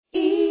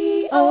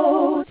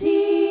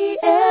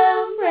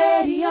EOTM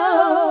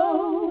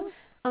Radio.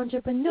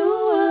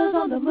 Entrepreneurs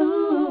on the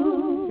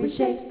move,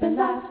 reshaping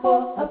lives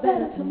for a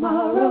better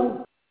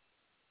tomorrow.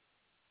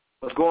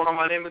 What's going on?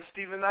 My name is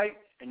Stephen Knight,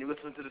 and you're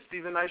listening to The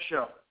Stephen Knight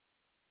Show.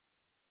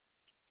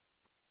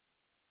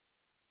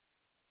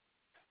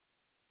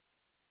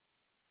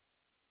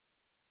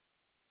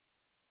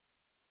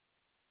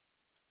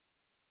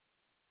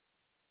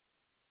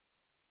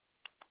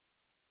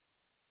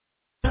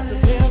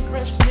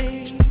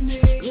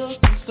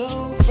 So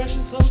fresh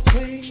and so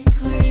clean.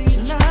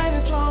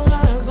 Tonight it's all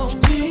eyes on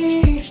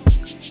me.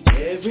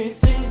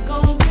 Everything's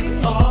gonna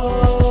be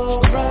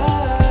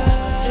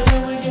alright. And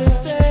when we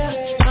get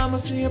there,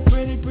 I'ma see a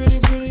pretty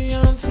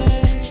young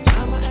thing.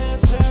 I'ma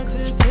ask her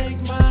to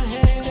take my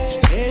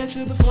hand. Head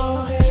to the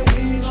floor,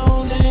 we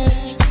gon'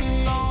 dance.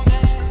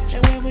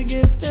 And when we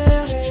get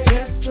there,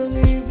 best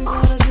believe we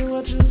gonna do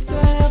a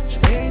two-step.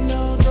 Ain't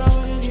no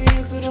drama in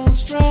here, so don't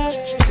stress.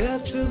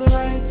 Step to the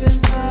right, then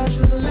side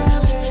to the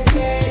left.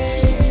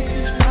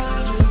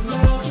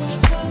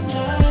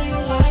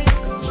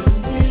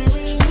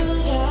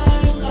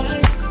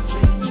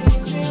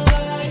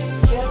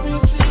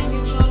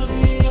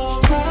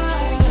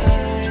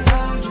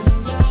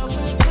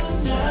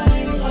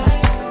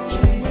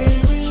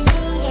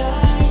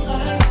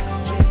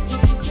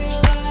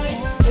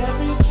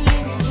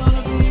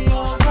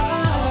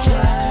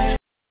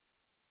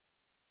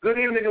 Good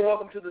evening and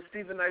welcome to the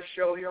Stephen Knight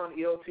Show here on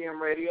EOTM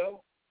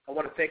Radio. I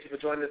want to thank you for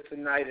joining us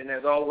tonight, and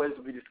as always,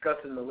 we'll be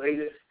discussing the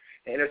latest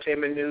in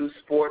entertainment news,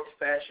 sports,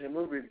 fashion, and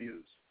movie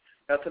reviews.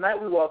 Now, tonight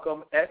we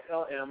welcome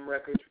SLM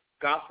Records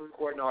gospel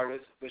recording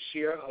artist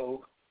Bashir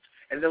Hogue,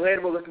 and then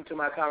later we'll listen to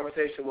my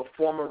conversation with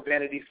former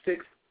Vanity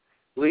 6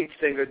 lead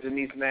singer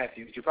Denise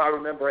Matthews. You probably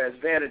remember her as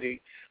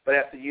Vanity, but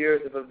after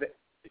years of a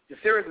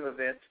series of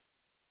events,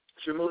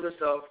 she removed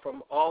herself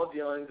from all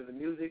dealings of the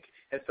music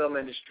and film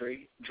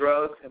industry,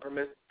 drugs, and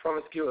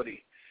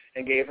promiscuity,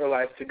 and gave her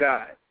life to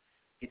God.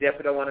 You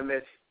definitely don't want to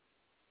miss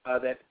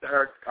our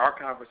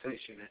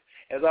conversation.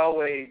 As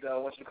always, I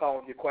want you to call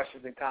with your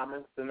questions and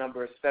comments. The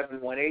number is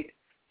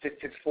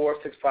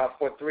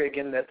 718-664-6543.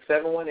 Again, that's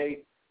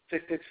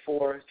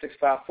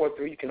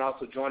 718-664-6543. You can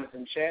also join us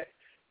in chat,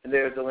 and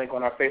there's a link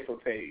on our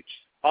Facebook page.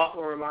 Also,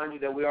 I remind you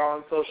that we are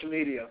on social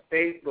media,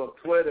 Facebook,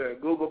 Twitter,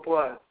 Google+,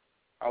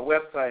 our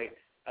website,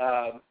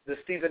 The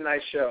Stephen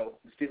Knight Show.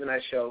 The Stephen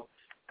Knight Show.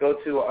 Go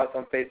to us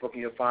on Facebook,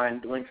 and you'll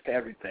find links to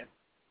everything.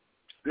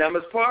 Now,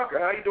 Ms. Parker,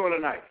 how you doing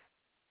tonight?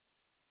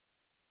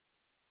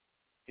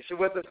 Is she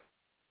with us?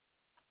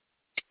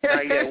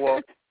 Not yet.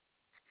 Well,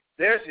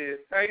 there she is.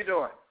 How you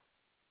doing?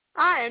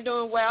 I am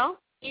doing well.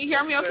 You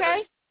hear me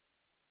okay?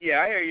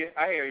 Yeah, I hear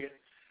you.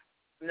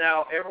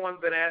 Now,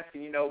 everyone's been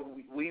asking,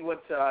 we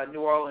went to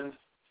New Orleans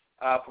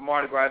for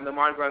Mardi Gras, and the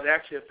Mardi Gras is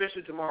actually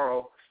officially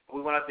tomorrow.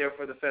 We went out there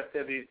for the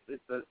festivities,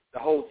 the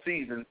whole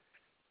season.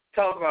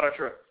 Tell us about our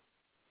trip.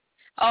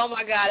 Oh,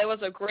 my God, it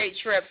was a great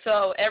trip.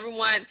 So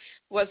everyone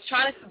was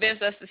trying to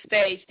convince us to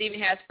stay. Stephen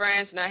has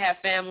friends, and I have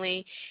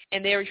family,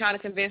 and they were trying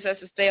to convince us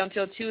to stay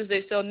until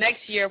Tuesday. So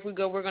next year, if we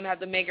go, we're going to have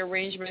to make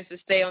arrangements to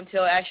stay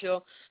until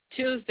actual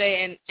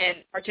Tuesday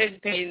and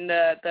participate in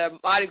the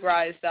Mardi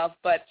Gras itself.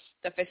 But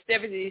the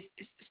festivities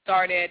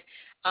started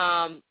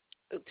 2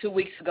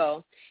 weeks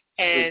ago.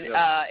 And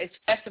it's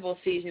festival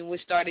season,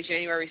 which started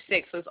January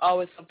 6th, so it's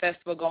always some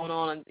festival going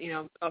on,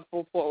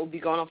 for what will be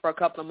going on for a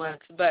couple of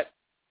months. But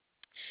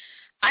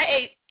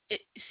I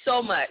ate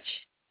so much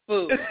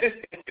food.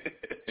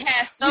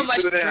 Had so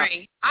much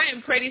drink. I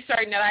am pretty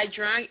certain that I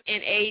drank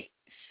and ate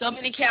so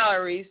many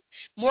calories,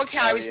 more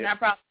calories than I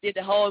probably did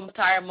the whole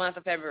entire month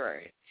of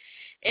February.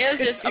 It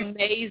was just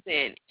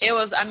amazing.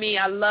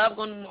 I love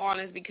going to New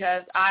Orleans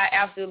because I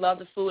absolutely love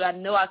the food. I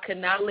know I could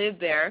not live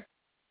there.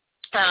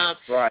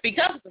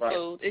 Because of the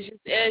food.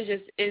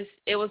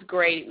 It was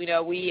great. We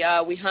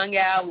hung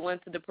out, we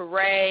went to the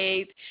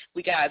parade,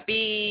 we got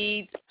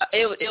beads.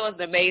 It was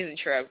an amazing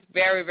trip.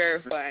 Very,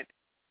 very fun.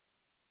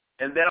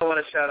 And then I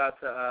want to shout out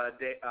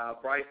to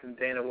Bryce and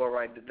Dana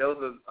Warwright. Those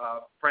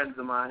are friends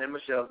of mine and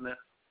Michelle's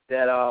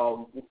that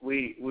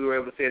we were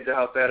able to see at their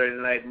house Saturday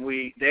night, and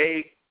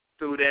they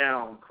threw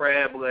down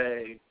crab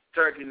legs,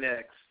 turkey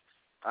necks,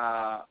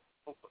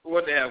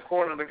 what they have,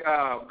 corn on the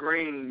cob,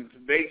 greens,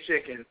 baked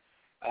chicken.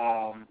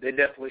 They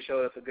definitely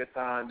showed us a good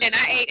time. And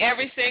I ate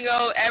every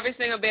single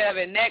bit of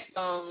it, neck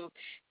bone,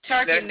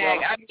 turkey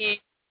neck. I mean,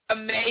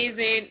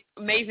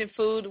 amazing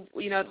food.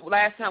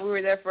 Last time we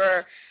were there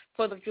for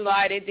 4th of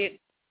July, they did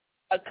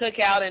a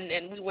cookout,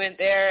 and we went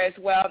there as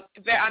well.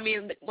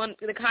 One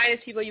of the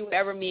kindest people you would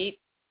ever meet.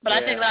 But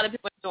I think a lot of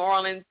people in New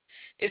Orleans,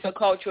 it's a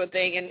cultural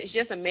thing, and it's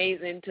just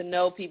amazing to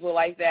know people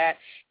like that.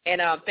 And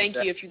thank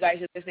you if you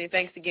guys are listening.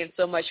 Thanks again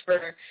so much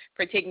for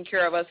taking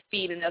care of us,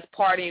 feeding us,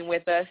 partying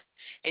with us,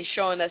 and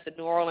showing us the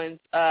New Orleans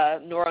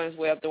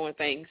way of doing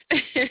things.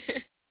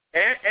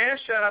 and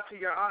shout out to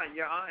your aunt.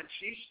 Your aunt,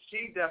 she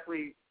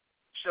definitely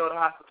showed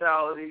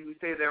hospitality. We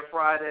stayed there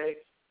Friday,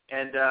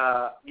 and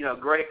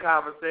great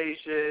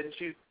conversation.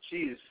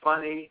 She's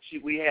funny.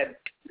 We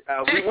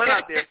went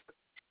out there.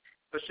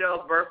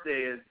 Michelle's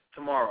birthday is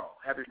tomorrow.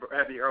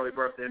 Happy early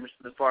birthday,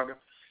 Ms. Parker.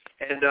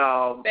 And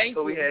Thank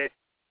so you. we had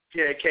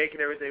cake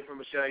and everything for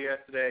Michelle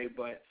yesterday,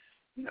 but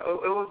it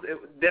was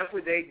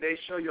definitely they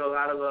show you a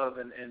lot of love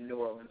in New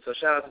Orleans. So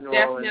shout out to New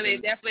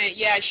Orleans. Definitely.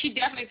 Yeah, she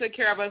definitely took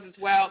care of us as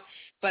well.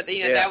 But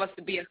that was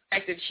to be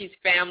expected. She's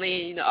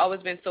family,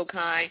 always been so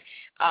kind.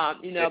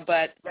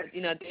 But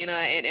Dana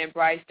and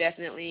Bryce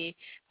definitely,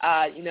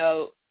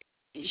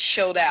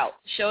 showed up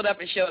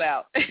and showed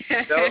out.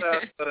 Showed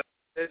up.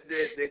 They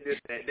did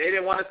that. They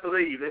didn't want us to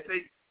leave. They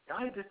said,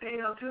 y'all need to stay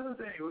on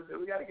Tuesday.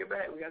 We got to get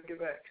back.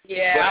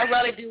 Yeah, I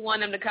really do want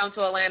them to come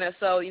to Atlanta,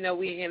 so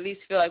we at least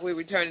feel like we're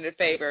returning the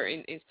favor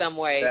in some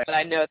way. Exactly. But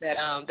I know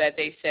that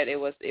they said it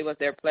was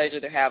their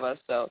pleasure to have us.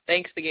 So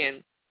thanks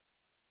again.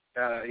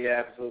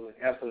 Yeah, absolutely.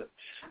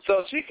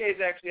 So Chike's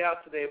actually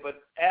out today,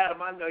 but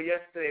Adam, I know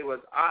yesterday was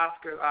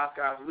Oscars.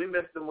 We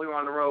missed them. We were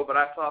on the road, but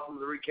I saw some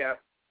of the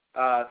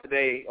recap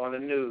today on the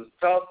news.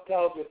 Tell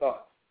us your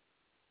thoughts.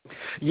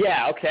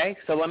 Yeah, okay.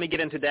 So let me get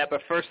into that.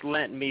 But first,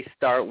 let me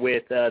start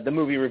with the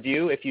movie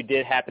review. If you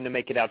did happen to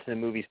make it out to the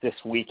movies this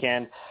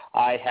weekend,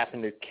 I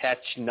happened to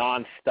catch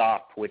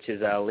Nonstop, which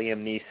is a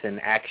Liam Neeson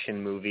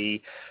action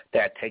movie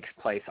that takes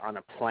place on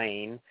a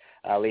plane.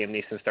 Liam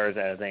Neeson stars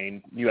as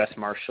a U.S.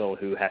 Marshal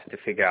who has to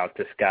figure out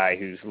this guy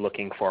who's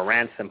looking for a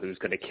ransom who's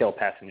going to kill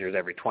passengers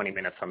every 20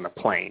 minutes on the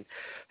plane.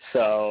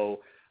 So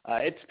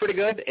it's pretty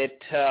good.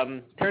 It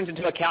turns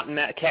into a cat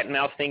and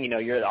mouse thing.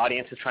 The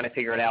audience is trying to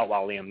figure it out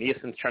while Liam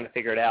Neeson's trying to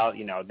figure it out.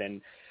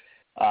 Then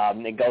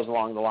it goes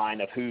along the line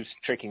of who's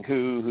tricking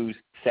who's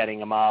setting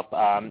them up.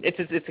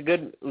 It's a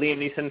good Liam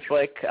Neeson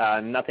flick.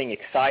 Nothing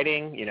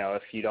exciting.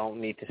 If you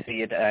don't need to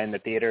see it in the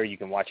theater, you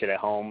can watch it at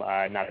home.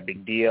 Not a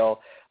big deal.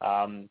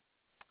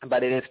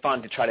 But it is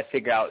fun to try to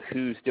figure out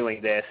who's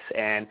doing this,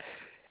 and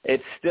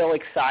it's still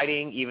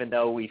exciting, even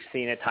though we've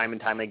seen it time and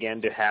time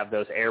again, to have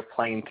those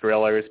airplane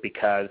thrillers,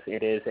 because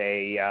it is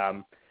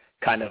a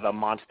kind of a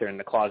monster in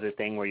the closet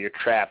thing where you're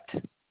trapped,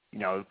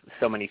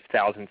 so many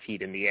thousand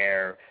feet in the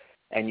air,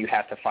 and you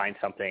have to find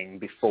something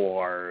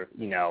before,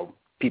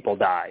 people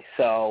die.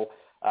 So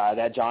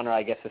that genre,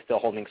 I guess, is still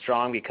holding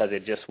strong because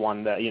it just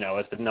won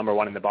it's the number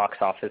one in the box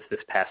office this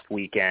past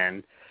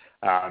weekend,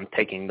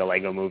 taking the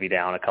Lego Movie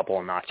down a couple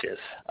of notches.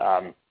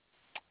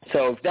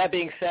 So that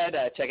being said,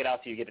 check it out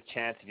if you get a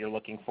chance. If you're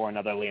looking for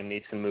another Liam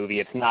Neeson movie,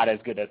 it's not as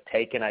good as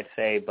Taken, I'd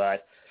say,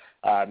 but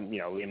Liam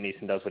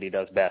Neeson does what he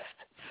does best.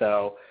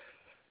 So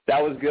that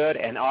was good.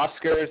 And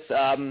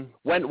Oscars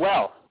went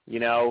well.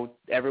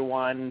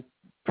 Everyone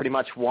pretty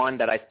much won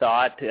that I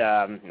thought.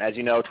 As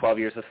you know, 12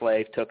 Years a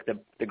Slave took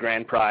the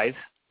grand prize,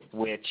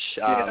 which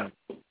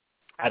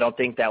I don't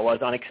think that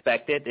was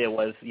unexpected. It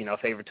was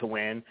favored to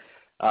win.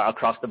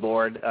 Across the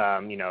board, it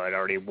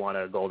already won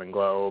a Golden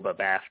Globe, a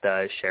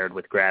BAFTA, shared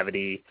with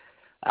Gravity.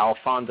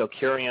 Alfonso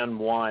Cuarón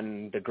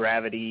won the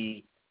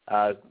Gravity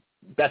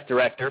Best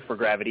Director for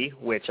Gravity,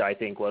 which I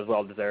think was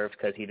well-deserved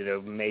because he did an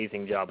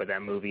amazing job with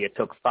that movie. It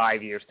took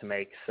 5 years to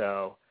make,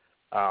 so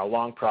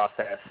long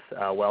process,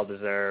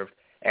 well-deserved.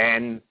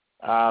 And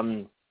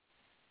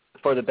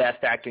for the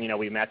Best Actor,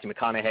 we have Matthew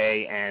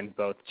McConaughey and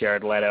both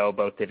Jared Leto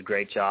both did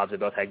great jobs. They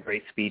both had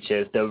great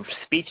speeches. The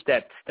speech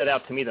that stood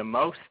out to me the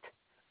most,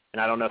 and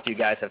I don't know if you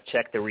guys have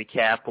checked the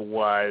recap,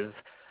 was,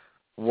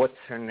 what's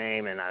her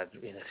name? And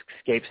it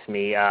escapes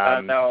me.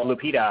 No.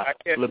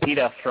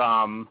 Lupita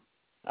from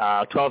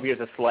 12 Years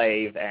a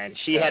Slave. And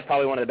she had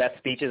probably one of the best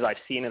speeches I've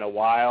seen in a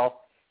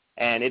while.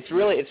 And it's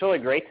really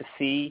great to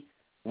see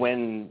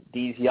when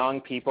these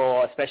young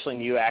people, especially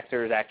new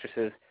actors,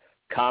 actresses,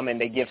 come and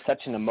they give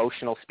such an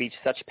emotional speech,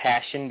 such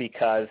passion,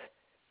 because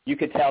you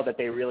could tell that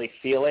they really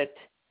feel it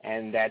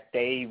and that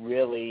they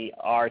really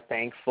are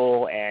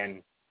thankful.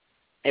 And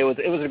it was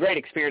a great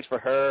experience for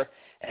her,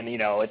 and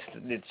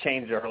it's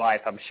changed her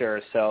life, I'm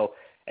sure. So,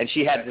 and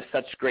she had just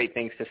such great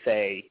things to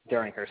say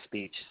during her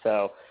speech.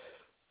 So,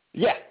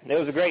 yeah, it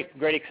was a great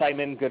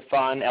excitement, good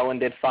fun. Ellen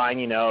did fine,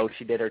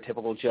 she did her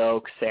typical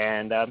jokes,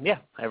 and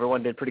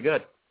everyone did pretty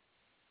good.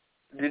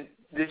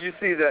 Did you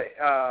see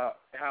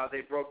how they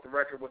broke the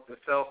record with the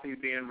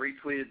selfie being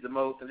retweeted the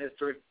most in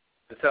history?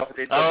 The selfie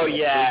they took. Oh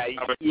yeah.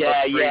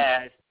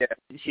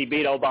 She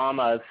beat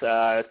Obama's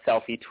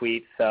selfie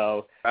tweet,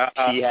 so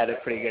she had a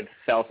pretty good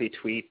selfie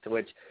tweet,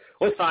 which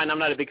was fine. I'm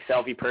not a big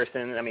selfie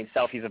person. I mean,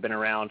 selfies have been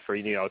around for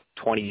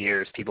 20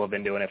 years. People have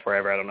been doing it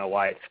forever. I don't know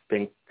why it's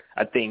been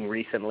a thing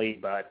recently,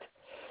 but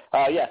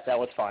yes, that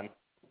was fun.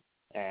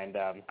 And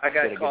I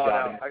got called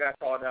out. I got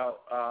called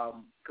out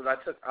because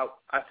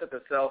I took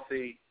a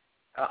selfie.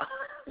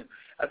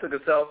 I took a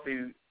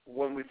selfie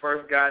when we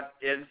first got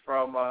in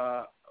from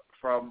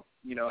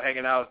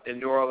hanging out in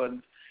New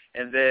Orleans,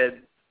 and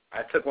then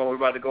I took one. We were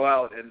about to go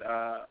out, and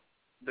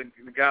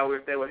the guy we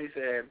were staying with, he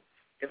said,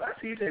 "If I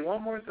see you take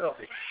one more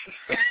selfie."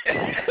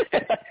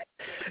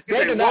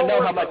 They do not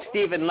know how much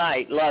Stephen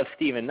Knight loves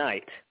Stephen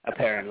Knight,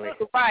 apparently.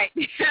 Right.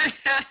 If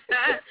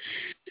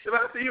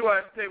I see you,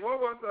 I take one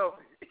more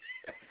selfie.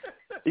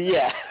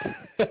 Yeah.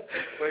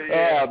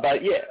 But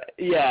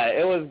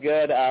it was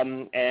good.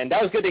 And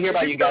that was good to hear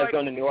about you guys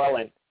going to New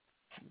Orleans.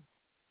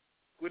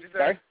 What'd you say?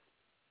 Sorry?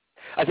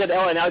 I said,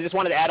 and I just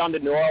wanted to add on to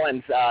New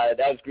Orleans. That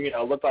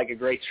was, looked like a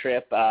great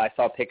trip. I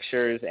saw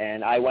pictures,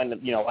 and I went,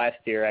 last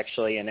year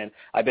actually, and then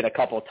I've been a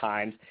couple of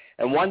times.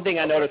 And one thing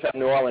I noticed about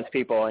New Orleans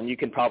people, and you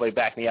can probably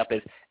back me up,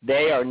 is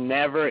they are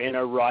never in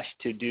a rush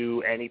to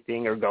do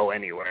anything or go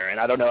anywhere. And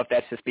I don't know if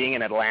that's just being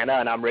in Atlanta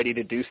and I'm ready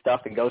to do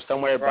stuff and go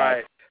somewhere,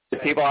 right. But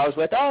the people I was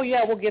with,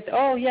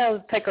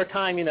 let's take our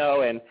time,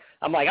 and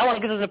I'm like, I want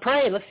to go to the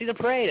parade. Let's see the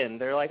parade. And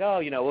they're like,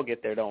 we'll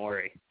get there. Don't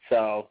worry.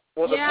 So,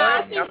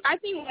 I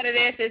think what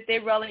it is they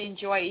really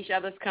enjoy each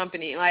other's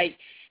company. Like,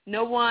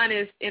 no one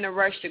is in a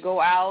rush to go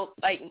out.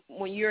 Like,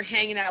 when you're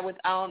hanging out with,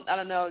 I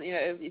don't know,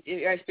 if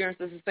your experience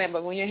is the same,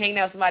 but when you're hanging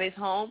out at somebody's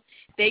home,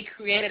 they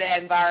created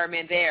that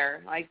environment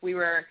there. Like, we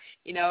were,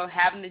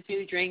 having the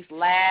few drinks,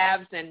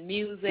 laughs, and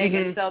music,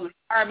 and so the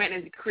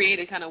environment is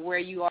created kind of where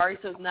you are,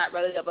 so it's not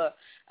really of a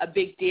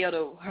big deal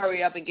to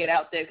hurry up and get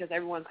out there because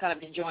everyone's kind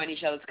of enjoying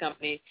each other's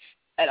company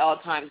at all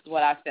times is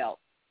what I felt.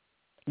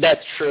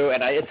 That's true,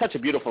 and it's such a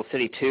beautiful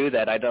city, too,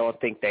 that I don't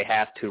think they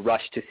have to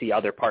rush to see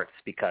other parts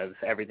because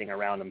everything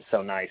around them is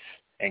so nice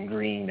and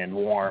green and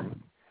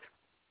warm.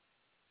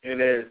 It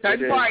is.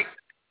 Certain parts.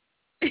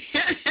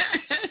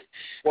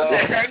 Well,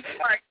 certain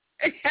parts.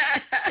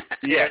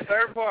 Yeah,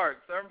 certain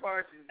parts.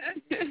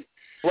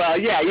 Well,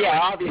 yeah,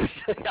 obviously.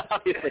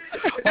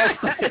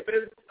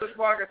 Ms.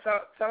 Parker,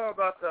 tell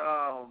about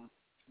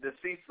the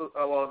seafood,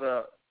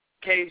 the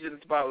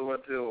Cajun spot we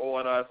went to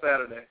on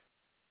Saturday.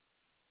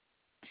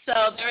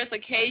 So there's a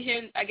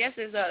Cajun, I guess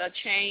there's a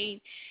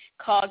chain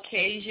called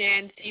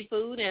Cajun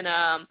Seafood, and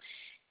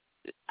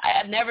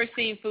I've never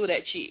seen food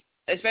that cheap.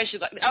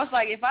 Especially, I was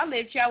like, if I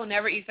lived here, I would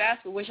never eat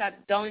fast food, which I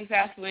don't eat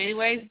fast food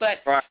anyways. But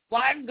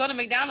why go to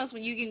McDonald's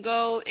when you can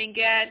go and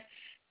get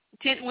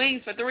 10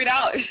 wings for $3?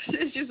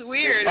 It's just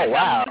weird. Oh,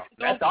 wow.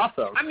 That's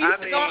awesome. I'm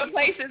used to going to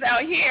places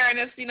out here, and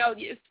it's,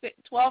 it's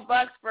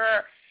 $12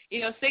 for,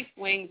 6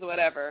 wings or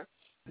whatever.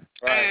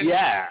 Right. And,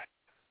 yeah.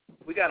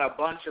 We got a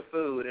bunch of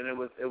food, and it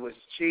was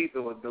cheap. It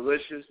was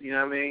delicious. You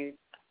know what I mean?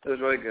 It was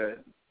really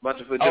good.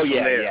 Bunch of food. Oh,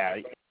 yeah.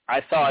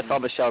 I saw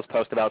Michelle's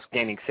post about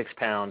gaining 6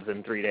 pounds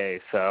in 3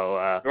 days,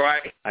 so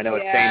right. I know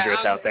it's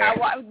dangerous out there.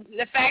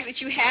 The fact that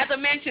you had to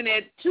mention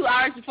it 2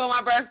 hours before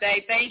my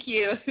birthday, thank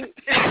you.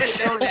 I didn't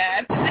know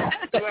that. I'm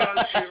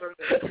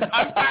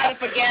trying to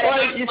forget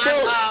it.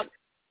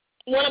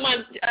 One of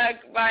my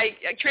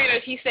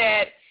trainers, he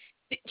said,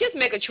 just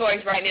make a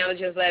choice right now to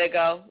just let it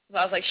go. So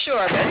I was like,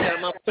 sure, but it's been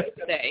on my mind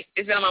today.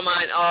 It's been on my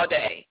mind all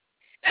day.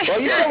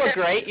 Well, you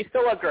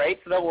still look great.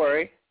 So don't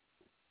worry.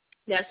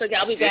 Yeah, so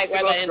I'll be back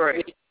right by the end of the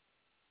week.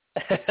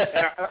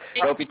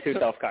 Don't be too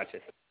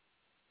self-conscious.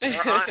 Her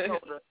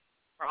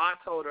aunt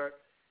told her,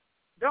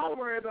 don't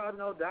worry about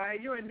no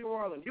diet. You're in New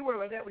Orleans. You worry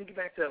about that when you get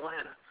back to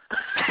Atlanta.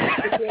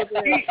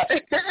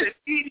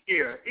 Eat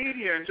here.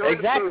 Enjoy the food.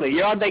 Exactly.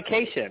 You're on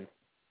vacation.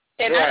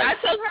 And I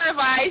took her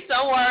advice.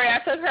 Don't worry. I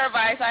took her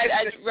advice.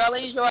 I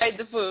really enjoyed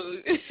the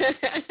food.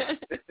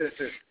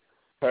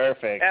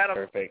 Perfect. Adam,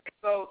 perfect.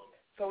 So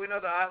we know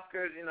the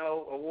Oscars,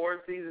 award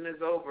season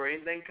is over.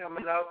 Anything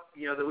coming up,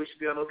 that we should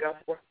be on the lookout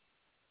for?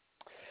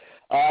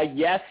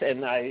 Yes,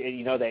 and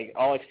they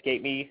all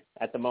escape me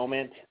at the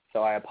moment,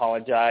 so I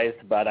apologize.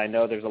 But I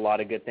know there's a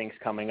lot of good things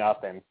coming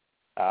up, and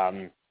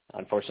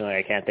unfortunately,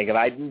 I can't think of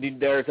it.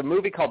 There's a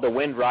movie called The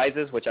Wind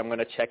Rises, which I'm going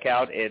to check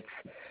out. It's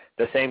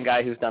the same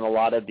guy who's done a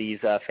lot of these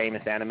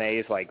famous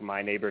animes like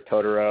My Neighbor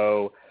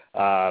Totoro,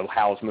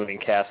 Howl's Moving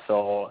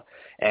Castle,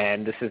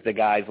 and this is the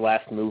guy's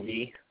last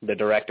movie. The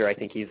director, I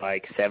think he's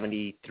like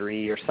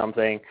 73 or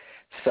something.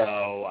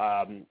 So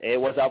it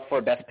was up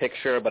for Best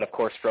Picture, but of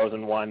course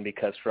Frozen won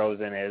because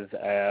Frozen is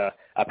a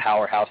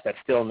powerhouse that's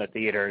still in the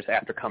theaters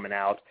after coming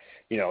out,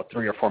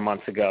 3 or 4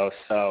 months ago.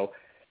 So,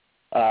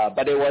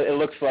 but it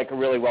looks like a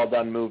really well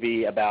done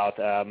movie about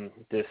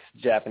this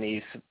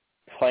Japanese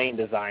plane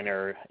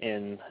designer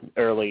in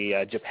early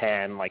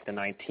Japan, like the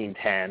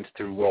 1910s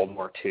through World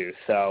War II.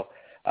 So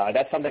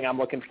that's something I'm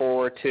looking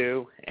forward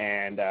to,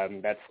 and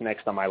that's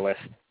next on my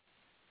list.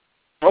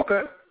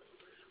 Okay.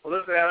 Well,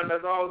 listen, Adam,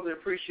 as always, we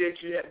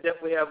appreciate you.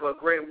 Definitely have a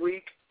great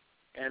week,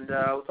 and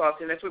we'll talk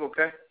to you next week,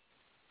 okay?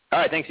 All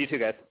right, thanks. You too,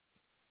 guys.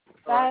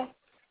 Bye.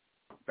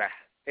 Bye.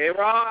 Hey,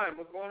 Ron,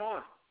 what's going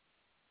on?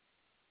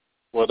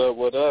 What up?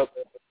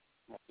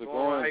 How's it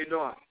going? How you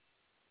doing?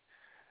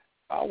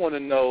 I want to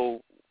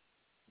know,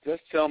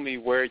 just tell me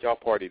where y'all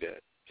partied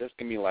at. Just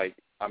give me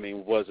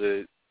was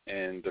it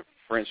in the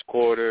French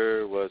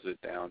Quarter? Was it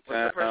downtown?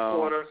 The French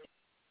Quarter.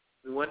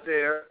 We went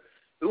there.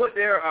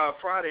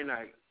 Friday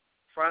night.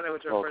 Friday night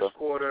went to the French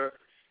Quarter,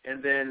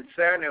 and then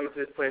Saturday we went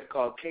to this place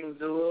called King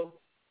Zulu. It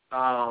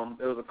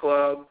was a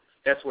club.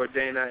 That's where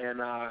Dana and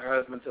her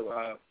husband took.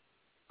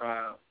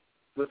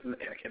 Listen,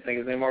 I can't think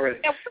of his name already.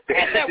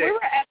 Yeah, we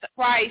were at the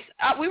Price.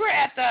 We were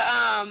at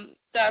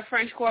the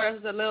French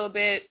Quarter a little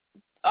bit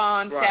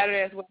on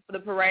Saturday as well for the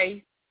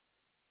parade.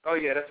 Oh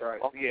yeah, that's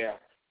right. Yeah,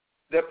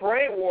 the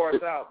parade wore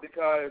us out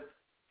because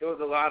it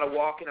was a lot of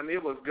walking. I mean,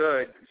 it was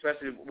good,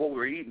 especially what we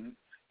were eating,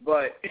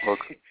 but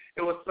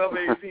it was so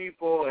many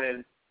people,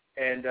 and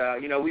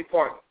we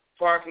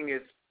parking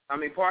is.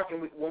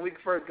 Parking when we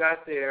first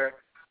got there,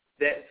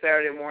 that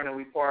Saturday morning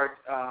we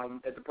parked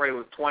at the parade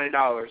was $20.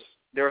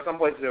 There were some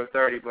places that were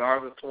 $30, but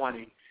ours was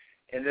 $20.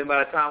 And then by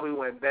the time we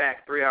went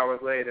back 3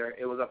 hours later,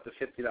 it was up to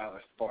 $50 to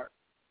park.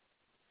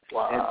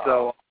 Wow. And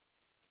so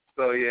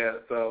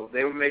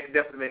they were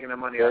definitely making their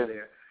money out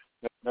there.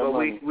 But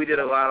we did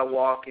a lot of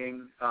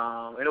walking,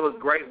 and it was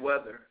great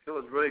weather. It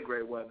was really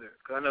great weather.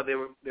 Cause I know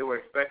they were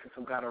expecting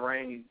some kind of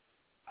rain,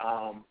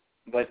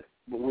 but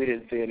we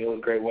didn't see it. It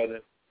was great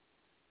weather.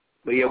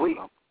 But yeah, we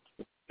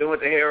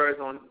went to Harrah's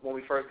when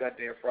we first got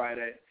there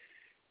Friday,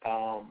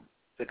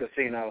 the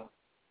casino.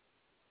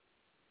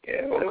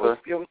 Yeah, it was.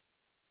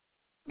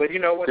 But you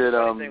know what the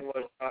funny thing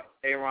was,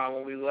 Aaron,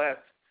 when we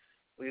left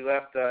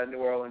New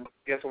Orleans.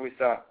 Guess where we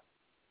stopped?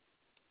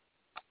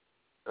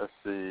 Let's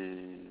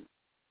see.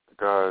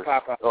 Guys,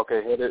 Popeye.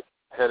 Okay,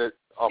 headed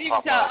off You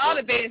Popeye. tell all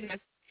the business.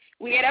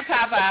 We ate at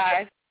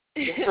Popeyes.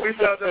 We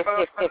stopped at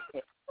Popeye.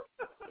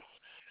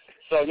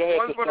 So you had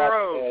One to for the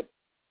road.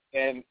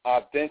 stop at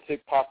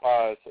authentic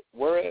Popeyes.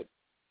 Where at?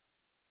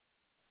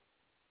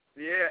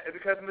 Yeah,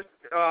 because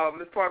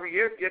Miss Parker,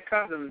 your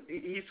cousin,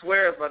 he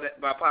swears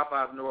by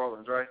Popeyes New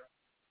Orleans, right?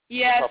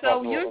 Yeah, so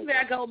Popeyes New usually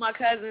Orleans. I go with my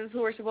cousins who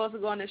were supposed to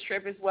go on this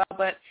trip as well,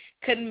 but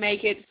couldn't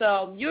make it.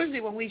 So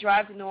usually when we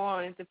drive to New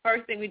Orleans, the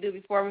first thing we do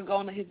before we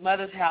go to his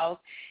mother's house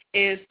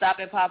is stop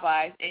at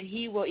Popeyes, and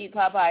he will eat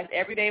Popeyes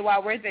every day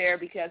while we're there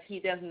because he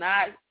does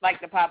not like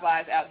the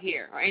Popeyes out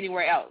here or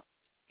anywhere else.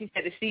 He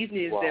said the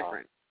seasoning is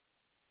different.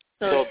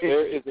 So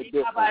there is a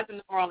difference. Popeyes in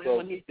New Orleans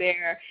when he's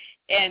there.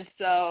 And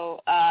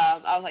so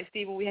I was like,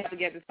 Stephen, we have to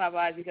get this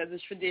Popeyes because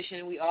it's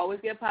tradition. We always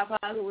get Popeyes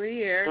when we're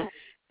here.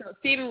 So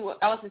Stephen,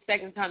 that was the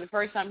second time. The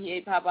first time he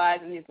ate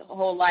Popeyes in his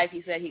whole life,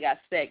 he said he got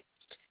sick.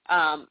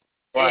 Right.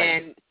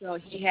 And so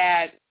he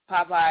had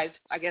Popeyes.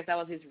 I guess that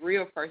was his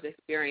real first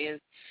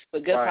experience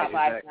with good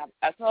Popeyes. Exactly.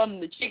 I told him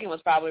the chicken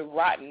was probably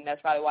rotten.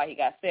 That's probably why he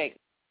got sick.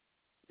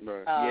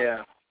 Right.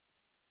 Yeah.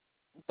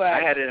 But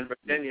I had it in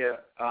Virginia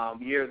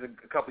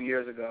a couple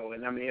years ago,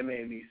 and I mean it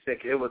made me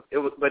sick. It was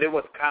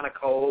kind of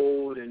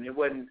cold, and it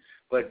wasn't.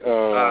 But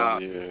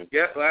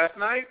last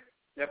night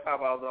that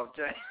Popeye was off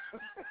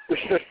the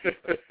chain.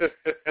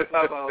 That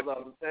Popeye was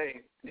off the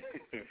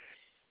chain.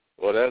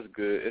 Well, that's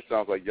good. It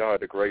sounds like y'all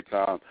had a great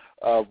time.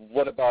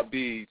 What about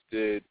beads?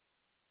 Did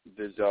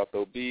y'all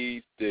throw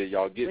beads? Did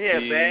y'all get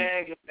beads?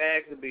 Yeah,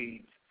 bags of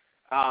beads.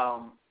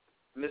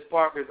 Miss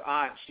Parker's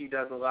aunt, she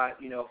does a lot,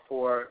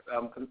 for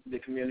the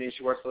community.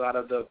 She works a lot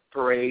of the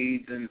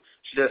parades, and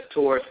she does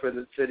tours for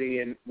the city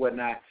and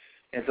whatnot.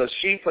 And so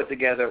she put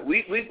together,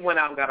 we went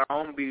out and got our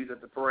own beads at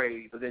the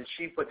parade, but then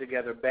she put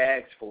together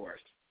bags for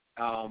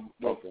us,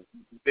 with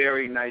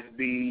very nice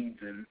beads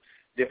and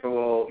different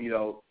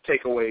little,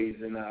 takeaways.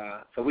 And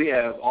so we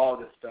have all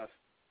this stuff.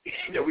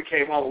 We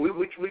came home. We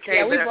came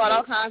yeah, we back brought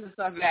all kinds of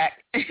stuff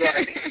back.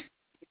 Right.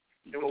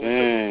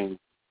 Dang.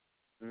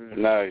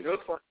 Nice. It was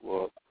fun.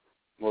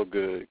 Well,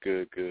 good.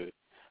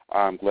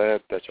 I'm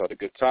glad that y'all had a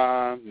good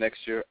time.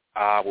 Next year,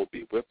 I will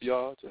be with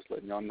y'all. Just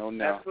letting y'all know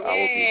now. Absolutely. I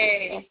will be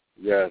with y'all.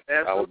 Yes,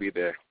 Absolutely. I will be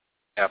there.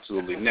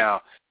 Absolutely.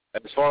 Now,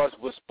 as far as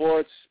with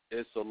sports,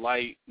 it's a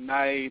light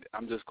night.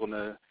 I'm just going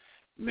to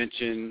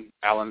mention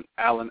Allen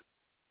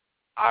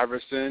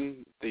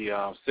Iverson.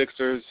 The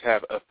Sixers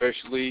have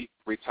officially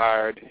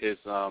retired his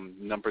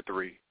number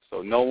 3.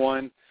 So no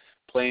one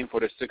playing for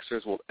the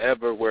Sixers will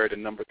ever wear the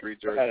number 3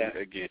 jersey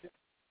again.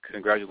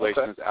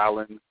 Congratulations,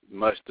 Allen.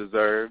 Much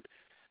deserved.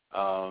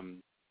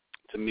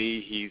 To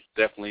me, he's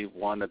definitely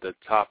one of the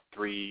top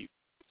 3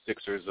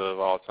 Sixers of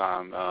all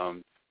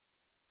time.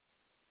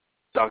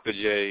 Dr.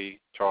 J,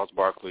 Charles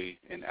Barkley,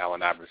 and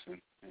Allen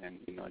Iverson. And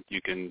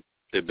you can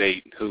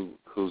debate who's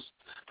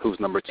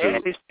number 2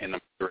 and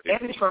number 3.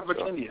 And he's from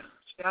Virginia.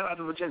 Shout out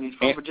to Virginia. He's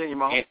from Virginia,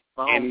 my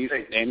home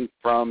state. And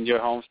from your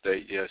home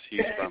state, yes,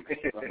 he's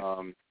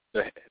from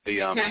the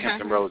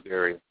Hampton Roads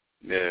area.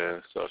 Yeah,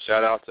 so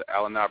shout out to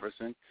Allen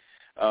Iverson.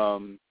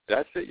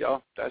 That's it,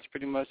 y'all. That's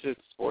pretty much it.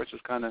 Sports is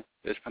kind of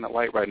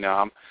light right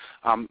now.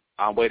 I'm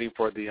waiting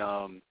for the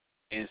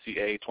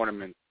NCAA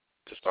tournament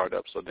to start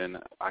up, so then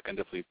I can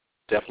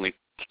definitely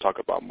talk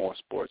about more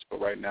sports.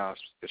 But right now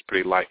it's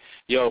pretty light.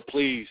 Yo,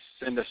 please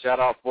send a shout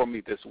out for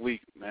me this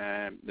week,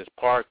 man. Miss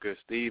Parker,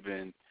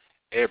 Steven,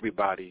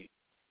 everybody.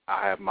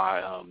 I have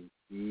my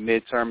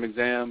midterm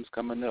exams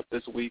coming up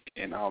this week,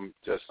 and I'm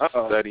just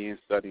studying.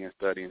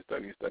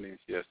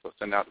 Yes, so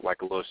send out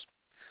like a little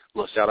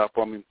shout out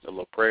for me, a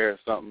little prayer or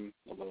something.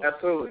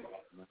 Absolutely.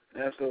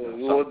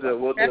 We'll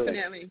do.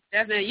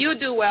 Definitely. You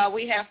do well.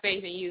 We have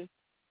faith in you.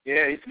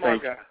 Yeah, he's a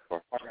smart guy.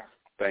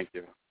 Thank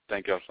you.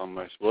 Thank y'all so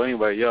much. Well,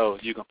 anyway,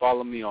 you can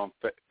follow me on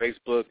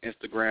Facebook,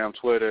 Instagram,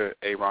 Twitter,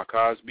 Aaron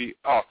Cosby.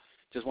 Oh,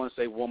 just want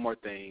to say one more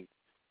thing.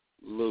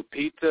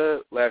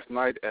 Lupita last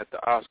night at the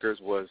Oscars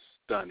was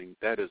stunning.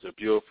 That is a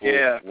beautiful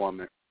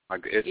woman. I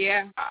can't put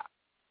it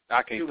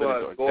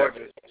on.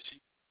 Gorgeous.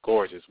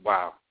 Gorgeous.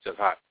 Wow. Just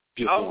hot.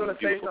 Beautiful. I was going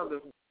to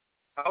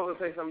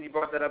say something. You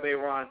brought that up,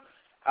 Aaron.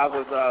 I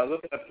was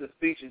looking up the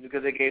speeches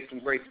because they gave some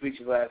great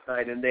speeches last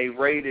night, and they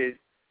rated,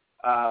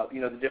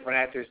 the different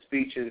actors'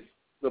 speeches.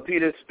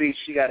 Lupita's speech,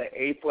 she got an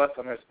A+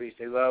 on her speech.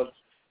 They loved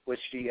what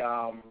she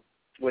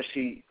what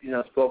she,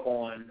 spoke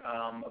on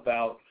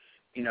about,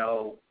 she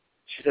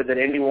said that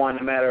anyone,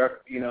 no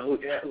matter,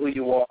 who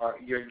you are,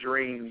 your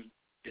dream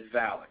is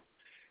valid.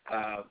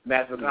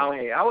 Matthew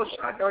McConaughey, I was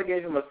shocked. I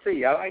gave him a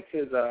C. I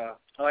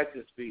liked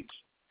his speech.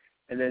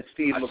 And then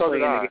Steve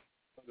McQueen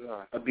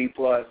a B+.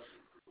 Okay.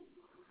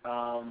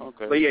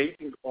 But yeah, you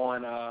can go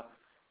on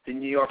the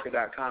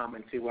NewYorker.com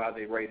and see how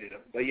they rated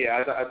him. But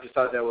yeah, I just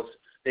thought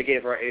they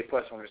gave her an A+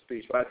 on her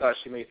speech. But I thought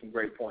she made some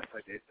great points,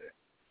 like they said.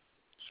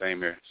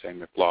 Same here.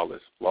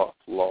 Flawless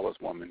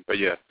woman. But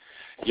yeah,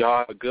 y'all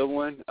have a good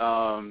one.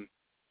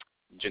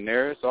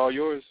 Janaris, all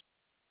yours.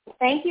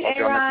 Thank you,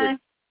 Aaron.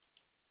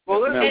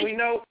 Well, listen,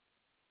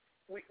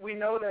 we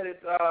know that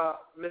it's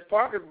Miss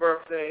Parker's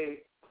birthday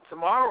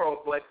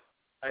tomorrow, but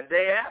a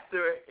day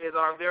after is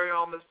our very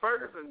own Miss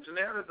Ferguson,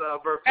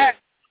 Janaris' birthday.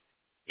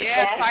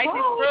 Yeah, Pisces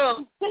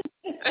true.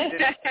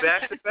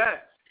 Back to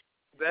back.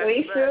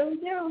 We sure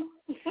do.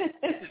 Do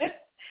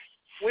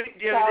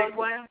you have anything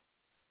planned?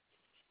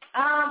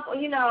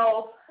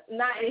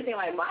 Not anything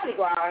like Mardi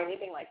Gras or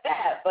anything like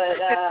that, but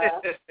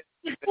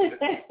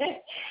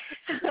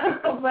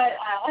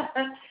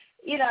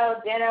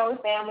dinner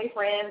with family,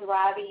 friends,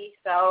 Robbie,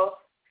 so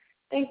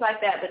things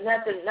like that, but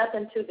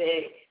nothing too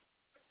big.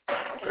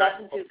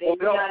 Nothing too big.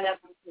 But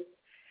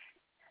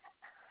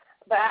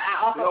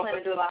I also plan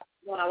to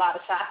doing a lot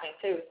of shopping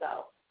too,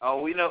 so.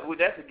 Oh, we know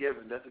that's a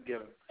given.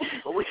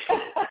 But we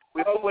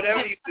hope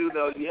whatever you do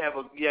though, you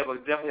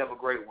definitely have a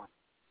great one.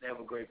 Have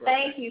a great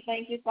birthday.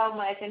 Thank you so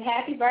much, and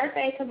happy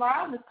birthday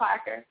tomorrow, Ms.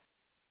 Parker.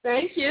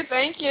 Thank you.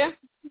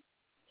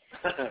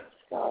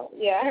 So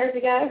yeah, I heard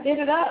you guys did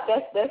it up.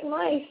 That's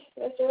nice.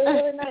 That's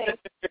really nice.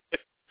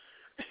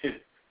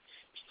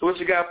 So what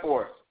you got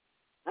for us?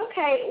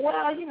 Okay,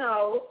 well,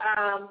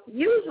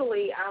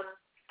 usually I'm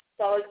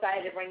so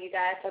excited to bring you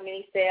guys so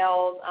many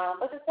sales,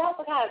 but the sales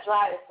are kind of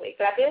dry this week.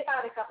 But I did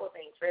find a couple of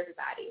things for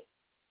everybody.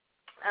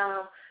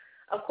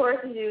 Of course,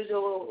 as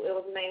usual, it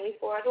was mainly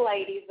for the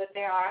ladies, but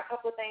there are a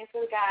couple of things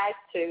for the guys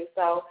too.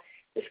 So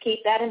just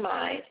keep that in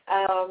mind.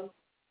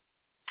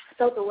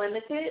 So the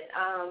Limited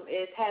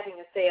is having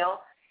a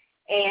sale,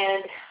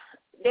 and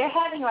they're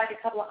having like a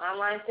couple of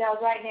online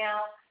sales right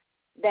now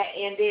that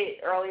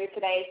ended earlier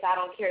today, so I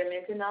don't care to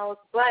mention those.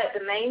 But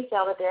the main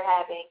sale that they're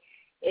having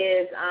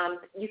is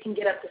you can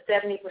get up to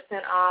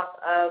 70% off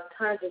of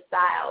tons of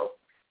styles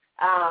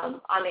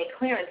on a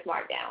clearance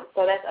markdown.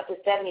 So that's up to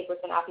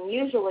 70% off. And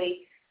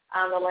usually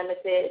the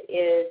Limited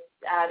is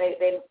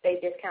they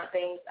discount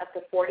things up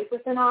to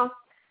 40% off.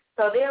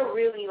 So they're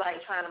really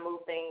like trying to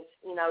move things,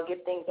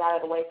 get things out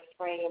of the way for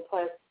spring. And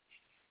plus,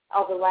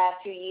 over the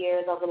last few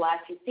years, over the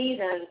last few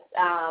seasons,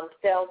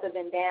 sales have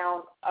been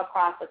down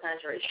across the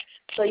country.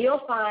 So you'll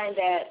find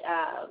that,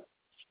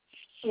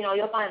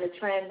 you'll find the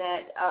trend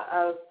that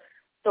of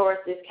stores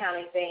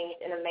discounting things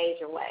in a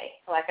major way.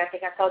 Like I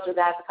think I told you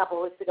guys a couple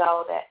of weeks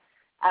ago that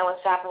I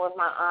went shopping with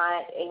my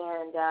aunt,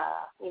 and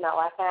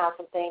I found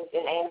some things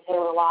in Ann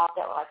Taylor Loft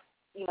that were like,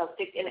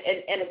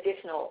 an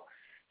additional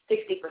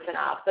 60%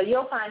 off. So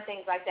you'll find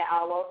things like that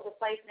all over the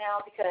place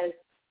now because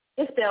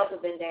the sales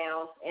have been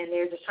down, and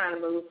they're just trying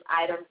to move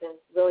items, and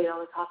really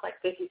only cost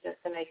like 50 cents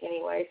to make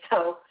anyway.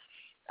 So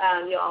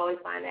you'll always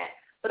find that.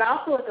 But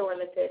also at the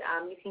Limited,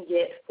 you can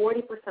get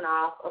 40%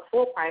 off of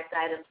full-price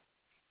items,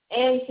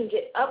 and you can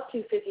get up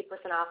to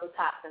 50% off of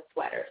tops and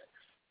sweaters.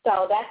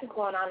 So that's what's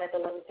going on at the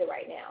Limited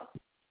right now.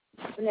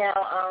 Now,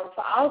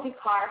 for all of you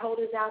card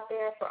holders out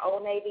there, for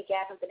Old Navy,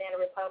 Gap, and Banana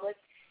Republic,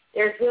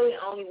 there's really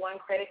only one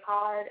credit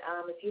card.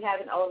 If you have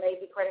an Old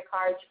Navy credit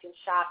card, you can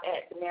shop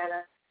at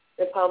Banana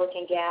Republic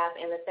and Gap,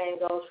 and the same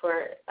goes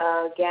for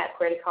Gap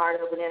credit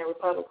card or Banana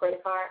Republic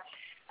credit card,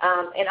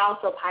 and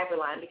also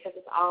Piperline because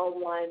it's all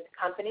one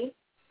company.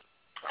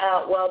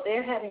 Well,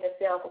 they're having a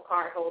sale for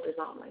card holders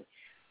only.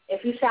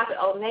 If you shop at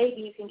Old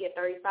Navy, you can get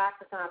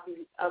 35% off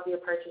of your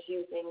purchase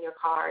using your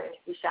card, and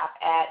if you shop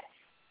at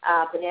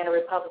Banana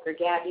Republic or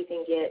Gap, you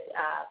can get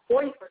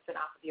 40%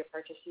 off of your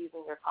purchase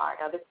using your card.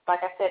 Now, this,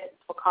 like I said,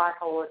 it's for card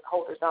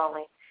holders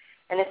only,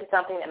 and this is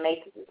something that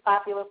Macy's is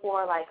popular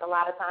for. Like a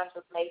lot of times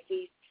with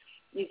Macy's,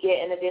 you get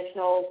an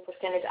additional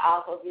percentage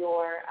off of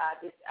your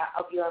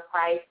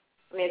price,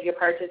 of your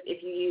purchase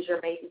if you use your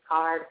Macy's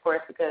card, of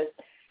course, because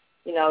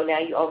now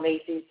you owe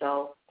Macy's,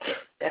 so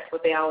that's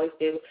what they always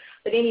do.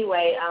 But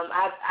anyway,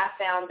 I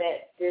found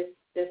that this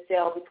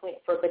sale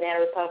for Banana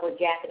Republic,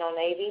 Gap, and Old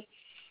Navy,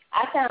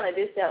 I found that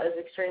this sale is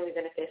extremely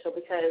beneficial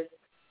because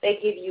they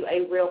give you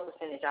a real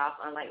percentage off,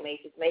 unlike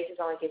Macy's.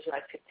 Macy's only gives you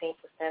like 15%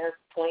 or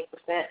 20%.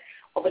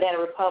 Well, Banana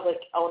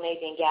Republic, Old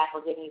Navy, and Gap are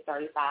giving you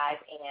 35%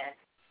 and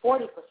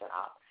 40%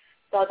 off.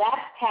 So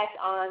that's tacked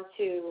on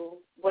to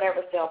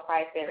whatever sale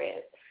price there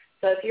is.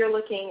 So if you're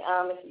looking,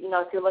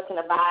 if you're looking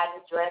to buy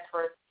a dress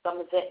for some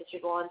event that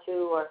you're going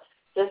to, or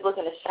just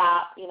looking to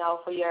shop,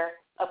 for your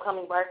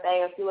upcoming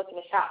birthday, or if you're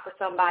looking to shop for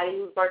somebody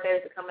whose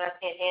birthdays are coming up,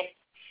 hint,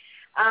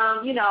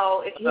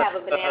 if you have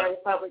a Banana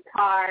Republic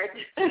card,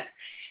 you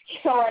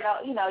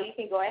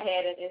can go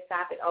ahead and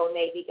shop at Old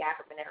Navy, Gap,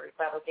 or Banana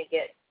Republic and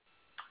get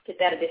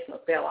that additional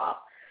sale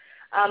off.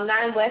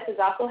 Nine West is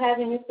also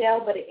having a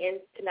sale, but it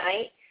ends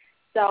tonight.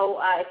 So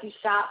if you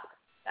shop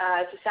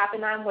at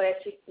Nine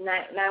West,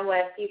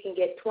 you can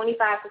get 25%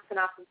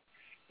 off of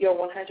your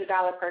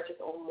 $100 purchase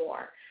or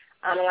more.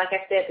 And like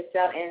I said, the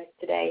sale ends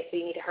today, so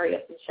you need to hurry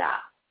up and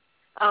shop.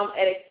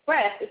 At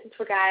Express, this is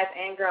for guys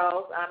and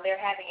girls. They're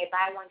having a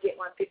buy one get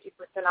one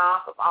 50%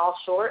 off of all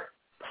shorts.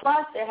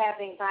 Plus, they're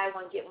having buy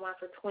one get one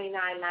for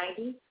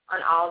 $29.90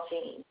 on all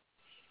jeans.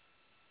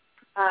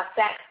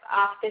 Saks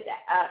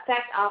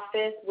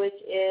Office, which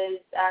is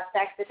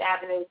Saks Fifth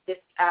Avenue,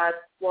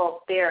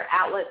 their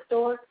outlet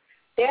store.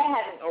 They're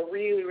having a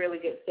really, really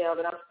good sale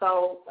that I'm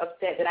so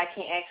upset that I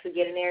can't actually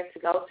get in there to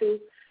go to.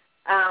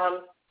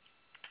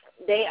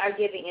 They are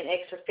giving an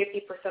extra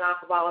 50%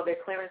 off of all of their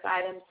clearance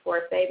items for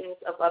a savings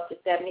of up to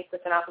 70%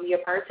 off of your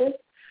purchase.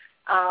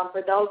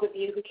 For those of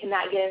you who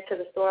cannot get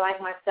into the store like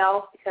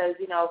myself because,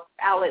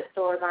 outlet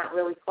stores aren't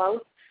really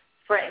close,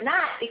 fret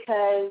not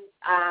because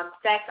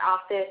Saks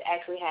Office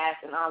actually has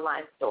an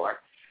online store.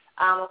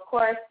 Of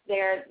course,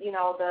 the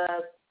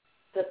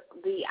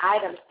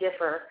items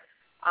differ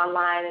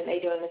online than they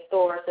do in the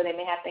store, so they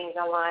may have things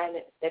online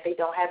that they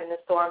don't have in the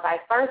store and vice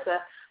versa,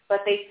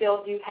 but they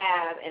still do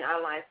have an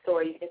online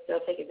store. You can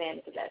still take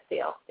advantage of that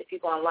sale if you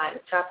go online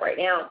and shop right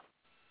now.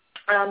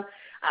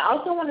 I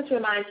also wanted to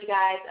remind you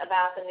guys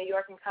about the New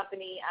York &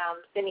 Company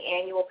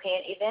semi-annual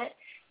pant event.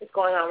 It's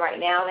going on right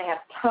now. They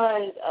have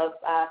tons of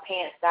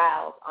pant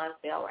styles on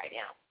sale right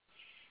now.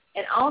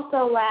 And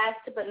also,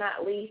 last but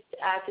not least,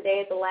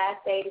 today is the last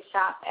day to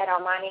shop at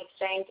Armani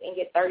Exchange and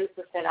get 30%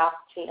 off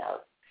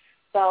chinos.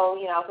 So,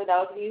 for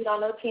those of you who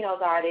don't know what chinos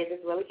are, they're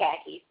just really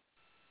khaki.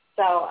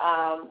 So,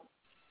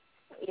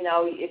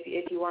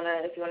 if you want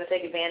to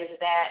take advantage of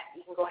that,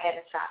 you can go ahead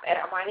and shop at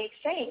Armani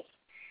Exchange.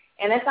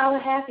 And that's all I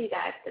have for you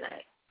guys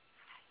tonight.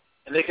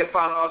 And they can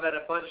find all that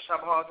at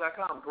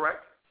budgetshopaholics.com,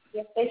 correct?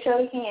 Yes, they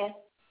surely can.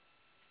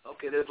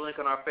 Okay, there's a link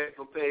on our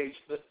Facebook page.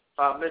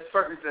 Ms.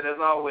 Ferguson, as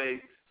always,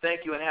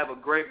 thank you and have a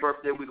great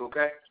birthday week,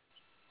 okay?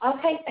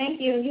 Okay, thank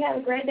you. You have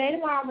a great day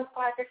tomorrow, Ms.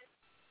 Parker.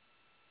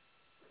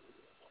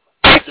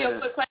 Thank you. A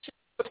quick question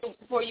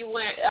before you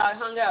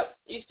hung up.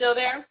 You still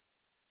there?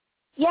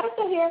 Yeah, I'm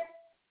still here.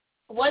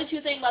 What did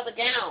you think about the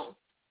gown?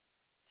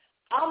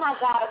 Oh, my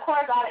God. Of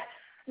course,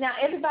 now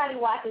everybody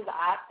watches the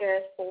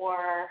Oscars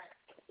for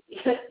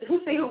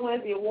who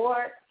wins the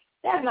award.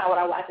 That's not what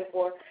I watch it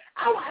for.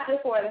 I watch it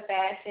for the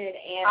fashion,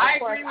 and I of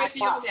course, agree with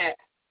you on that.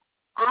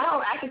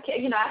 I can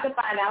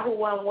find out who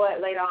won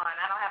what later on.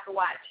 I don't have to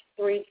watch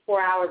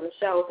 3-4 hours of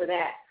show for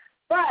that.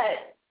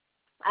 But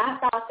I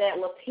thought that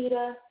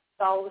Lupita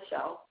stole the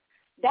show.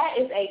 That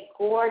is a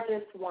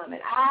gorgeous woman.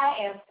 I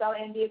am so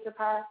envious of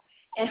her,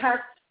 and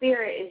her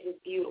spirit is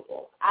just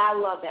beautiful. I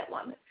love that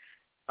woman.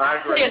 I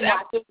agree. She is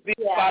absolutely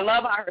beautiful. Yeah. I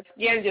love how her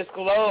skin just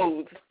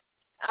glows.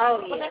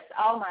 Oh, yes.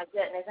 Oh, my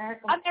goodness. And her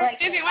I've never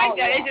seen it like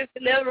that. Yeah. It just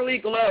literally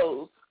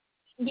glows.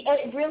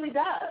 It really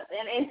does.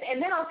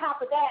 And then on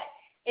top of that,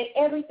 in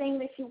everything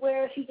that she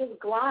wears, she just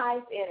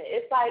glides in it.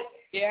 It's like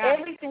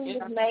everything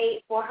is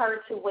made for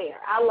her to wear.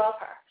 I love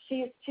her.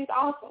 She's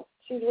awesome.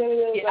 She's really,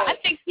 really great. I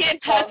think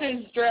Kate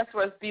Hudson's dress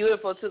was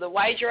beautiful, too. The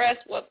white dress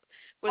with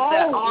the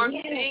arm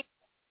thing.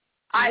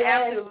 I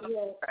absolutely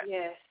love her.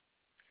 Yes.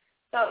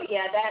 So,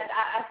 yeah, that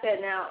I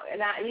said now,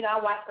 and I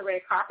watch the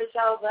red carpet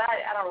shows, but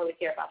I don't really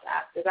care about the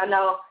Oscars. I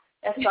know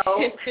that's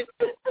so.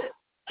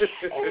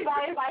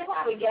 Everybody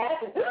probably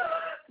guesses.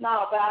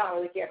 No, but I don't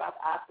really care about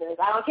the Oscars.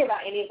 I don't care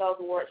about any of those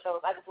award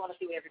shows. I just want to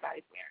see what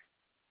everybody's wearing.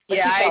 But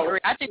yeah, I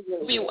agree. I think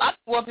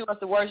Whoopi was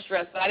the worst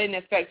dress, but I didn't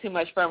expect too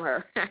much from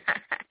her.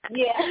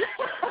 Yeah.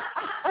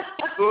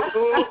 Who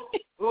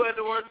had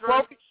the worst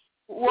dress?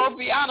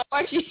 Whoopi, I don't know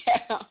what she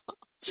had.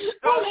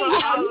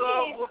 I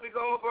love Whoopi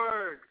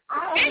Goldberg.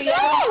 Me too.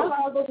 I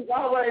love Whoopi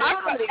Goldberg. I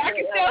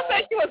can still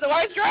say she was the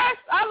worst dress.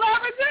 I love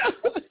her too.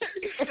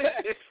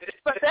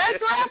 But that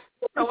dress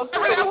was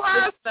pretty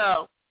worse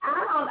though.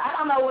 I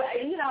don't know.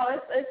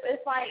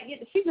 It's like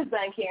she just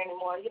doesn't care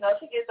anymore. She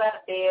gets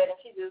out of bed and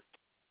she just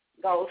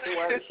goes to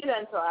work. She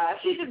doesn't try.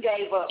 She just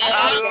gave up.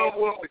 I love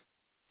Whoopi.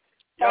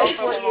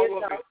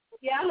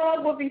 Yeah, I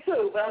love Whoopi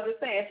too. But I'm just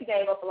saying she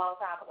gave up a long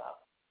time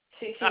ago.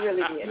 She really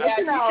did. Yeah,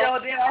 she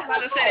sure did. I was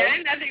about to say, there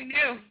ain't nothing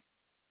new.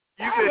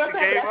 You said she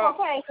gave up.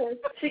 Okay,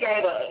 she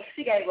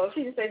gave up.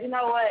 She just said, you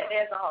know what,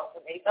 there's a hope for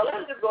me. So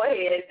let's just go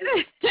ahead.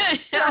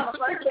 The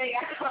first thing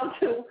I come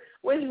to,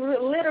 which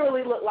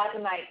literally looked like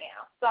a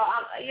nightgown. So,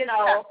 I'm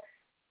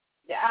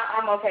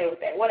okay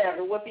with that.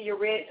 Whatever. Whoopi, you're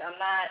rich. I'm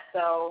not.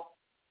 So,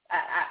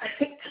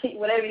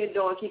 whatever you're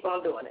doing, keep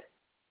on doing it.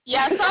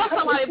 Yeah, I saw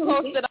somebody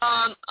posted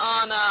on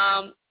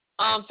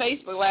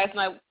Facebook last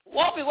night,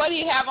 Whoopi, what do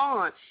you have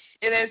on?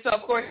 And then, so,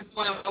 of course,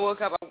 when I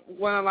woke up, I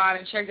went online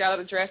and checked out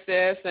the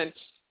dresses and,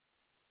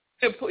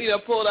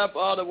 pulled up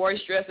all the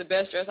worst dress and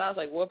best dress. I was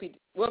like,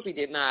 Whoopi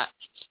did not.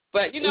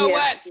 But you know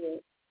what?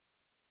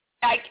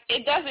 Like,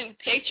 it doesn't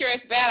picture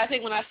as bad. I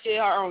think when I see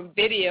her on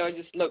video, it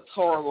just looks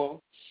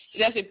horrible. It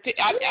doesn't.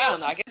 I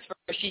don't know. I guess for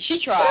her, she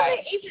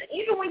tried.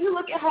 Even when you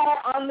look at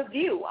her on The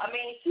View, I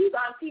mean, she's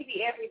on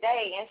TV every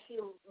day, and she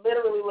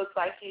literally looks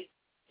like she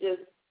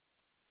just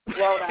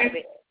rolled out of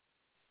bed.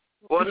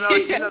 Well, no,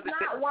 she's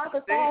not one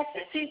for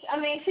fashion. She's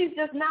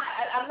just not.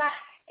 I'm not.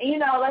 You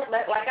know,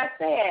 like I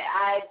said,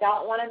 I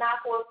don't want to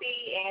knock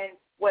Whoopi and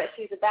what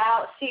she's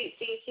about. She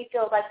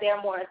feels like there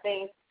are more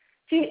things.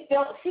 She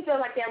feels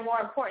like there are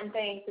more important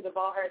things to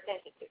devote her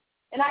attention to,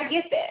 and I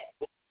get that.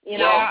 You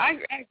know.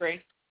 Yeah, I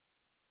agree.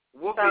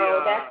 Whoopi,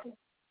 so that's.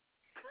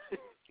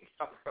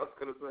 I was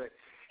gonna say.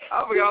 I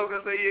forgot I was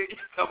gonna say you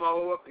talking about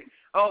Whoopi.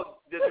 Oh,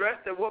 the dress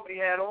that Whoopi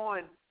had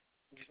on,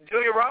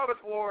 Julia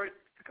Roberts wore it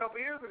a couple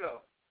years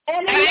ago.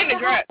 And that ain't the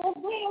dress.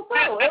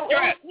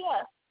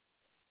 Yeah.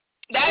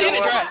 That ain't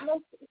the dress.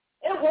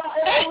 It was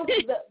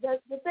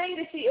the thing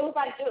that it was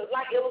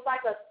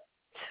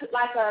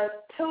like a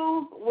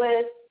tube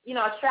with, you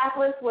know,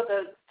 strapless with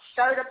a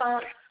shirt up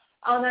on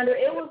under.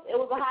 It was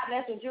a hot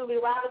mess, and Julia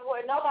Roberts wore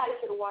it. Nobody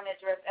should have worn that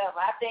dress ever.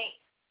 I think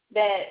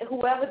that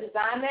whoever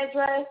designed that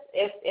dress,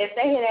 if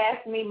they had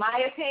asked me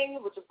my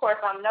opinion, which of course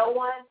I'm no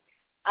one,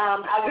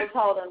 I would have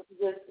told them to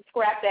just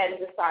scrap that and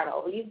just start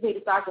over. You just need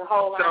to start your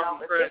whole line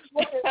over.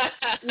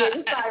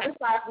 You start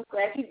from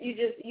scratch.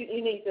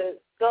 You need to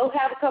go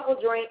have a couple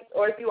drinks,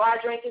 or if you are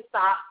drinking,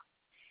 stop.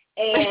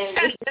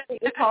 And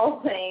this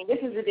whole thing, this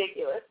is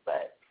ridiculous.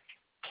 But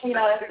you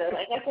know,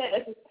 like I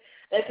said,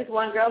 that's just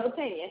one girl's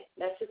opinion.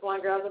 That's just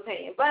one girl's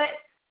opinion. But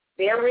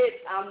they're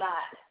rich. I'm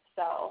not.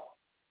 So.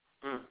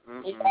 Yeah,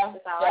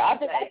 I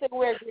think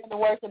we're agreeing the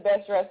worst and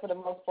best dress for the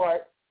most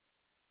part.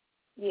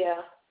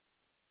 Yeah.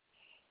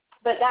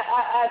 But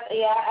I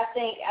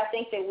think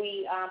that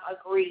we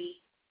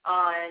agree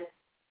on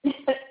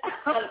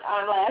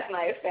on last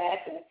night's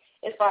fashion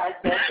as far as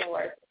best and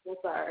worst is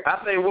concerned. I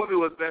think Whoopi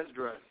was best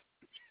dressed.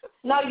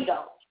 No, you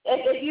don't.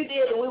 If you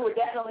did, we were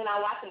definitely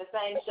not watching the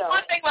same show.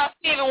 One thing about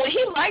Steven, when he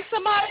likes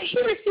somebody, he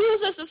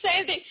refuses to say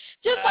anything.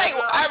 Just like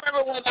I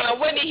remember when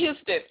Whitney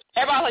Houston,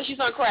 everybody was like, she's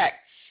on crack.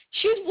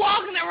 She's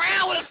walking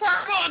around with a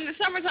purple in the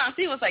summertime.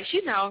 Steven was like,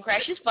 she's not on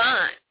crack. She's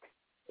fine.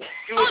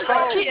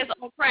 She is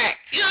on crack.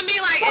 You know what I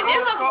mean? Like,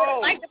 it's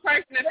like the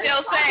person that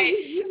still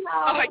say,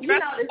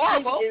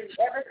 horrible.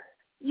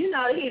 You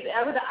know he's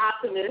ever the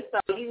optimist, so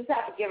you just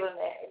have to give him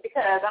that.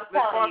 Because I'm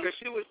telling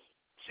you.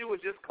 She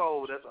was just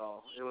cold, that's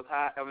all. It was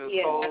hot. I mean,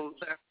 it was cold.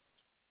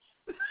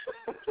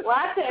 Well,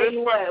 I tell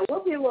you what,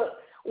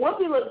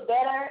 Whoopi looks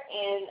better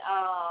in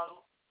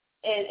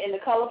the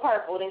color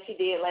purple than she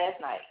did last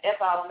night. That's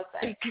all I'm going to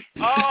say.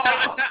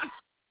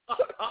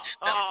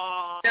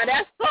 Now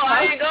that's cool.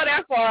 I didn't go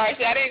that far. I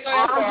didn't go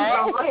that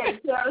far. Go ahead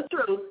and tell the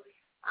truth.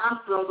 I'm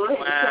still go ahead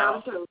and tell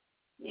the truth.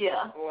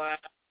 Yeah. Wow.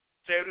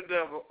 Shame the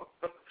devil.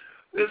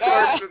 This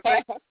person,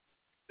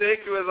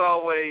 thank you as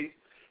always.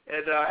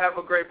 And have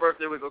a great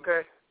birthday week,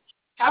 okay?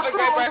 Have a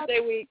great birthday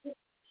week.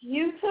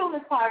 You too,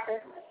 Ms.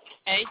 Parker.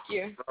 Thank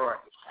you. All right.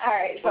 All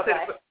right.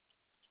 Bye-bye.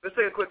 Let's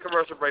take a quick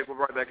commercial break. We'll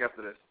be right back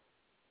after this.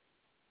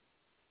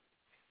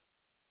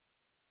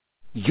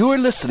 You're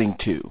listening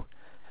to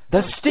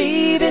the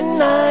Steven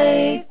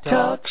Knight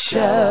Talk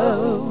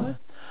Show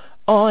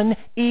on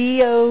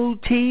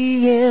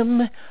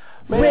EOTM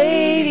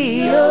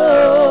Radio.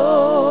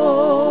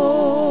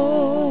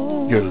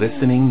 You're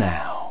listening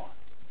now.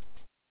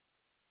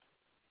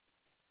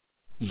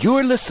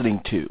 You're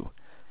listening to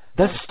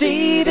the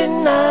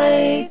Steven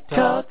Knight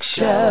Talk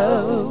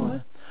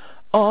Show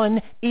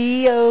on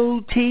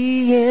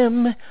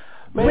EOTM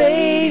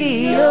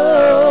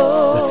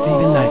Radio. The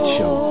Steven Knight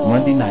Show,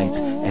 Monday nights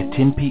at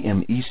 10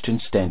 p.m.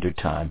 Eastern Standard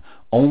Time,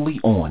 only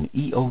on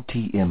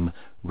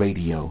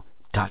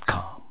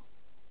EOTMRadio.com.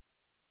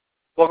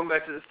 Welcome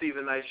back to the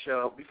Steven Knight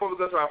Show. Before we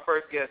go to our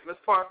first guest, Ms.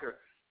 Parker,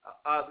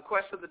 the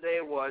question of the day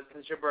was,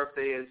 since your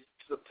birthday is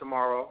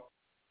tomorrow,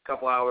 a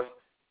couple hours,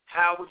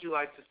 how would you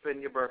like to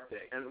spend your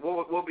birthday? And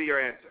what will be your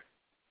answer?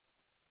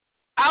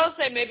 I would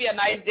say maybe a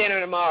nice dinner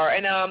tomorrow.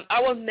 And I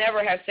would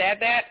never have said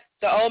that.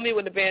 The old me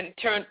would have been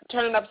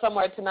turning up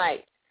somewhere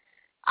tonight.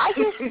 I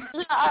just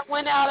I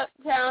went out of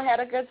town, had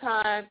a good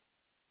time.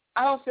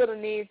 I don't feel the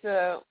need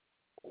to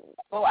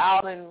go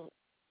out and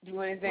do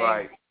anything.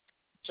 Right.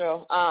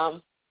 So I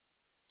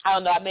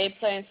don't know. I may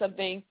plan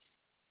something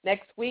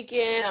next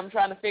weekend. I'm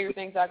trying to figure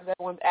things out because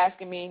everyone's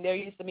asking me. They're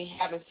used to me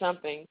having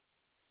something.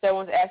 So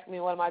everyone's asking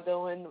me, what am I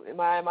doing? Am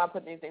I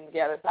putting anything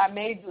together? So I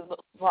may do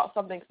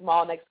something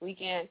small next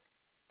weekend,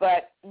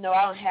 but no,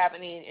 I don't have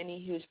any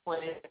huge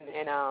plans.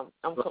 And I'm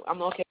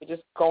okay with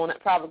just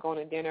probably going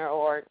to dinner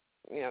or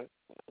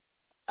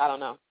I don't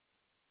know.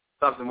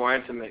 Something more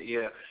intimate,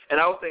 yeah. And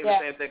I was thinking the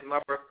same thing.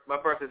 My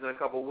birthday's in a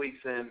couple of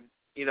weeks, and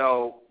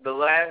the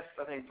last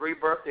I think 3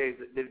 birthdays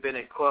they've been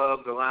in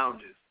clubs or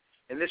lounges.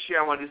 And this year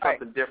I want to do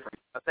something different.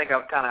 I think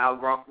I've kind of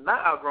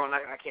not outgrown.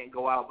 I can't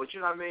go out, but you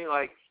know what I mean,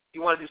 like.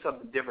 You want to do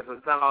something different, so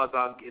it's not all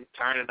about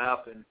turning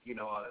up and,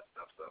 all that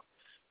stuff. So,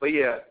 but,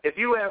 yeah, if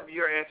you have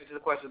your answer to the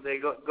question today,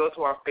 go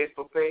to our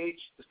Facebook page,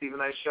 The Steven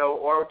Knight Show,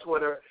 or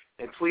Twitter,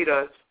 and tweet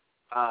us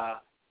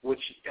how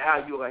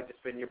you would like to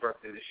spend your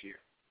birthday this year.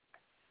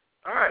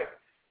 All right,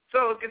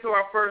 so let's get to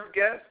our first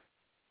guest.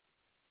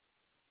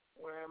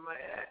 Where am I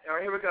at? All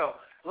right, here we go.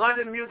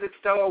 London Music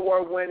Stellar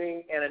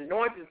Award-winning and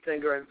anointed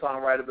singer and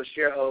songwriter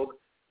Bashir Hogue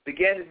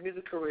began his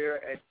music career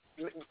at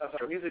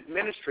music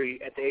ministry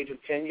at the age of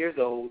 10 years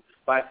old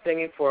by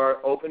singing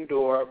for Open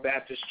Door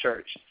Baptist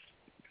Church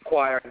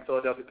choir in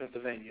Philadelphia,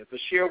 Pennsylvania.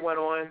 Bashir went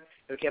on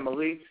and became a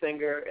lead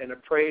singer and a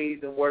praise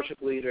and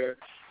worship leader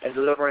at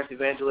Deliverance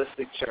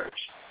Evangelistic Church.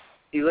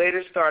 He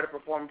later started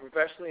performing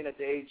professionally, and at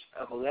the age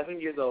of 11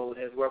 years old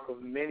has worked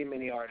with many,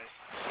 many artists.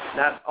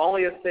 Not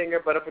only a singer,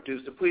 but a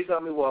producer. Please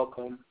help me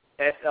welcome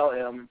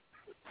SLM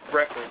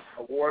Records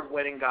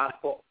award-winning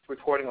gospel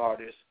recording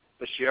artist,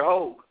 Bashir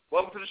Hogue.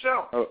 Welcome to the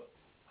show. Oh,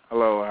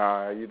 hello,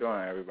 how are you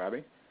doing,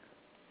 everybody?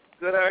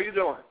 Good, how are you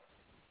doing?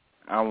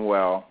 I'm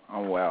well,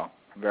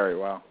 very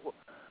well.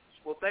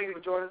 Well, thank you for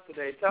joining us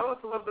today. Tell us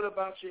a little bit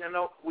about you. I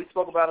know we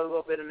spoke about it a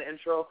little bit in the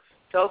intro.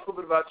 Tell us a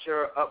little bit about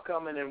your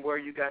upcoming and where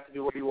you got to be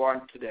where you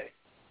are today.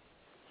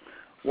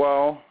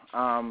 Well,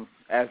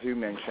 as you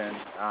mentioned,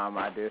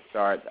 I did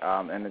start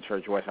in the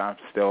church, which I'm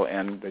still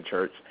in the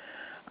church.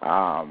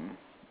 Not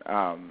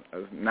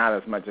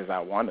as much as I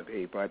want to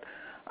be, but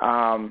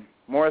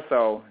more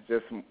so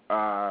just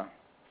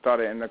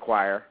started in the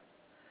choir.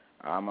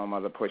 My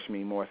mother pushed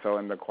me more so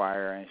in the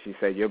choir, and she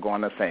said, "You're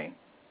going to sing,"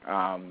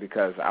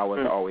 because I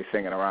was always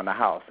singing around the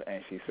house.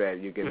 And she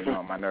said, "You're getting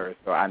on my nerves,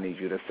 so I need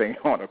you to sing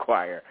on the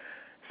choir."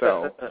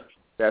 So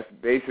that's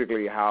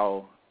basically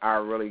how I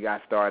really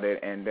got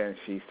started. And then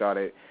she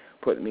started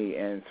putting me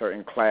in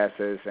certain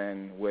classes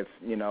and with,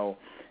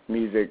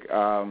 music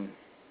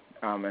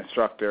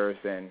instructors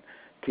and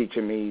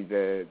teaching me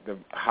the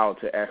how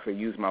to actually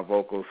use my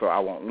vocal so I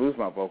won't lose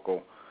my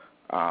vocal.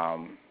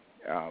 I'll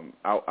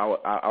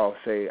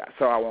say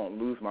so I won't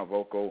lose my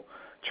vocal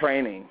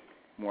training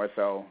more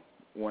so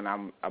when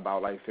I'm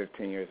about like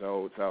 15 years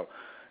old. So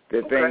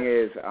the thing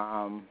is,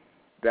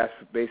 that's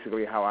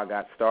basically how I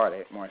got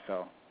started more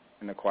so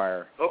in the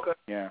choir. Okay.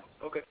 Yeah.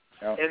 Okay.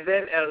 Yep. And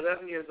then at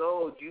 11 years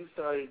old, you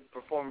started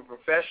performing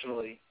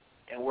professionally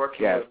and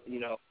working with,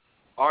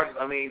 artists.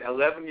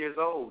 11 years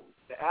old.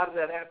 How did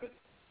that happen?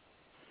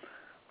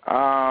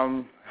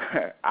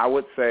 I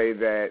would say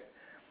that,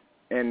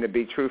 and to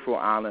be truthful,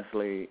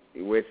 honestly,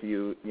 with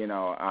you,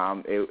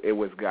 it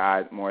was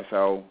God more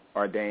so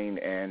ordained,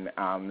 and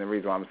the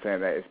reason why I'm saying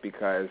that is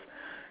because,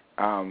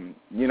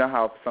 you know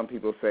how some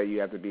people say you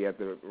have to be at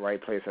the right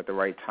place at the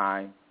right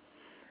time?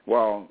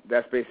 Well,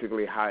 that's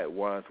basically how it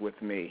was with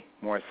me.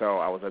 More so,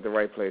 I was at the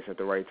right place at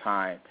the right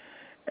time,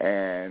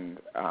 and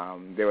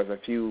there was a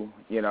few,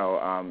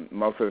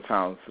 most of the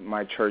times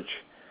my church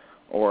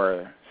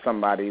or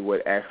somebody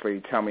would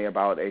actually tell me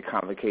about a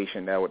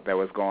convocation that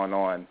was going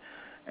on,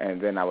 and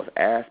then I was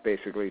asked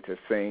basically to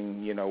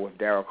sing, with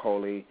Daryl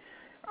Coley,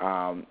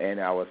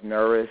 and I was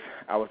nervous.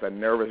 I was a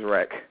nervous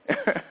wreck,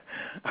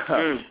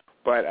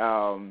 but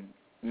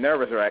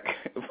nervous wreck.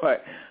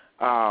 But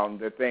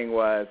the thing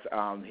was,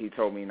 he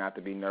told me not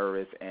to be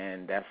nervous,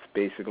 and that's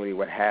basically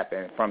what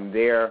happened. From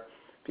there,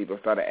 people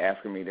started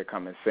asking me to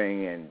come and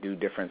sing and do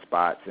different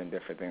spots and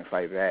different things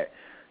like that.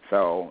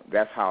 So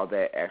that's how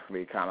that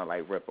actually kind of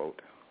like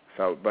rippled.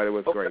 So, but it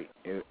was great.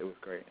 It was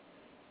great.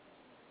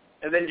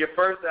 And then your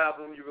first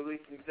album you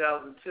released in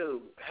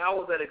 2002. How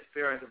was that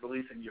experience of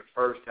releasing your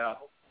first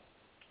album?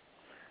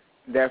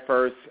 That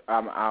first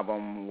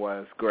album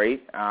was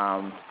great.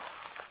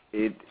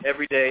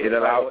 Every day. It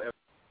allowed.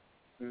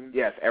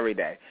 Yes, every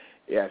day.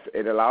 Yes,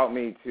 it allowed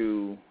me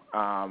to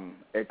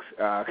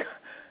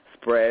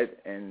spread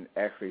and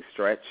actually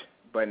stretch,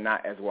 but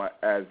not as far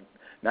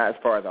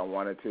as I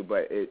wanted to.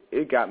 But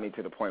it got me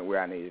to the point where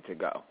I needed to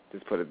go.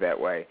 Just put it that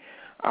way.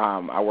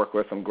 I work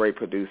with some great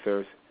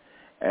producers,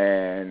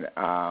 and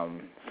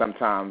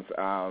sometimes,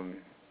 I'm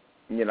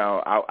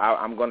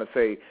going to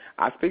say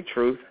I speak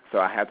truth, so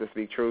I have to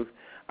speak truth.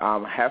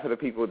 Half of the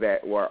people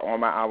that were on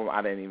my album,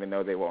 I didn't even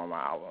know they were on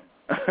my album.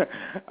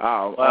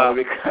 Wow.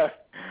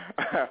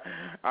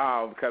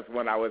 Because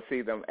when I would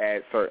see them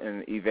at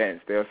certain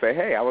events, they'll say,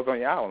 "Hey, I was on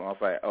your album." I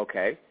was like,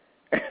 "Okay."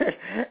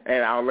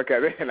 And I'll look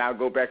at it, and I'll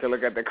go back and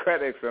look at the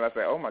credits, and I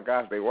say, "Oh, my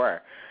gosh, they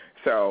were."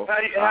 So how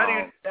do you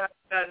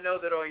not know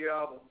that on your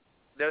album?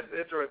 That's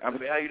interesting. How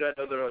do you not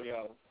know that on your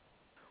album?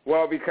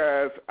 Well,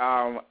 because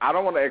I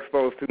don't want to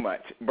expose too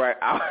much, but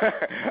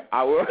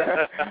I will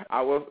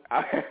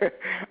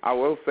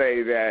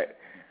say that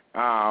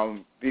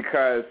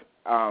because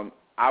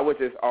I was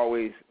just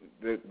always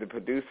the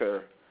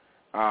producer.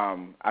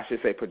 I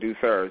should say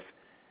producers.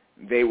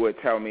 They would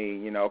tell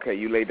me, okay,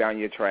 you lay down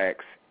your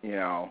tracks, you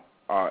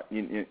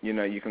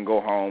can go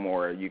home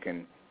or you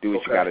can do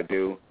what you got to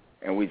do,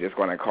 and we just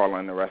going to call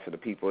on the rest of the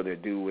people to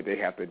do what they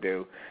have to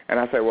do. And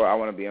I said, well, I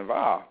want to be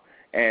involved.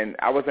 And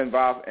I was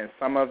involved in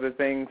some of the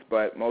things,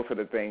 but most of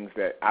the things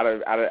that I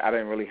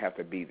didn't really have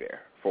to be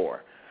there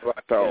for.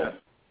 Right. So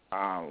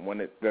when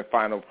the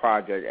final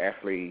project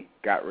actually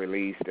got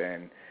released,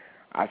 and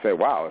I said,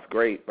 wow, it's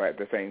great, but at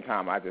the same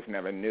time, I just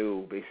never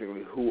knew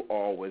basically who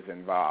all was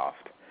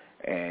involved,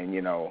 and,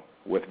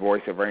 with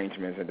voice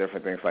arrangements and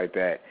different things like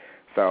that.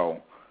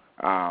 So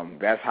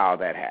that's how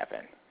that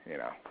happened,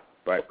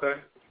 But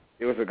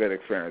it was a good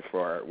experience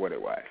for what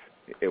it was.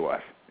 It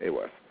was.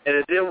 And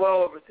it did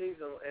well overseas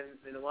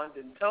in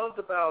London. Tell us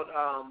about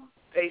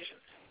Patience.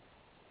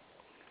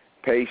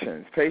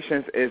 Patience.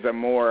 Patience is a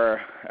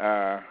more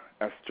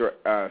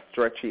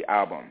stretchy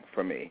album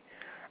for me.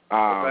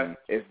 Okay.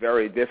 It's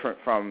very different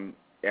from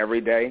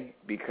Every Day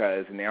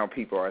because now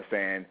people are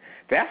saying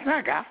that's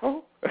not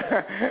gospel.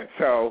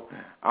 So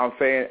I'm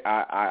saying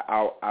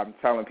I'm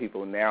telling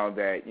people now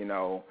that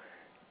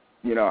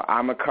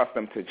I'm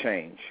accustomed to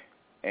change,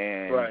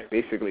 and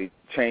basically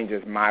change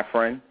is my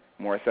friend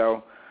more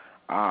so,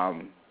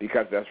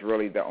 because that's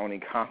really the only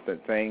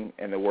constant thing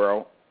in the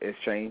world is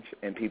change,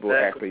 and people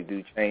actually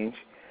do change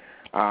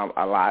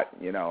a lot.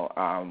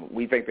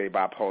 We think they're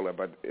bipolar,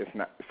 but it's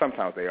not.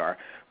 Sometimes they are,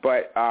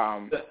 but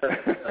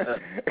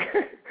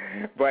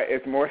but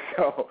it's more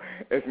so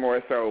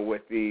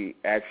with the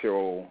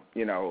actual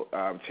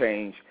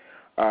change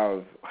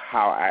of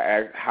how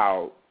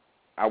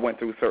I went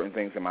through certain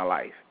things in my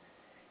life.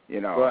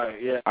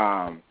 Right.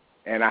 Yeah.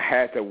 And I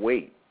had to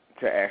wait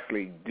to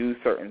actually do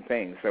certain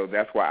things, so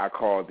that's why I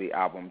called the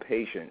album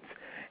Patience.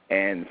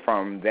 And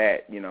from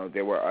that,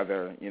 there were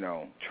other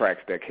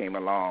tracks that came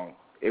along.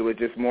 It was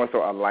just more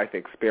so a life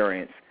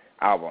experience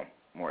album,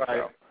 more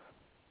so.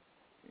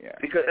 Yeah.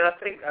 Because I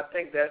think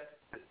that's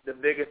the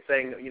biggest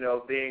thing,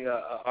 being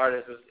an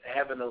artist is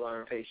having to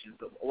learn patience.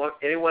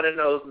 Anyone that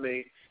knows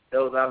me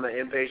knows I'm an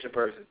impatient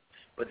person.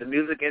 But the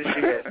music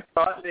industry has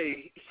taught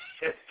me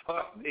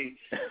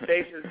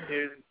patience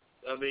is,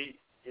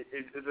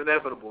 it's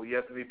inevitable. You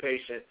have to be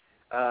patient,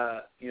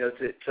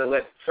 to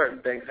let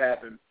certain things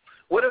happen.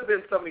 What have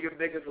been some of your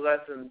biggest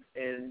lessons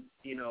in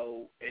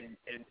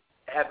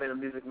having a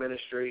music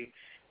ministry,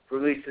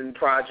 releasing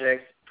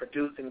projects,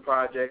 producing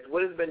projects?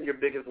 What has been your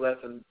biggest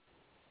lesson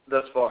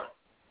thus far?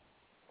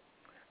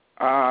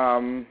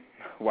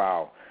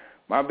 Wow.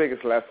 My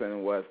biggest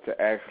lesson was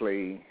to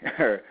actually,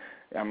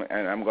 and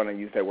I'm going to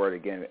use that word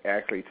again,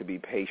 actually to be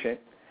patient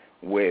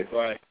with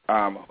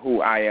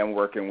who I am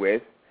working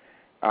with,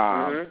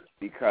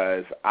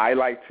 because I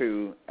like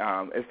to,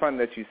 it's funny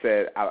that you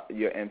said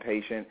you're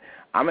impatient.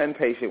 I'm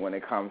impatient when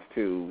it comes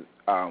to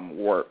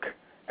work,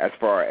 as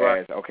far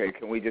as, okay,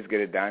 can we just get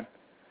it done?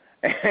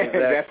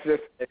 That's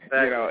just,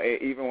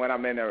 even when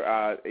I'm in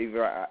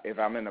if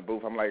I'm in the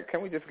booth, I'm like,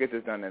 can we just get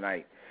this done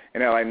tonight?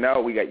 And they're like,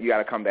 no, you got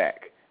to come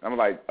back. I'm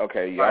like,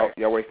 okay,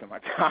 y'all wasting my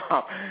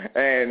time.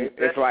 And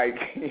it's like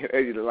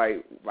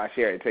I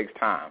share, it takes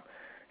time.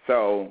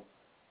 So,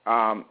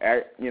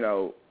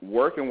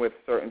 working with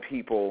certain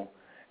people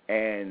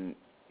and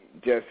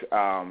just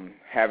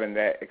having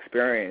that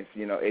experience,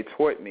 it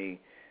taught me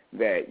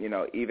that,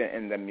 even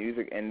in the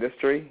music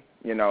industry,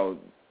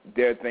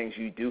 there are things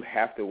you do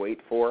have to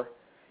wait for,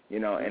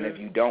 and if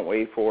you don't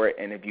wait for it,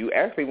 and if you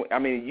actually,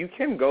 you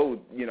can go,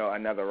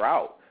 another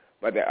route,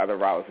 but the other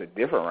route is a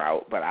different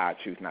route, but I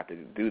choose not to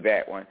do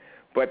that one.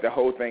 But the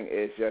whole thing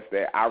is just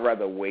that I'd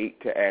rather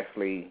wait to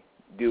actually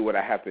do what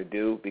I have to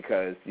do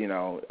because,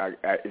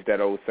 it's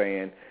that old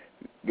saying,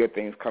 good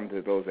things come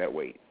to those that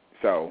wait.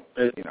 So,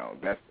 that's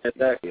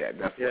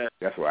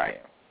where I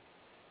am.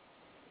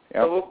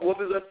 Yep. So we'll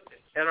be listening.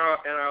 In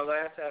our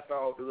last half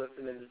hour, we'll be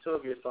listening to two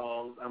of your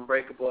songs,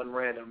 Unbreakable and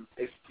Random.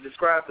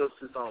 Describe those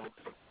two songs.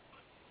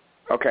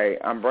 Okay,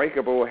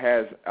 Unbreakable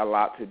has a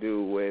lot to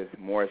do with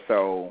more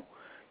so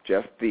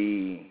just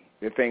the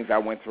things I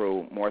went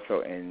through more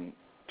so in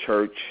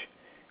church,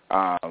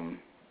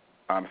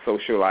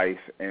 social life,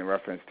 in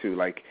reference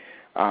to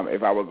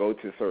if I would go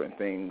to certain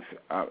things,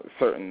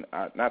 certain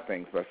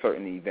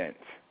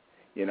events,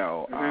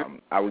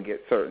 I would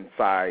get certain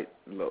side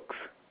looks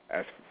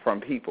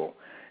from people,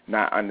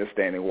 not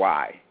understanding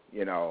why,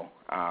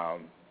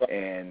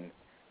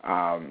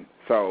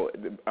 so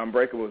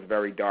Unbreakable is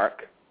very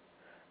dark,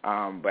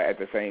 but at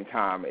the same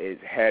time, it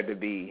had to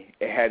be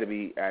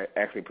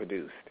actually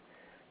produced.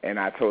 And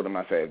I told them,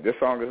 I said, if this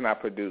song is not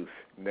produced,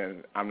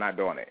 then I'm not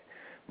doing it.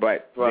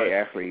 But they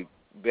actually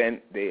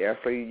said,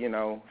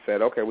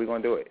 okay, we're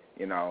gonna do it,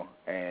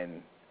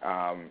 and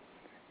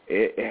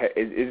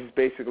it just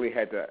basically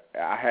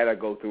I had to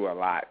go through a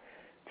lot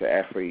to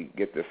actually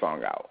get this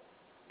song out.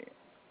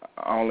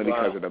 Only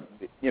because of the,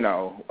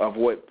 of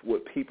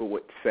what people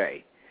would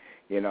say,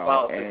 and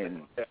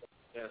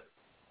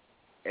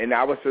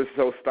I was just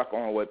so stuck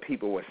on what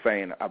people were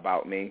saying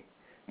about me,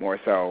 more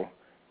so,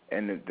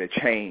 and the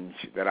change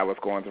that I was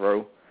going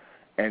through,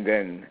 and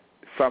then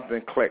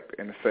something clicked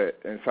and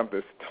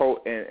something told,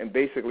 and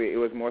basically it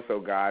was more so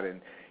God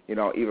and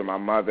even my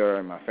mother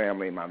and my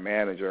family, my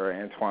manager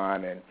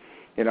Antoine, and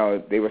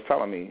they were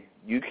telling me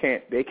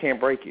they can't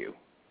break you,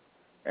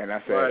 and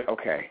I said,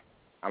 okay,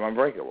 I'm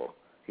unbreakable.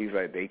 He's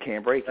like, they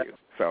can't break you.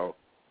 So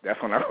that's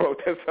when I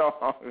wrote this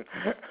song.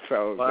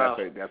 So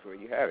that's where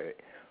you had it.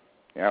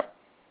 Yep.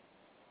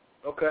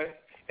 Okay.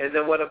 And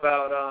then what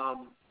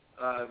about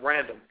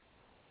Random?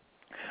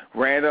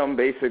 Random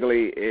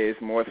basically is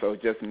more so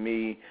just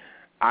me.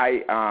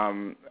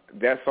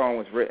 That song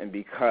was written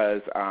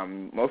because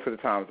most of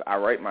the times I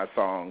write my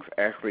songs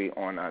actually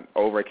on an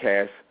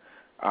overcast.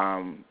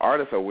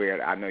 Artists are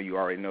weird. I know you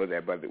already know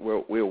that, but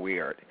we're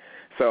weird.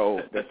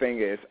 So the thing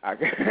is,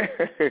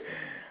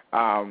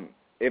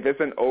 if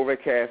it's an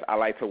overcast, I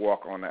like to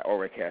walk on an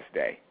overcast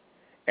day.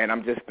 and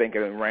I'm just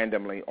thinking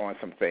randomly on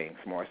some things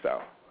more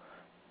so.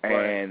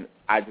 And Right.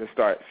 I just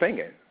start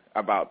singing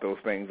about those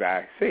things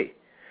I see.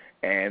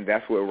 And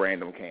that's where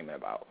random came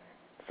about.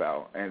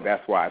 So, and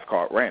that's why it's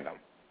called Random.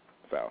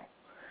 So,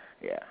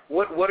 yeah.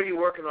 What are you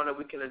working on that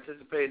we can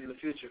anticipate in the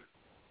future?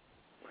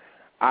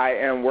 I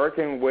am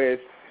working with,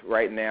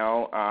 right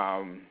now,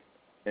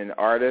 an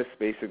artist,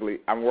 basically.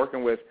 I'm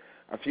working with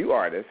a few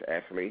artists,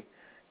 actually,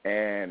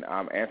 and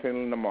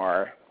Anthony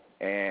Lamar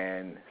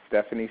and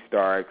Stephanie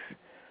Starks,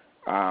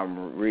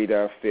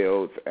 Rita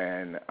Fields,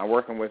 and I'm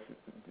working with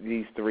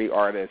these 3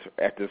 artists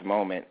at this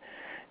moment,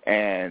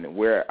 and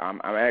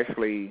I'm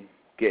actually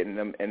getting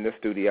them in the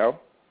studio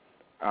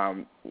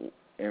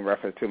in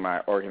reference to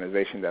my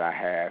organization that I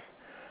have,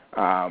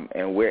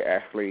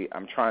 and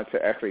I'm trying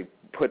to actually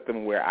put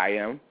them where I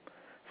am,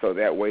 so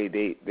that way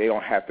they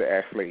don't have to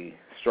actually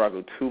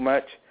struggle too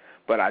much,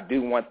 but I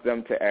do want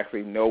them to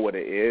actually know what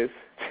it is,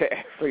 to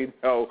actually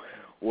know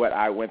what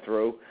I went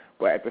through,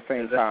 but at the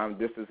same time,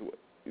 this is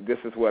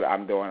what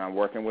I'm doing. I'm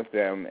working with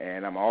them,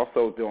 and I'm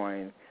also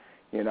doing,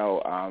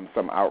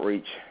 some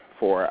outreach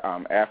for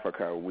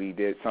Africa. We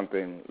did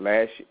something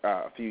a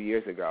few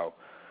years ago,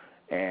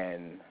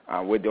 and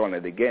we're doing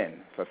it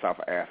again for South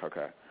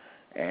Africa.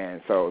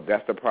 And so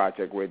that's the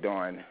project we're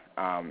doing.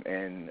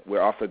 And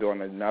we're also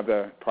doing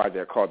another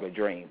project called The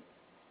Dream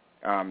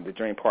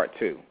Part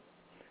 2.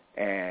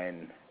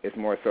 And it's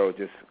more so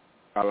just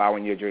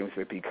allowing your dreams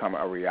to become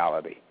a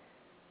reality.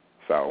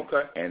 So,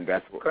 okay. And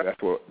that's what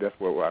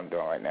I'm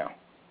doing right now.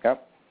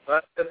 Yep.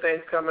 Well, good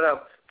things coming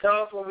up.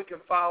 Tell us where we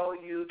can follow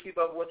you, keep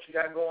up with what you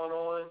got going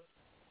on.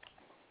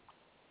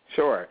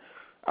 Sure.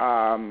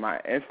 My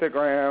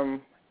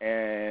Instagram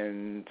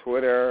and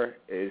Twitter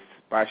is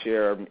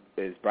Bashir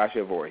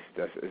Voice.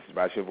 It's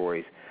Bashir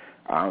Voice.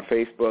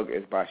 Facebook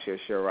is Bashir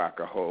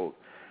Shiraka Holt,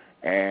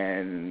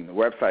 and the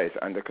website is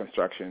under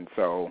construction.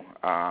 So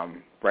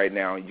right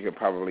now you can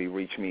probably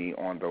reach me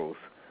on those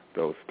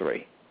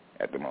 3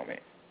 at the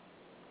moment.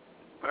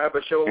 All right,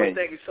 Bashir, we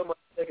thank you so much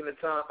for taking the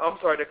time. I'm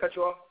sorry, did I cut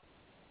you off?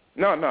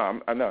 No,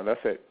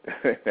 that's it.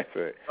 That's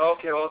it.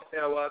 Okay, well,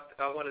 I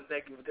want to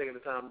thank you for taking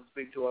the time to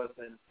speak to us,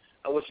 and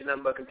I wish you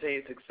nothing but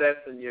continued success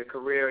in your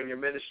career and your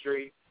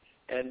ministry,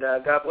 and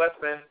God bless,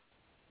 man.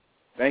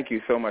 Thank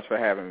you so much for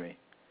having me.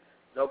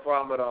 No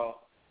problem at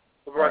all.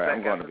 We'll all right,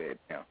 I'm going to bed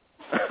now.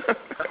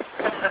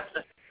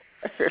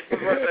 We'll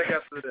be right back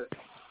after this.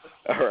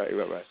 All right,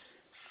 bye-bye.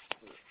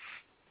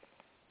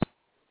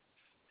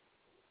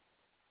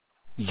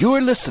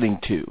 You're listening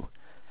to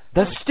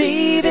The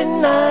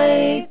Steven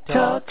Knight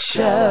Talk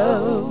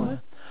Show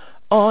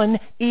on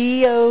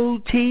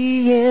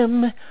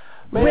EOTM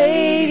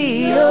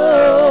Radio.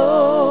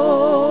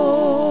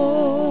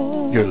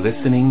 You're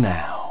listening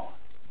now.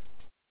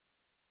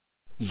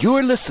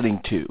 You're listening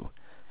to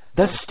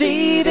The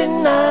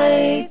Steven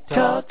Knight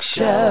Talk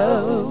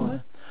Show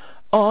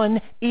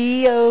on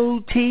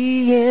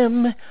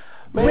EOTM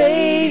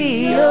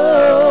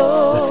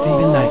Radio. The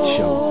Steven Knight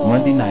Show,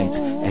 Monday nights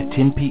at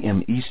 10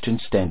 p.m. Eastern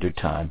Standard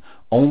Time,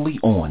 only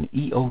on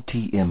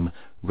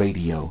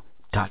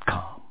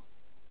EOTMradio.com.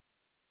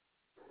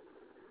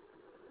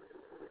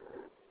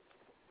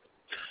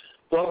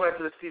 Welcome back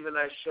to the Steven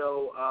Knight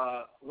Show.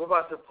 We're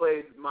about to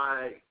play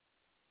my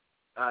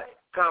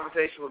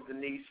conversation with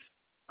Denise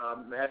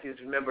Matthews.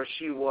 Remember,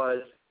 she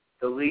was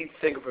the lead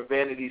singer for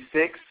Vanity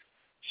 6.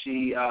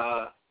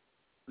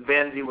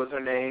 Vanity was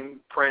her name.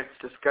 Prince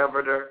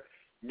discovered her,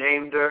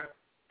 named her,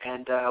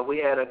 and we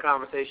had a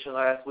conversation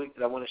last week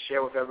that I want to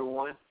share with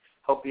everyone.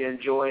 Hope you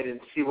enjoyed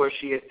and see where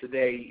she is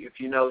today. If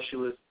you know, she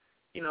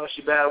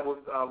battled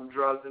with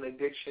drugs and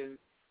addiction,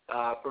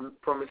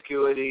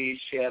 promiscuity.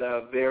 She had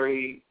a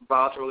very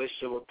volatile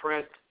relationship with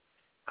Prince,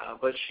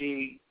 but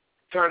she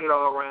turned it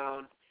all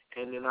around.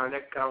 And in our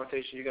next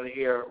conversation, you're going to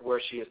hear where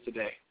she is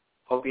today.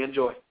 Hope you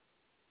enjoy.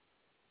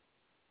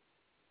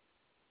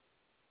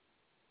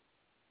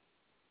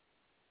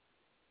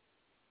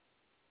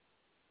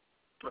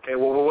 Okay,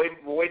 well, we're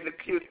waiting to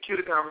cue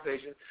the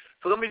conversation.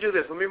 So let me do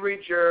this. Let me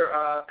read your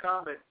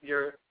comment,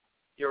 your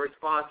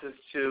responses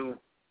to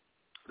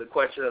the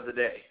question of the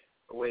day.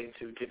 We're waiting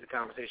to get the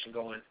conversation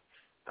going.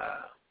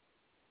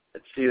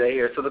 Let's see that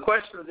here. So the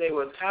question of the day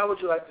was, how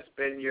would you like to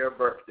spend your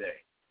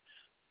birthday?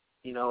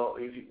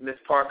 Miss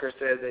Parker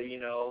said that,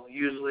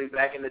 usually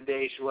back in the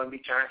day she wouldn't be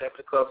trying to have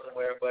the club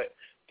somewhere, but,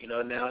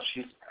 now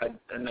she's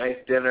a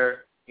nice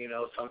dinner,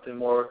 something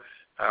more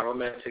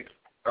romantic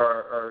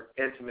or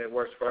intimate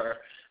works for her.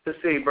 Let's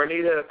see,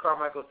 Bernita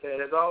Carmichael said,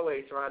 as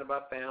always, surrounded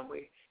by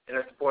family and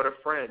her supportive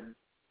friends,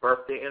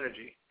 birthday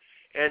energy.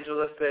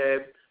 Angela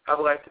said, I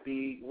would like to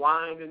be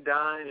wined and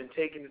dined and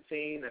taken to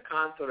scene, a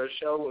concert or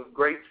show with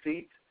great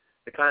seats,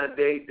 the kind of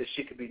date that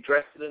she could be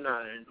dressed to the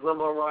nines.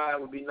 Limo ride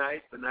would be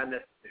nice, but not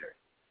necessary.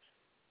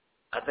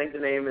 I think the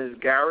name is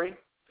Gary.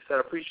 Said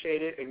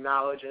appreciate it,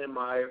 acknowledge, and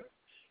admire.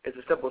 It's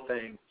the simple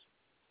things.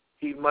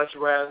 He'd much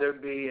rather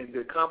be in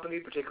good company,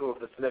 particularly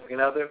with a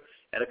significant other,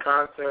 at a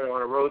concert or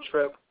on a road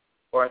trip,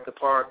 or at the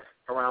park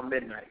around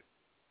midnight.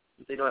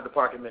 They don't have the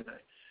park at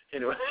midnight.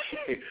 Anyway,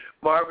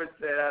 Marvin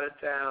said out of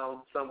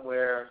town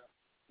somewhere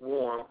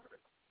warm.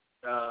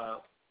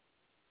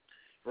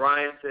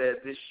 Ryan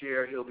said this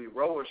year he'll be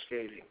roller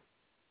skating.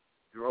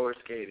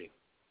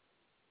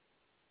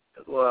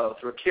 As well.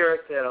 So Rakira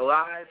said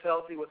alive,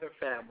 healthy with her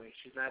family.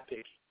 She's not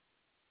picky.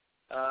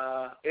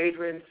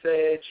 Adrian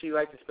said she'd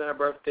like to spend her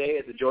birthday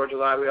at the Georgia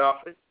Library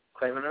office,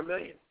 claiming her $1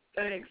 million.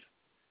 Thanks.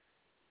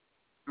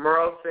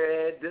 Merle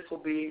said she'll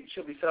be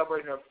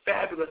celebrating her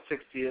fabulous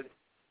 60th,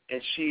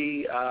 and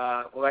she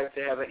would like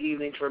to have an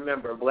evening to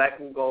remember, black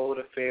and gold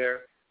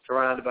affair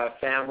surrounded by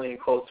family and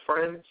close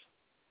friends.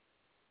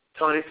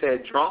 Tony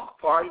said drunk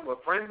party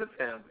with friends and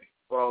family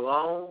or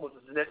alone with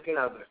a significant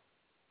other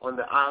on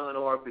the island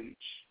or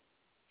beach.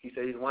 He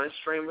said he's one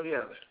extreme or the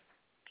other.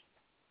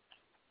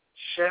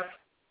 Chef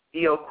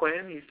E.O.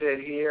 Quinn, he said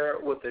here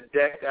with a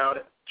decked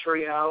out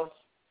treehouse,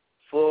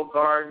 full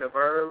garden of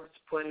herbs,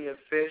 plenty of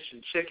fish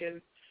and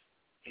chicken.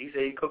 He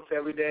said he cooks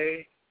every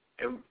day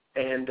and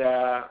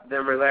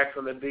then relax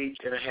on the beach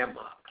in a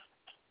hammock.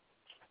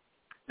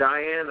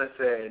 Diana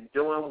said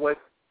doing what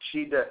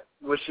she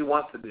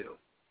wants to do.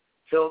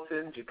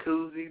 Hilton,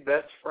 jacuzzi,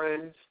 best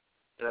friends,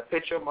 and a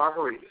pitcher of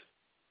margaritas.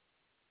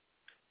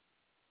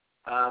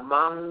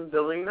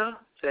 Magdalena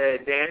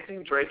said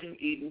dancing, drinking,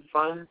 eating,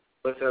 fun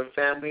with her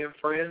family and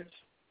friends.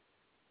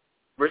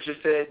 Richard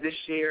said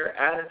this year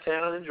out of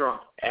town and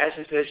drunk.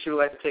 Ashley said she would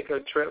like to take a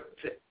trip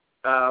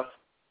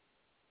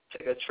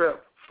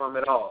from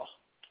it all.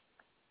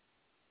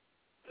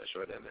 That's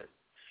what that meant.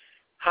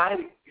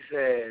 Heidi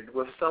said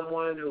with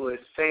someone who is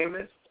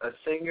famous, a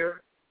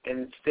singer,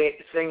 and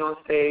sing on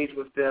stage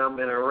with them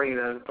in an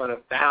arena in front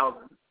of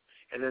thousands,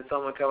 and then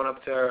someone coming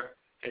up to her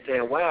and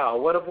saying, wow,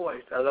 what a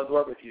voice. I love to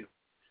work with you.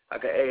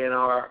 Like an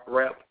A&R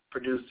rep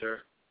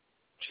producer.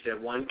 She said,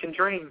 one can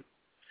dream.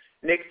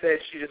 Nick said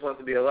she just wants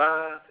to be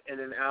alive, and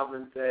then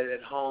Alvin said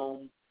at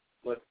home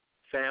with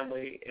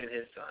family and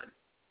his son.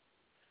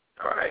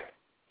 All right.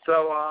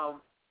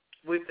 So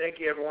we thank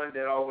you, everyone,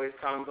 that always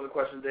comments on the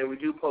Questions Day. We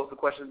do post the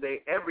Questions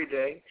Day every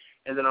day,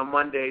 and then on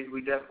Mondays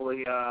we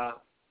definitely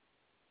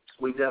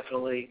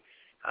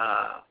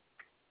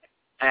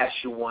ask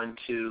you one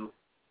to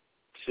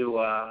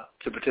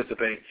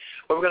participate.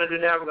 What we're going to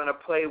do now, we're going to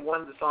play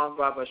one of the songs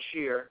by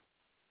Bashir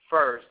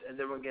first, and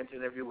then we're going to get into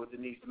an interview with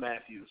Denise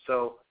Matthews.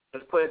 So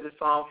let's play this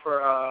song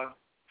from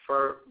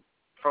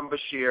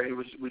Bashir.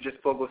 We just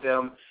spoke with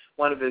him.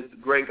 One of his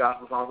great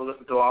gospel songs. We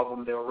listened to all of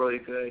them. They were really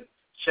good.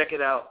 Check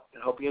it out,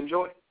 and hope you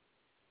enjoy.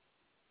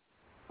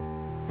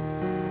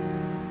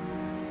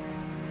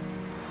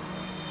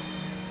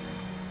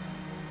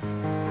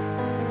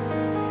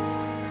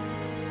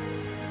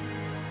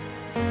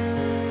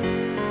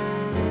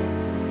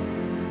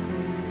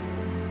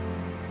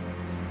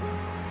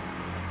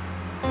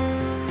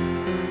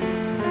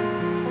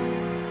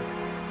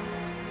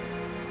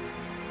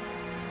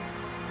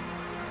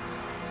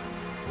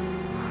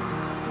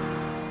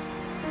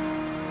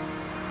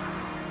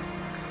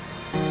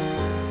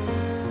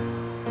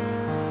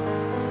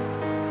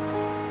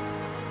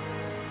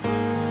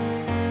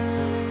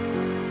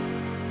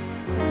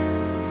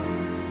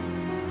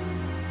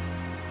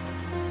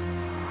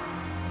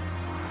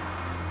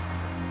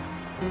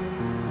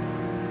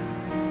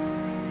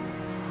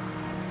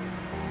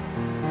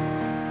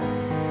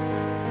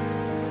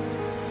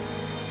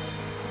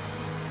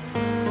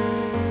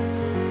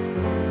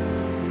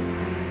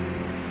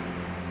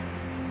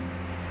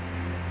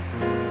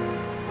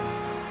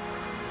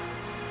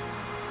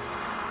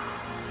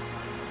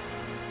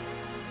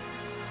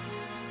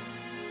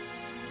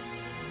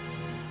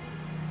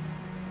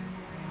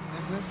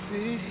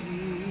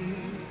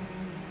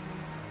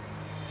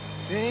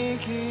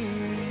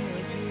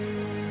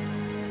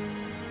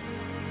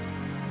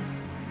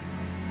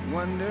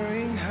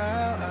 Wondering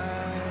how I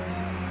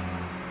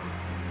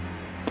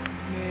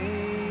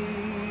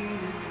made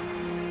it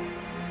through.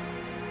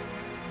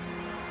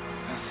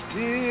 A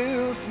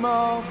still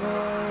small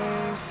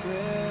voice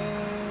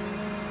said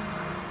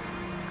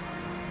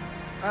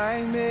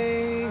I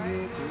made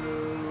it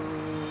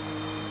through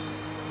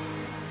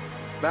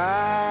by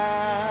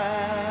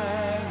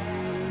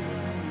you.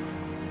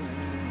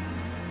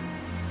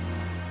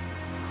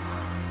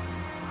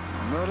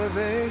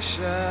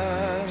 Motivation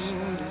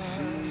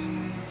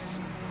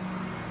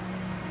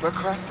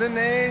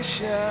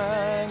procrastination,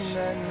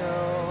 I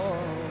know.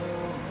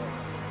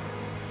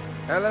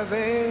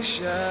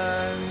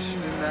 Elevation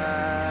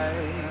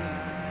denied.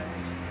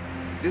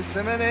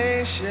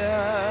 Dissemination,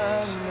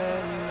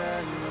 and I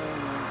know.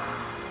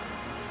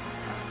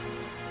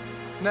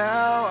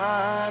 Now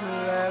I'm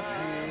left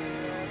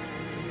here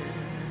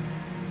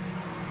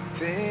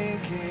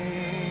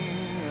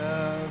thinking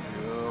of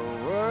your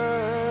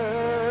words.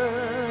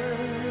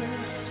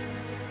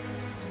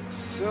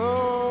 So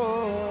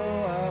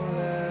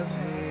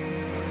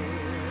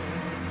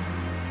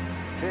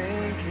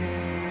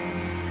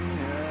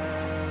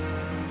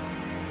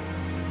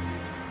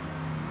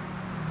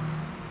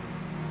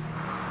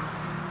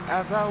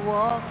as I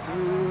walk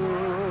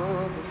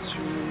through the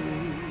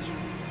streets,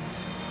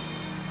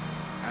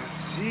 I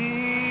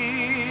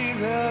see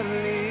the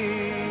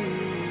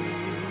leaves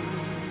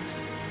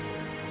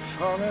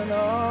falling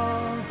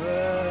on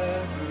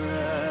the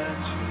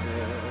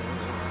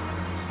branches.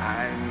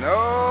 I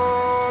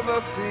know the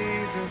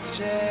seasons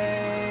change,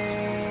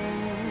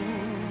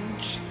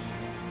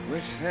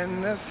 within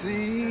the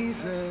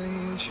season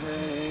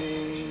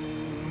change.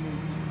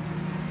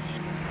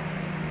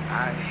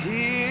 I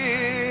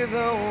hear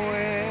the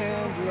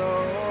wind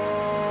blow.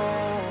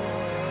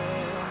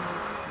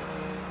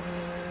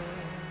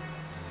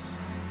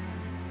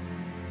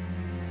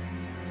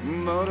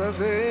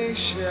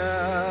 Motivation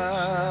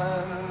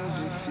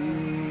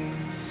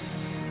defeats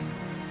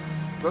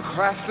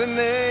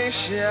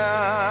procrastination,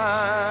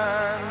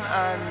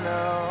 I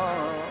know.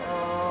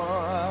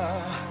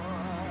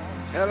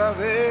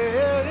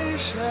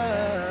 Elevation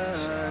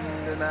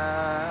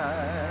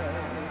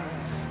denied.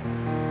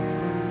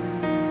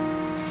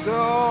 So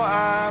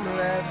I'm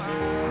left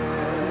here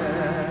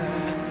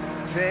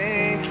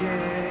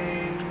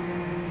thinking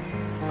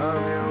of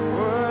your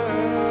words.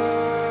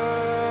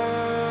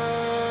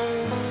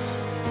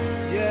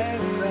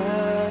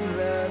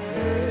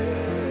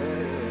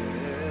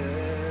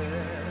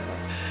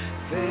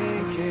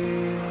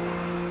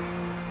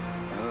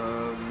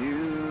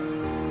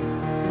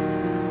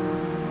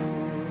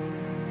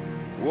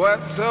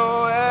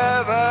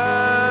 Whatsoever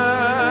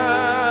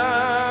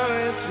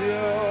is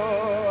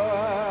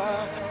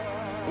yours,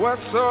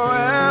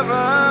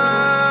 whatsoever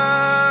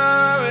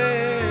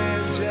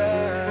is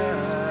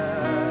just,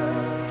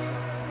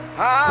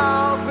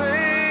 I'll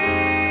think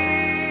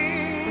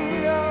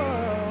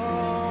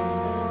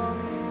on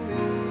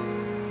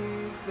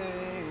these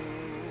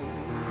things.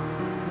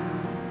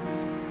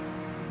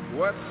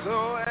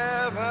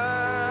 Whatsoever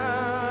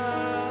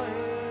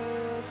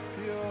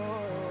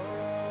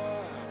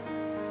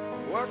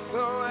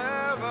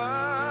whatsoever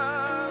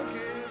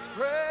gives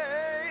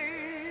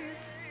praise,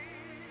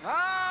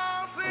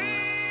 I'll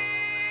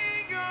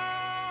sing on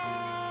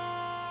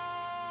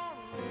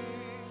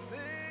these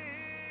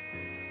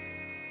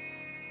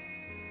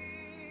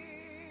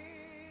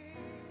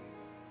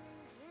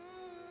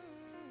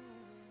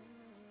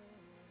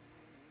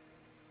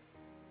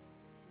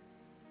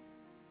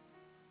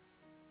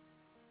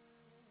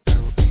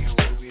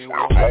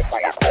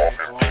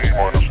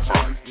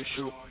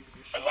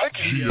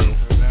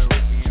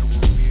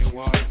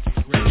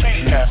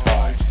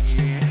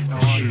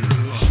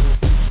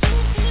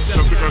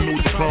I know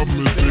what the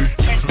problem is, babe.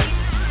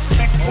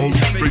 All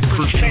these fake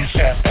Christians,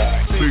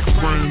 fake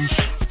friends,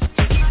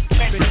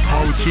 fake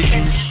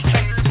politicians,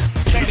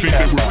 they think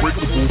they were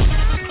breakable.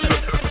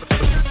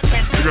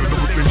 They got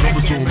another thing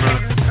coming to them, man.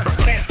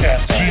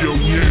 Gio,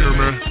 we in here,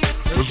 man.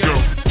 Let's go.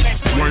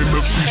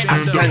 YMFC,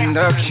 stand up. I stand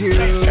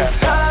accused,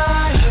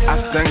 I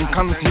stand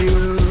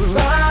confused,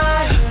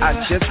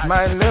 I just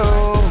might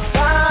lose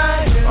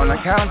on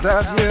account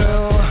of you.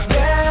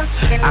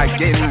 I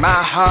gave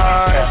my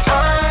heart,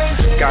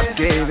 God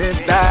gave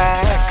it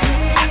back.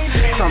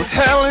 So I'm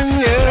telling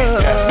you,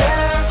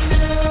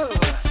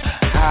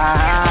 I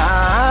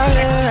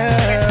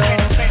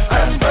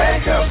am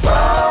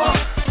unbreakable,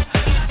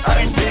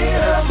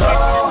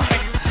 unbeatable,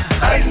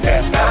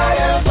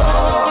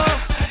 undeniable.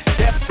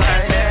 Yes, I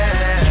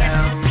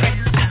am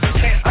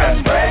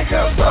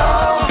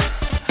unbreakable,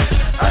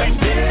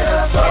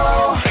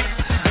 unbeatable,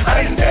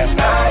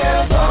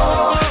 undeniable.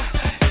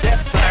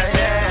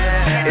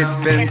 It's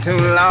been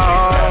too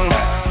long.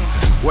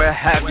 Where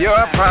have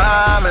your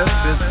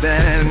promises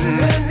been?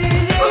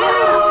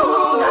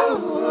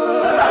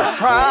 I'll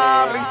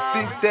probably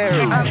be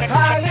there.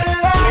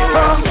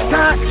 False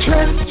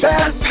doctrine,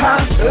 bad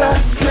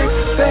politics,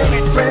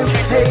 sacred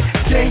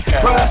hating,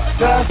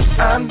 brothers,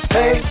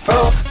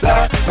 unfaithful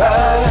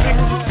lovers.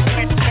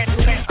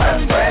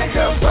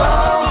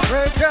 Unbreakable,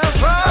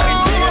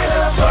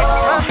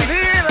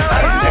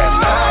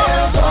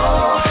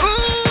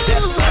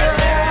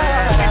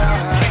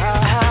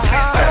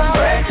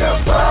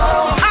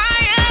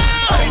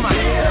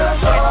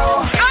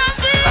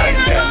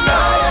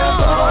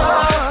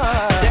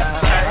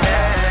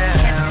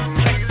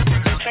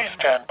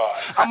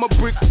 I'm a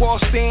brick wall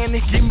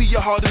standing, give me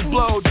your hardest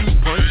blow. You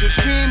punch or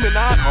screaming,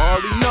 I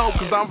hardly know,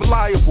 cause I'm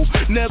reliable,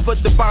 never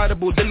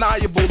dividable,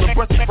 deniable, a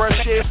breath of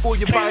fresh air for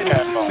your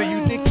vitals. So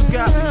you think you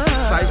got me,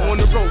 sight on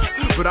the rope,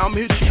 but I'm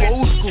hit you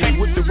old school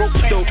with the rope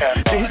dope.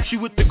 To hit you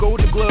with the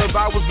golden glove,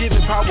 I was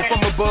given power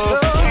from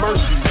above,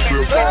 mercy,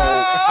 real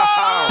wrong.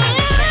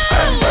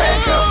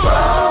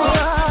 Unbreakable,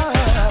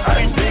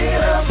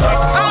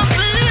 unbeatable.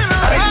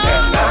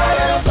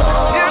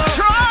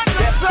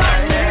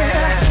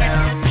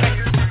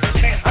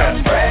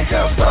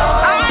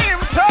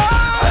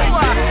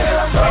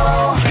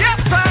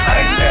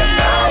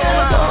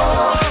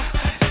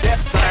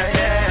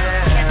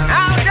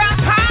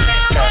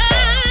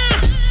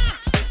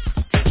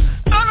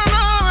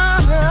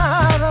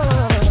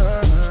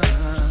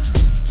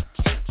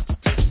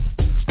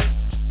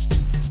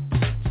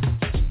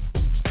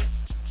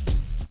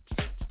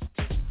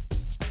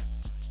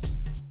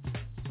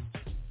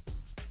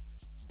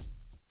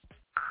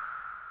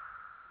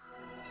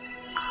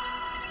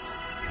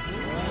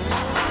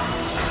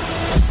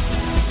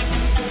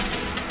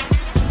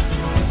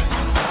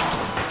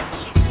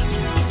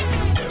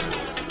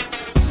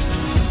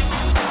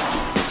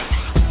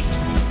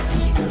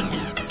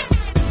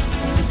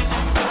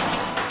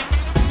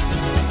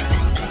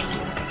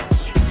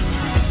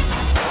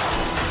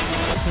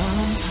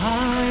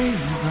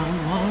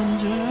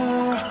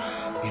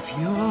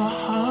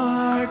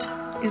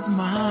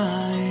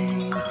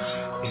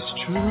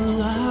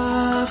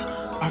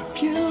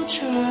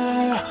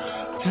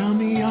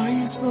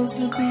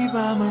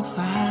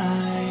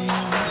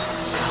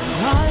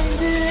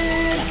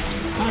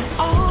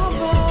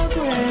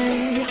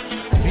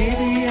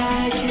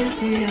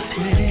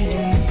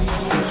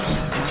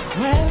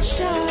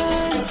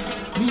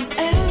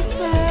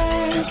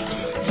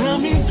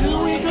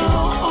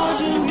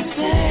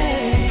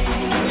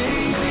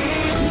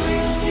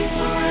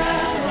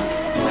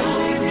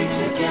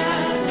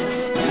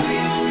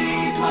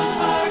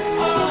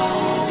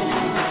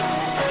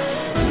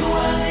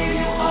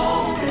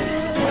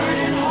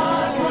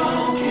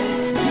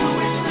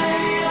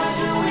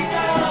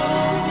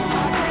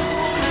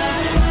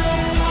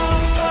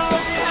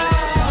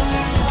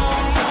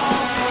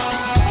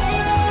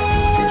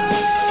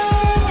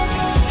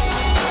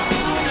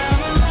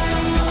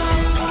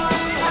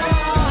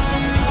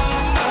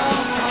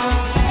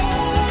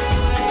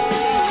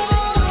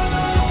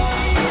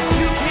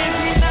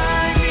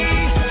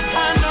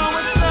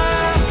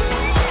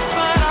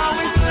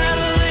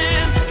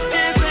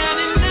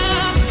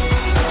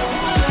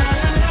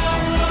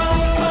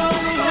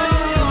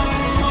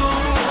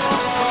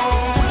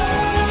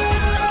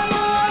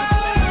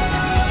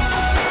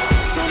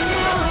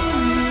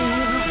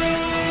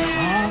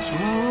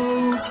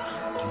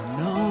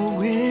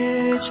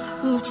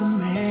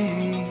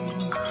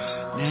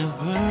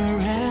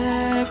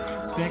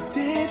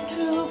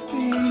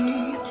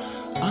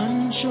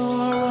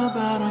 sure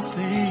about a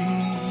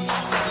thing.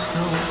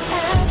 So I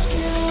ask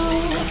you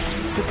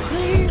to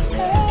please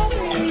tell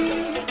me,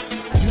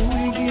 do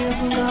we give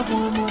love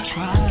one more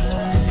try?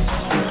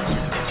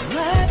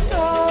 Let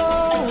go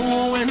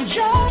and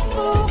just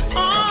move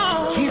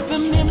on. Keep the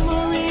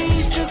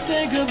memories, just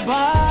say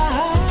goodbye.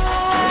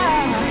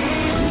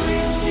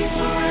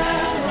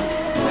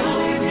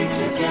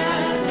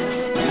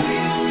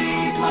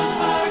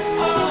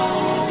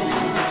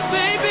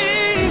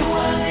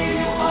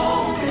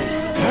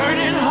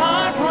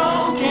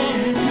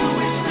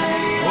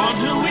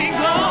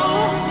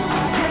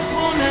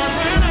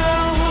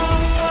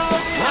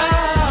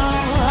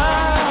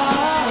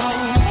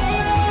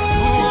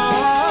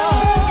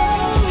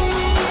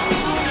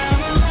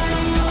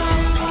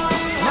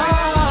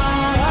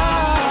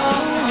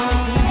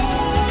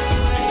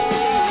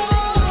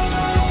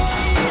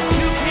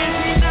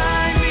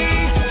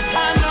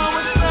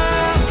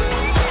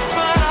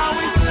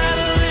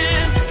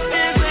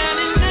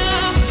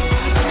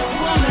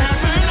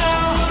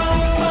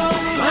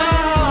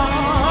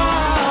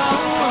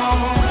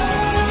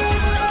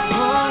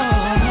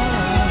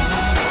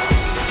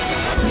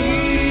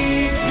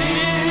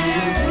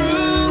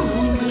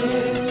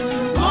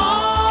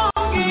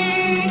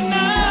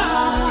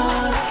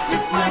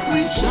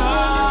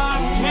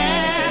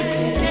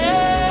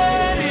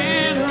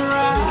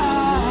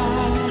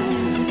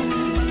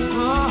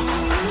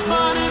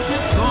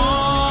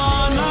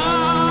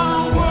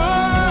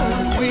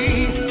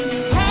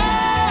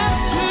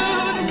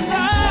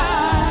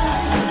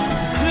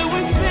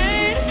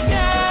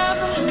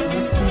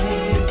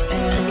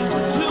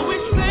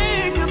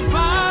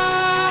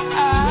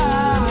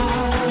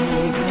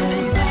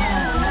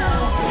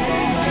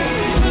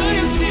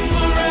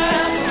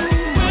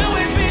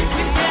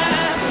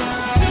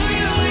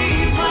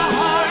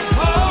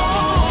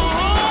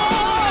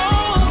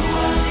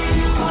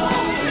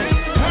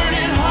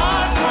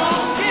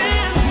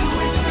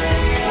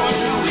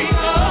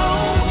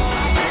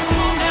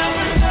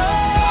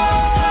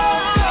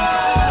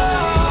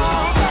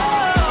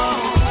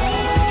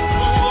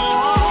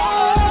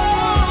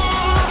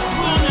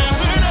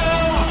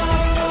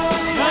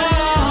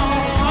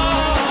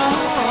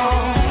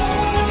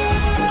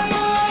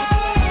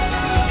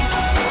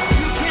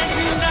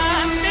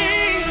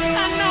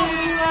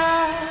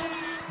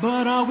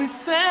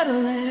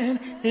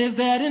 Is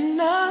that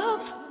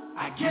enough?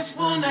 I guess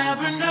we'll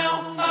never know.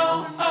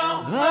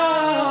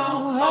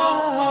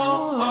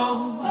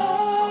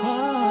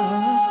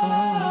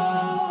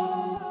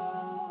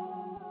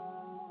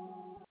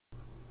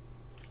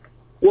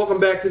 Welcome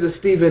back to the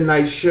Stephen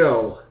Knight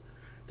Show.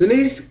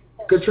 Denise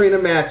Katrina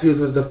Matthews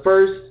was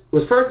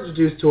first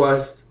introduced to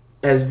us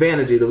as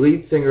Vanity, the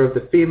lead singer of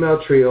the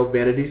female trio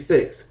Vanity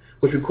Six,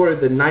 which recorded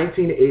the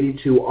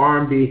 1982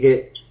 R&B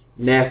hit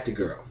Nasty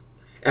Girl.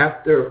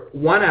 After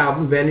one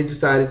album, Vanity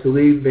decided to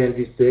leave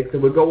Vanity Six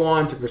and would go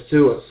on to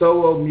pursue a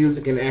solo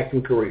music and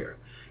acting career.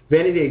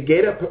 Vanity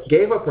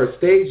gave up her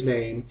stage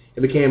name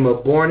and became a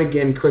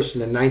born-again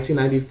Christian in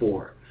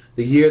 1994,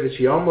 the year that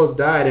she almost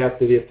died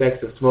after the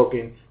effects of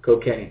smoking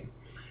cocaine.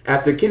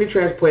 After a kidney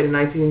transplant in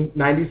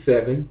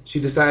 1997, she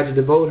decided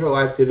to devote her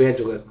life to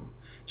evangelism.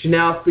 She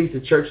now speaks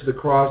at churches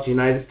across the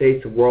United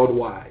States and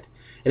worldwide.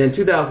 And in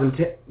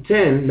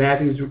 2010,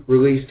 Matthews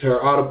released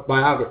her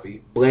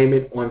autobiography, Blame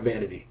It on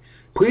Vanity.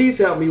 Please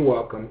help me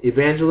welcome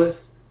evangelist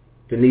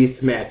Denise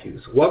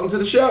Matthews. Welcome to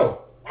the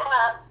show.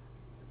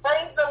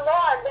 Praise the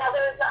Lord. Now,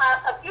 there's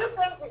a few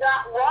things you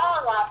got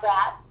wrong on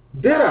that.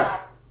 Did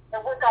I?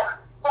 Which I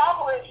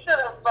probably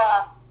should have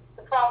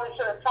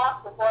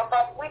talked before,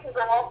 but we can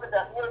go over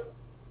them. In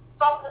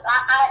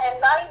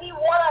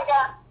 91, I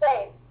got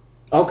saved.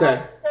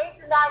 Okay.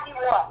 Saved in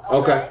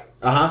 91. Okay.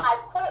 Uh-huh.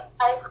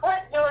 I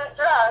quit doing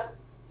drugs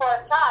for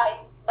a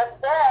time,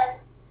 but then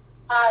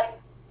I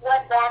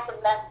went back and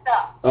messed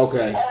up.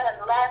 Okay. And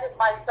landed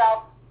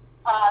myself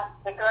on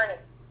the gurney.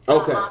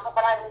 Okay.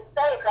 But I was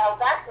saved. I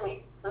was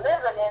actually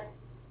living in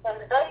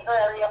the Bay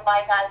Area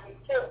by 92.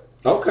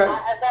 Okay.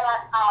 And then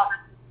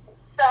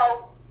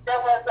so there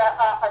was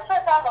a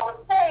short time I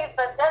was saved,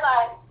 but then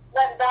I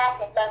went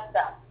back and messed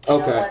up.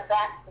 Okay. I went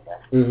back to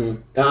this.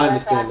 I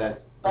understand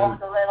that.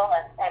 Smoked a little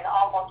and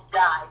almost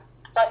died.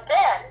 But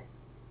then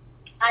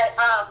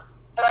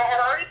but I had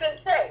already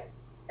been saved.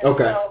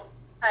 Okay.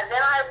 And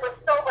then I was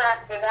sober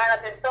after that.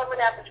 I've been sober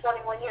now for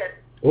 21 years.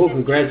 Oh,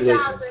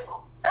 congratulations.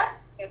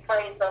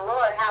 Praise the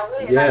Lord.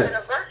 Hallelujah. Yes. I've been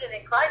a virgin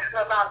in Christ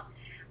for about,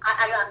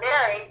 I got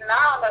married, and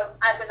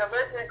I've been a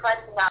virgin in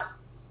Christ for about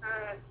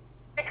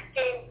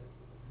 16,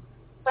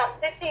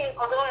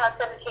 or going on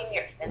 17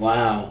 years.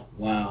 Wow.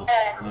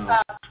 And,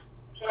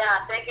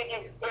 yeah, thank you,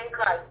 Jesus. In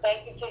Christ.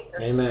 Thank you, Jesus.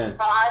 Amen.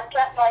 So I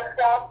kept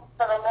myself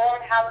for the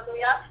Lord.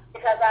 Hallelujah.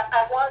 Because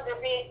I wanted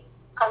to be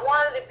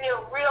a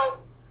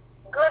real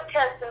good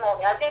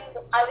testimony. I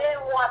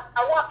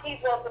want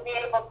people to be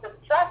able to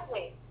trust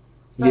me.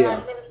 So I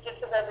minister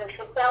to them and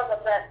to tell them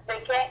that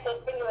they can't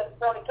continue in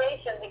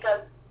fornication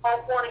because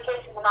all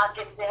fornication will not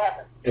get to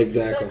heaven.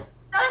 Exactly. The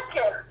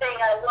second thing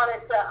I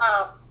wanted to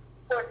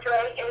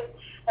portray is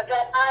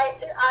that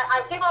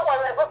I came out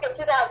with a book in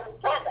 2007.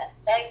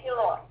 Thank you,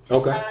 Lord.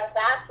 Okay.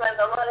 That's when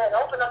the Lord had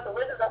opened up the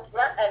windows of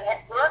heaven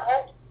and blessed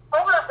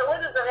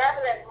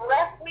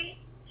me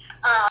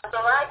so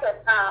I could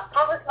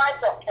publish my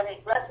book. And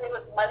He blessed me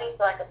with money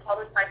so I could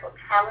publish my book.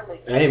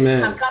 Hallelujah.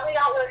 Amen. I'm coming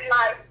out with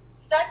my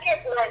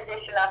second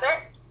rendition of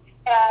it,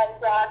 and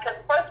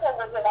because the first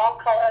one was in all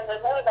color, and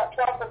there's only about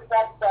 12%,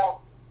 so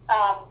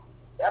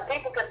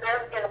people can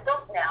barely get a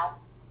book now.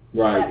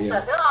 Right. So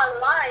Yeah. they're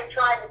online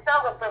trying to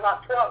sell them for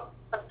about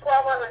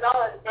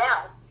 $1,200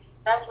 down.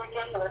 That's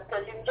ridiculous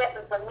because you can get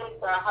them from me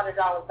for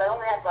 $100. I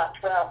only have about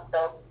 12,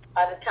 so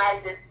by the time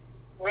this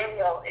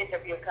radio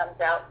interview comes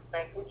out,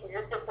 which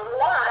is just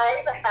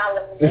live,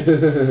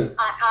 hallelujah.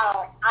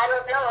 I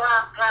don't know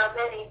how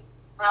many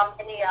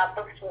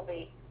books will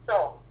be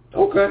sold.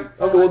 Okay.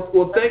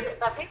 Well, thank.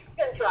 But people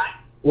can try.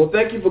 Well,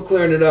 thank you for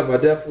clearing it up. I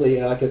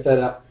definitely, like I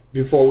said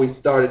before we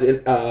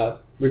started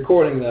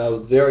recording, I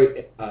was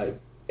very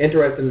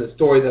interested in the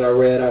story that I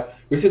read. I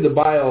received the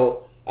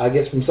bio, I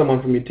guess, from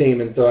someone from your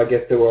team, and so I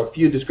guess there were a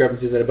few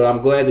discrepancies in it, but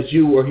I'm glad that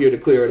you were here to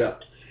clear it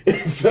up.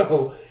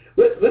 So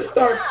let's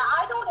start. Yeah,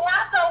 I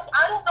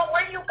don't know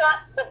where you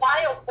got the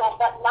bio from,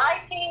 but my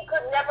team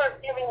could never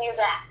have given you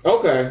that.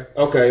 Okay.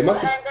 And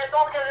there's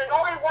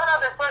only one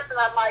other person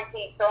on my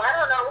team, so I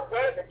don't know who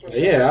gave it to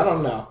you. Yeah, I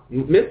don't know.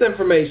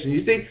 Misinformation.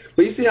 You see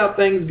how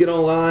things get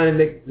online, and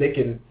they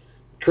can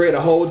create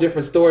a whole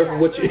different story from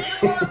what you.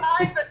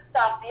 Online and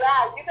stuff.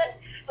 Yeah, you can.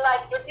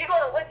 Like, if you go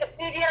to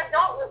Wikipedia, they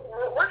don't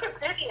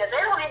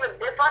even,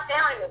 they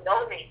don't even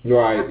know me.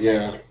 Right,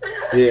 yeah.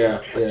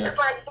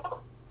 It's like,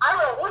 I don't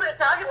know what they're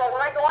talking about.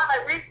 When I go on,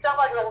 I read stuff,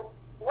 I go,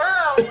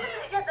 wow, you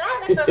get that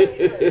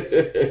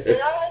information. You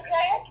know what I'm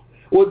saying?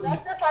 Well,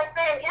 that's just like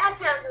saying, yeah,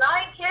 she has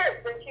 9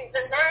 kids, and she's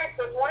been married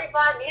for 25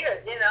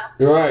 years, you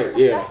know? Right,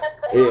 yeah.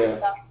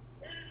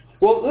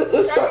 Well, let's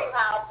start.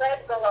 Anyhow, praise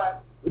the Lord.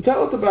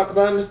 Tell us about,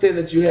 because I understand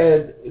that you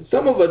had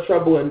some of a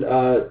trouble in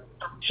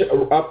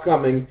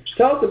upcoming.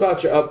 Tell us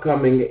about your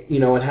upcoming,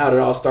 and how it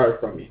all started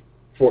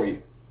for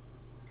you.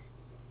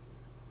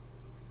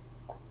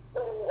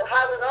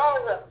 How did all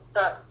of it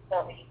start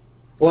for me?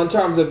 Well, in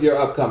terms of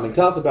your upcoming,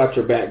 tell us about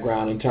your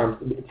background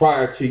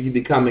prior to you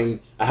becoming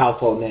a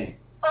household name.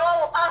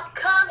 Oh,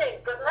 upcoming,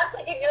 because I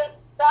think you're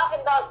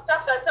talking about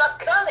stuff that's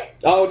upcoming.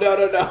 Oh, no.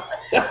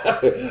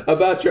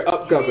 About your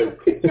upcoming.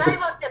 You're talking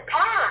about the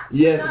past.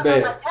 Yes,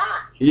 ma'am.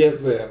 Yes,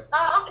 ma'am.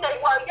 Oh, okay,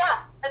 well,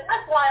 yeah. And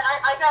that's why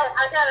I gotta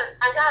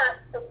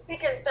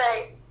speak and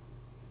say,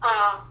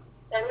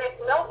 and make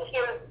note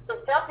here to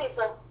tell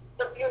people,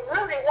 if you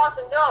really want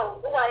to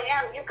know who I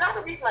am, you got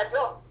to read my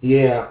book.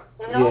 Yeah.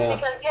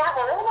 Because you have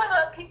a whole lot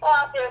of people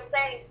out there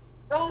saying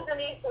who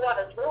Denise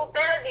was, who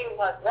Vanity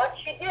was, what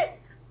she did.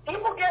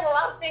 People get a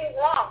lot of things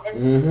wrong, and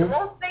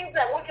most things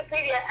that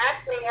Wikipedia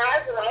actually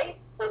has right,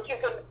 that you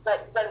can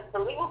that is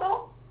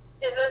believable,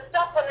 is the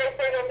stuff when they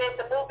say they made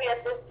the movie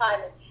at this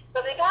time. So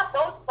they got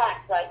those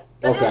facts right.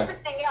 But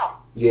everything else,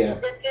 you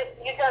got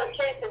to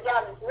chase it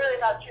down. It's really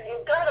not true.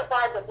 You've got to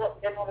buy the book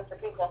in order for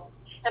people.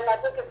 And my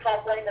book is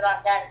called Blame It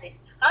on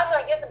Vanity. How do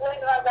I get to blame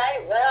it on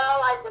vanity?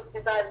 Well, I just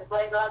decided to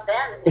blame it on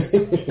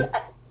vanity.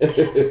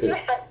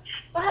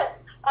 But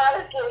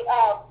honestly,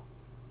 I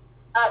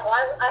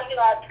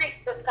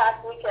preached this past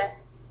weekend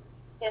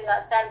in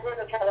San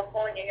Bruno,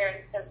 California,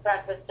 here in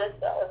San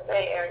Francisco, in the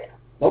Bay Area.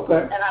 Okay.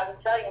 And I was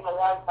telling them a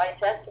lot of my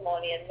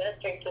testimony and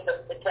ministering to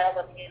them to tell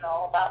them,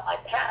 about my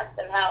past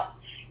and how,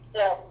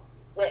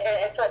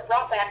 and so it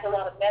brought back a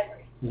lot of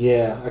memories.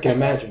 Yeah, I can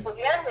imagine. With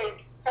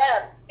memories,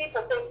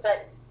 people think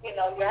that,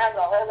 you're having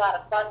a whole lot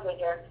of fun when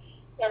you're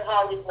in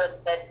Hollywood,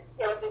 that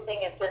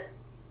everything is just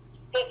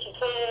peachy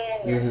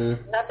keen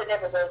and nothing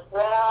ever goes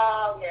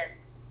wrong. And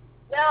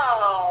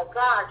no,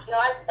 gosh,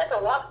 I spent a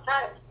lot of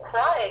time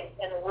crying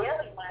and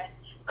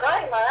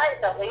crying my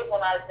eyes out when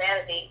I was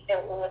Vanity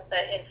with the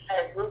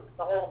entire group,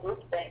 the whole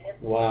group thing.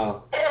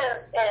 Wow.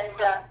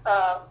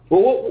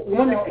 Well,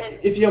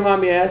 if you don't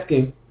mind me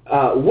asking,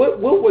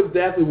 what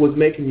exactly was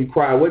making you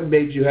cry? What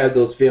made you have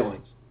those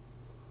feelings?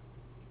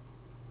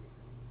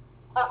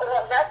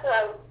 Well, that's what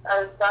I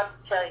was about to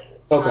tell you.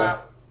 Okay.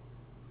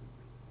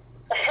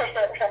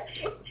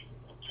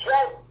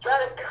 Try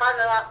to kind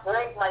of not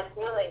break my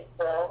feelings,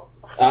 bro.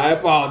 I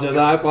apologize.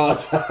 I get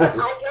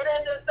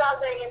into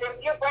something, and if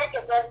you break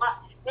it, then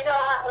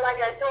like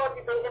I told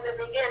you in the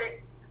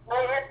beginning,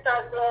 my head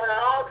starts going on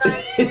all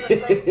kinds of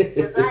different places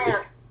because I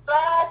have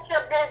such a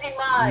busy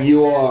mind.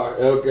 You are,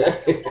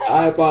 okay.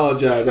 I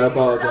apologize. If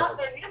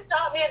you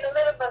stop me in the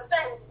middle of a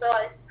sentence,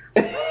 boy, I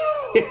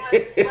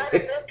missed me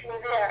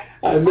there.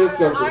 I missed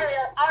something.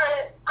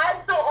 I'm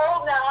so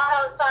old now,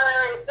 I thought I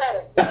already said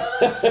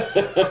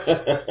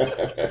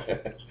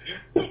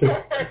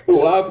it.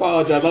 Well, I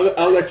apologize.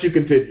 I'll let you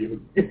continue.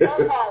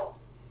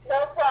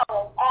 No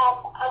problem.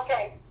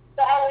 Okay,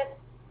 so I was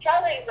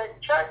telling the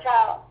church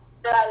how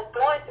that I was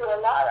going through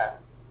a lot of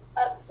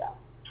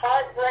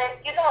heartbreak.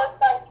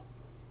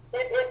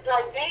 It's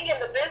like being in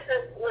the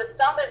business with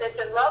somebody that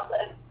you love,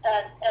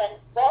 and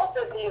both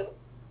of you,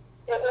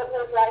 it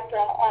was like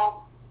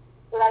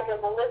like an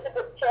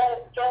Elizabeth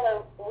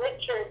Taylor,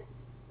 Richard,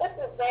 what's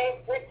his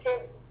name?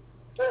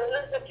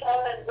 Elizabeth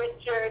Taylor,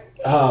 Richard.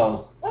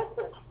 Oh. What's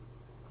his?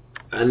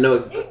 I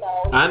know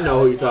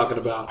who you're talking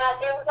about.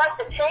 And it was like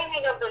the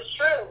taming of the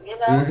shrew, you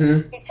know?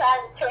 Mm-hmm. He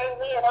tried to tame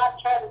me, and I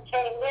tried to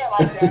tame him,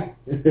 I guess.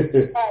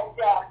 And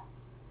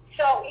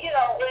so, you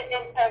know,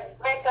 and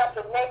break up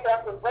and make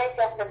up and break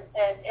up,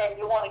 and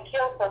you want to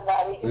kill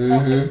somebody.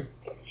 Mm-hmm.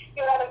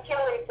 You want to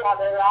kill each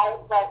other, right?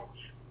 But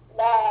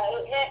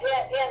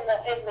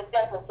in the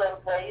gentle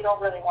sense, you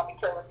don't really want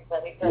to kill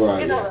anybody. Right,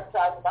 you know what I'm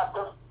talking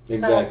about.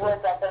 Exactly.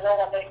 Words up, I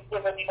don't want to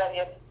give anybody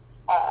a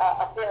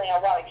feeling I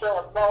want to kill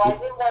him. No, I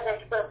didn't want to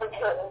express a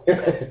killing.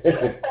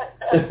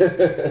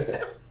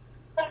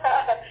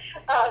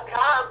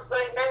 God,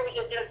 maybe we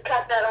should just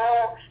cut that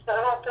whole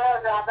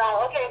paragraph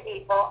out. Okay,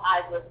 people,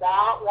 I did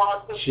not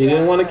want to. She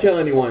didn't want to kill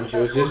anyone. She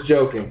was just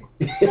joking.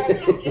 She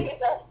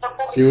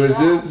was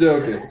just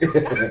joking.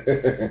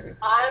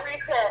 I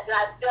repent.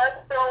 I'm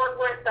just throwing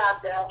words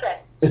out there.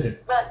 Okay,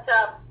 but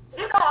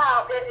you know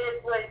how it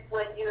is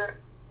when your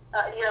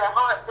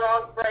heart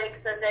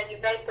breaks and then you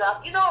make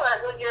up. You know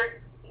that when you're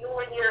I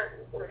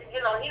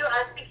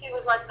think he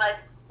was like my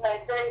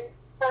very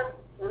first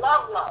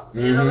love.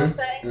 You know what I'm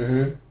saying?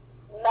 Mm-hmm.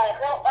 Or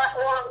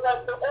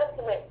like the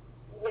ultimate,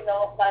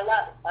 my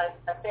love. I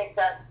think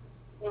that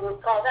you would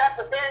call that,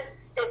 but then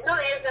it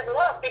really isn't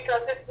love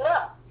because it's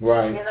love.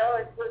 Right. It's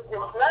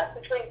love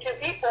between two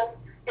people.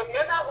 If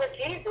you're not with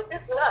Jesus,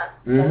 it's love.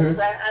 Mm-hmm.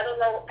 I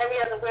don't know any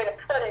other way to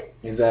put it.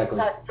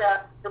 Exactly. But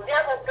the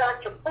devil's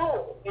got you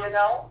fooled, and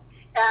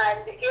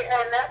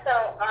that's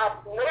how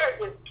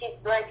marriages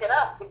keep breaking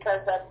up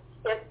because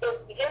it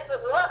begins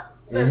with love.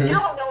 Mm-hmm. You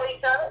don't know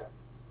each other.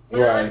 You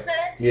know what I'm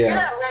saying? Yeah.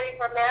 You're not ready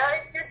for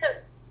marriage. You're just,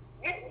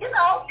 you're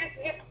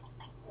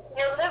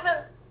living,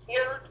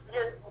 you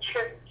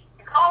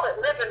call it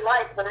living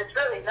life, but it's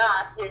really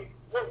not. You're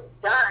just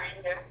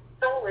dying. Your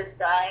soul is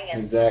dying.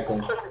 And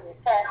exactly.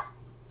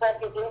 But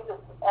you Jesus,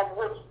 and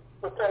which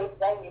the case,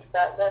 then you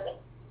start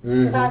living.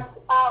 Mm-hmm. But,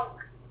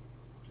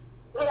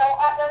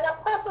 and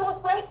of course it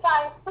was great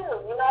times too,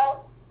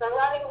 the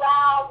running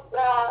around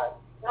the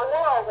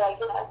world, I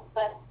guess.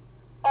 But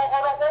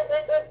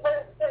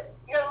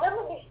you're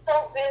literally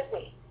so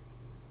busy.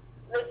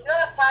 There's no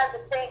time to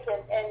think,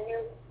 and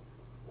you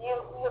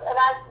and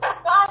I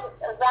described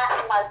that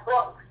in my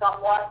book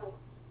somewhat. And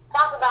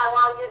talk about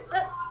how you're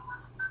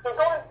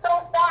going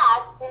so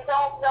fast, you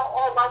don't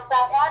know, like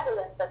that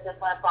ambulance that just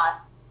went by.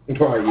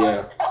 Right,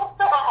 yeah. So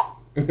fast.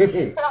 So did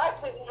you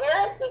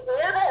hear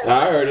it?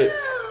 I heard it.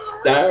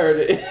 So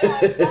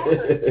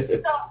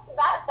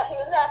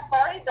isn't that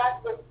funny?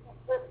 That's the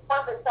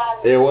perfect time.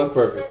 It was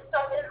perfect. So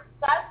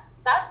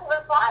that's what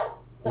it's like.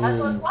 That's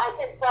what it's like.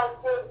 It's like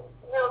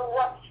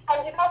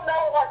and you don't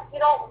know what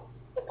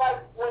it's like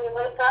when you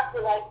wake up,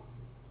 you're like,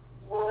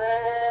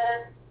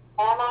 where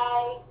am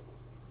I?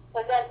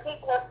 And then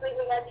people are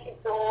sleeping at your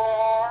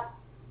door,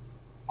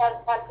 and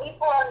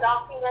people are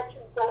knocking at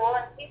your door,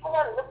 and people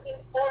are looking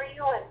for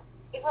you, and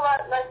people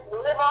are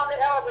live on the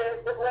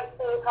elevator to wait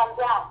till you come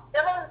down.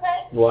 You know what I'm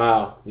saying?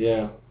 Wow,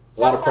 yeah. A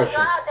lot of pressure. Oh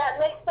my God, that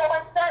makes so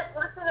much sense.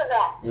 Listen to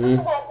that. Listen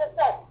to what I just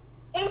said.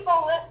 People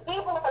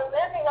are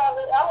living on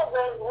the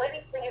elevator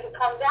waiting for you to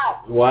come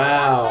down.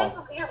 Wow.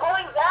 You're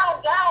going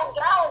down,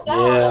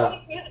 yeah.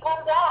 waiting for you to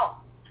come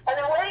down. And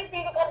they're waiting for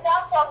you to come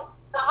down from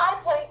the high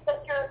place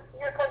because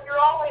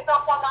you're always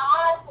up on the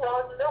high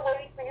floor, and they're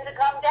waiting for you to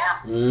come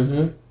down.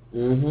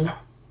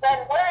 Then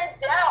where is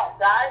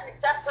down, guys,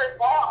 except for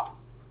fall?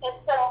 And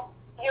so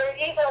you're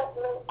either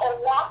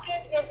walking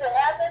into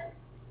heaven,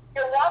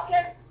 you're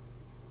walking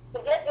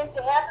to get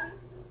into heaven,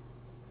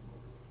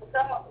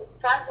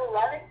 time to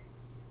run it.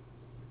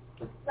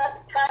 That's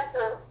time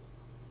to,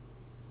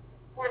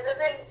 we're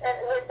living and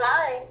we're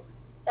dying,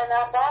 and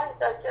our bodies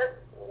are just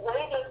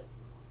waiting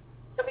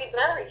to be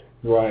buried.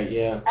 Right,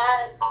 yeah.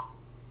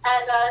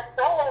 And our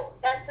souls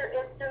enter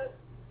into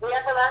the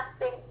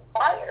everlasting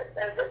fires.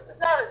 And this is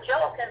not a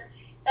joke. And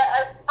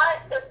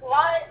it's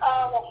my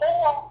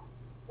whole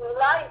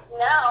life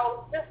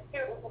now just to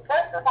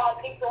impress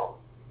upon people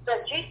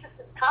that Jesus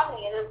is coming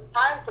and it's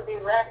time to be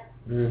ready.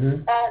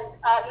 Mm-hmm. And,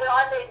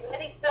 I made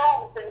many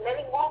films and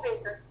many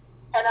movies,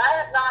 and I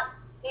have not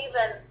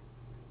even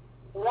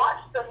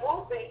watched a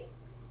movie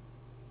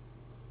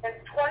in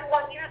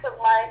 21 years of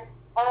my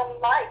own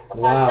life.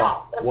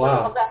 Wow.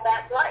 Of that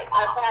past life.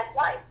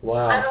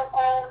 Wow. I don't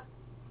own,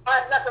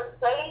 I've never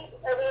played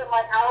any of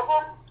my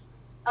albums.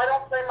 I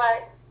don't play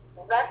my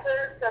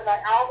records or my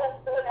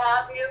albums, what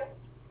have you.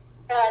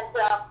 And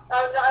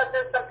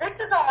there's some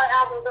pictures on my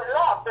albums that are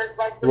off. There's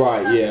like the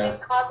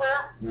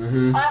cover.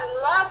 Mm-hmm. I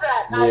love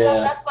that. Yeah.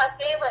 That's my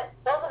favorite.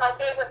 Those are my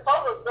favorite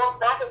photos going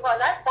back and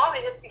forth. That's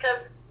funny just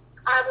because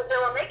they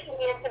were making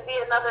me into be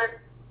a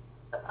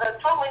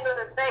totally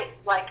different face,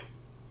 like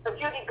a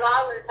Judy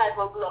Garland type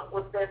of look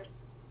with this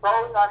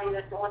rose on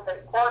either with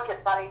the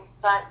orchids on each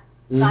side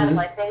of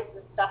my face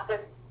and stuff. And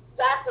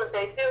that's what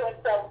they do.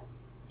 And so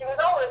it was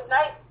always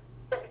nice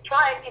to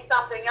try and be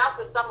something else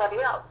with somebody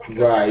else.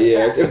 Right,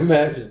 yeah, I can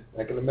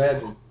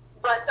imagine.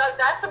 But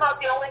that's about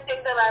the only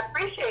thing that I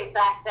appreciate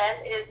back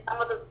then is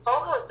some of the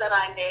photos that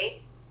I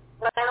made.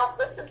 But I don't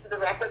listen to the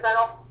records. I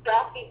don't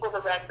tell people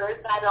the records.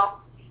 I don't,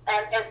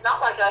 and it's not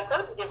like I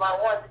couldn't if I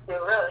wanted to,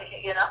 really,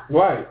 you know.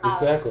 Right,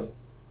 exactly.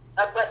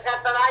 But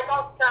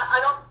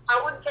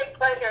I wouldn't take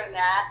pleasure in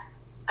that.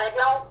 I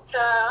don't.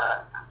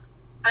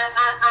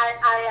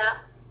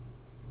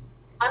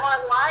 I'm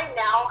online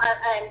now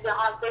and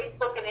on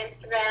Facebook and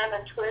Instagram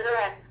and Twitter,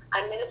 and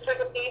I minister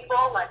to people,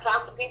 and I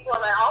talk to people,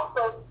 and I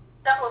also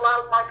sell a lot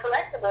of my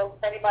collectibles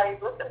if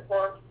anybody's looking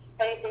for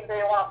anything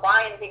they want to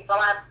buy, anything. So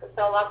I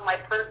sell a lot of my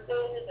purses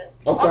and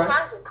all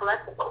kinds of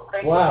collectibles.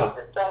 Wow.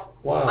 So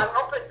wow. I'm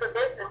open for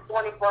business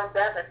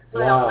 24/7. Wow.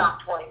 Well,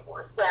 not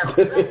 24/7.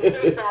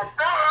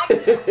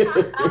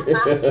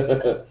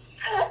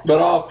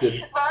 But often.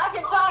 But I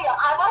can tell you,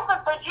 I'm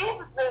open for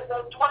Jesus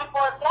business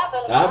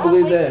 24/7. I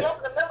believe that.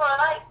 In the middle of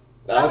the night,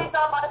 somebody's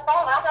on my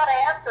phone, I got to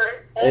answer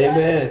it.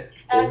 Amen.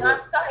 And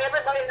I'm sorry,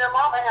 everybody and their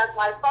mama has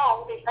my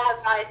phone, because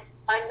my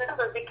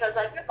number, because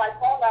I give my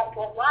phone out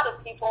to a lot of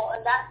people,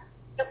 and that's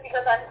just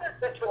because I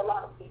minister to a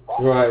lot of people.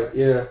 Right,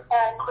 yeah.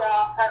 And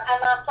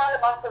I'm sorry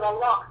about it a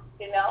lot,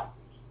 you know.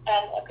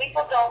 And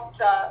people don't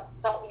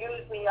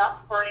use me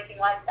up for anything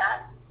like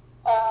that.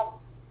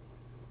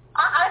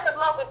 I'm in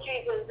love with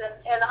Jesus,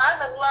 and I'm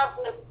in love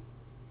with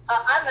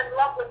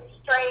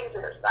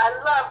strangers. I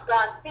love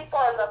God's people.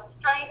 I love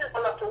strangers. I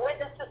love to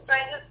witness to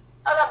strangers.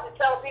 I love to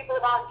tell people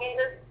about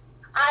Jesus.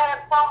 I am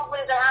probably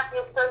the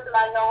happiest person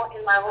I know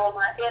in my world,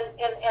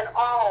 in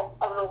all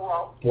of the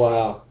world.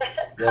 Wow.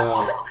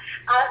 Wow.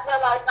 I feel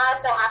like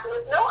I'm the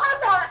happiest. No, I'm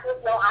the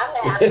happiest. No, I'm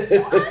the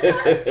happiest.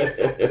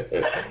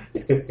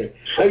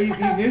 You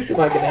do seem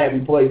like a happy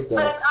place, though.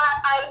 But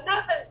I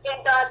live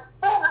in God's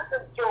fullness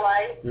of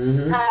joy,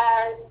 mm-hmm.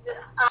 and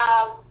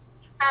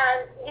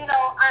you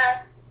know,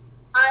 I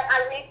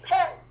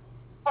repent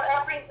for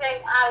everything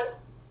I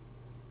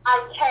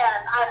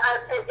can.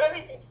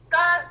 Everything.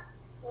 God,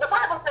 the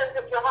Bible says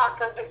if your heart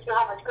convicts you,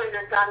 how much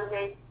greater God has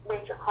made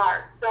your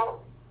heart.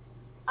 So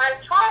I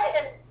try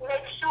and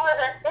make sure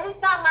that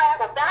anytime I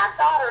have a bad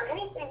thought or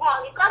anything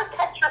wrong, you've got to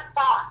catch your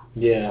thought.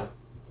 Yeah,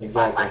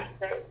 exactly.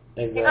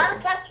 Exactly. You got to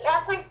catch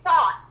every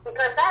thought,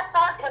 because that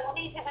thought can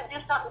lead you to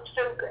do something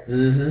stupid.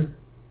 Mm-hmm.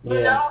 Yeah.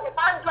 You know, if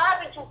I'm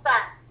driving too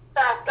fast,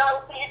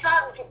 God will say, you're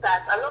driving too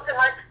fast. I look at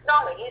my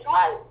stomach, he's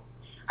right.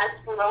 I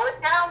slow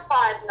it down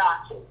 5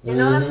 notches. You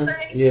know what I'm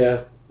saying?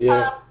 Yeah,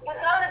 yeah. You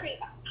got to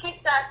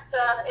keep that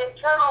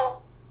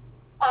internal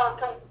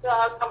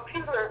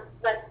computer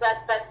that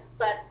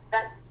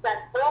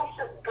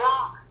voices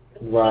God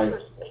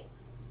continuously.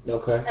 Right.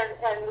 Okay.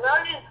 And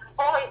learn his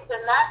voice,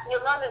 and that you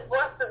learn his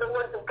voice through the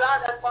words of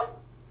God. That's why it's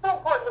so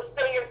important to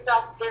stay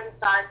yourself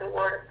inside the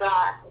Word of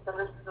God and to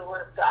listen to the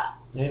Word of God.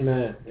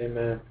 Amen.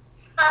 Amen.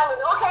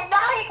 Okay,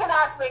 now you can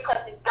ask me a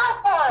question. Go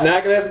for it. Now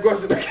I can ask a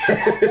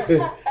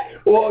question.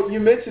 Well, you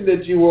mentioned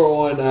that you were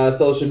on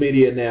social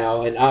media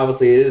now, and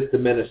obviously it is to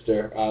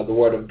minister the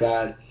Word of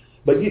God.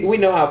 But we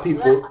know how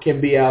people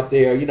can be out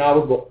there. You know,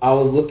 I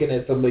was looking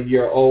at some of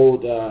your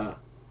old, I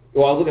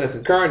was looking at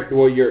some current,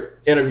 your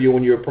interview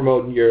when you were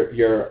promoting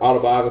your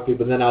autobiography,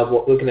 but then I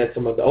was looking at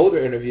some of the older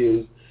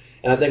interviews,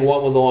 and I think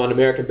one was on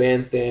American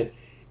Bandstand.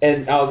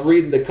 And I was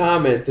reading the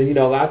comments, and, you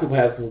know, a lot of people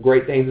have some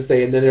great things to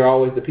say, and then there are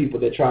always the people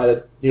that try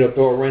to, you know,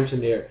 throw a wrench in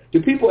there. Do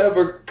people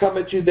ever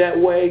come at you that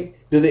way?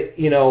 Do they,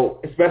 you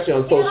know, especially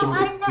on social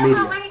media? I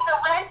never read the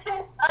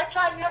wrenches. I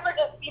try never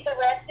to see the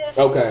wrenches.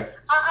 Okay.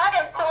 I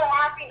am so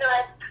happy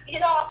that you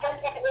know, and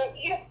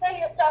you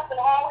say yourself in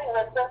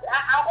Hollywood, so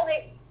how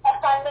many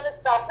Prime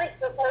Minister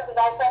preached this word that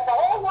I said the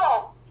whole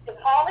world is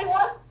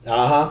Hollywood,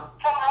 hell,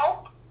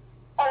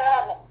 and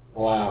heaven.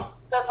 Wow.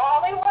 There's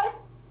Hollywood,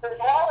 there's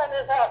hell, and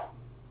there's heaven.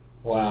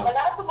 Wow. And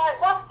that's what my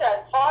book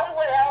says,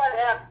 Hollywood, hell, and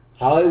heaven.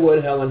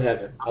 Hollywood, hell, and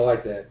heaven. I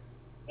like that.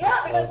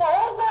 Yeah, because the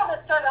whole world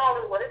is turned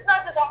Hollywood. It's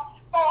not just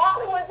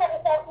Hollywood.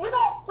 You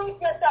don't treat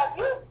yourself.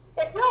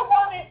 If you're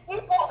one of these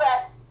people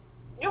that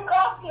you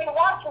constantly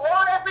watch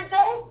war every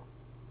day,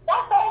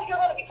 that's all you're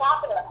going to be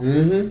talking about.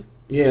 Mm-hmm.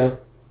 Yeah.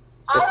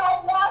 I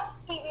don't watch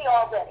TV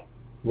all day.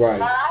 Right.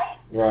 All right?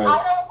 Right. I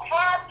don't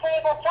have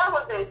cable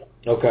television.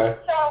 Okay.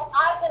 So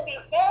I can be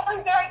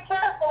very, very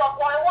careful of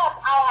what I watch.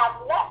 I have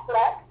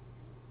Netflix.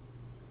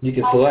 You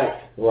can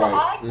select. So Right.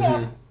 I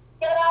can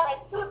get out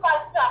and choose my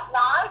stuff. Now,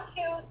 I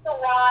choose to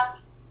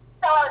watch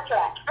Star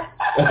Trek.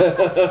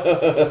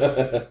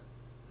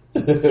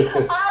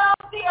 I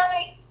don't see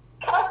any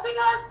cussing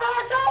on Star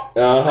Trek.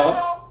 I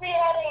don't see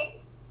any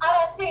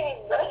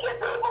naked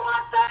people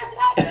on Star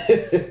Trek.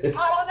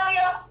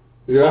 Hallelujah.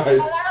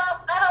 Right. And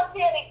I don't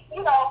see any,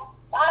 you know,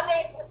 I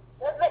mean,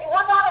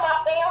 we're talking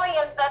about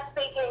aliens that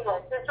speak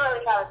English. It's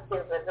really kind of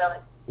stupid, really.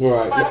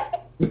 Right.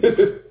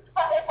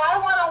 But if I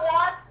want to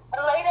watch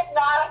late at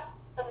night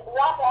and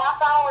watch a half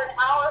hour, an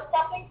hour or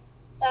something,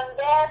 and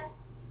then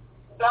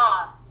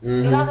gone.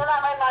 Mm-hmm. You know, then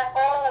I'm in my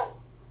own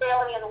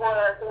alien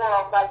world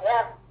like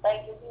that.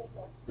 Thank you,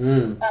 Jesus.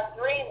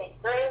 Dreaming.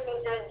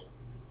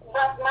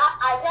 But not,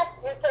 I guess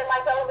you say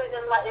my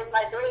television is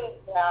my dreams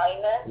now,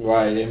 amen?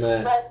 Right,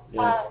 amen. But,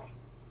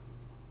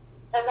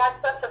 And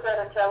that's such a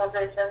better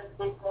television,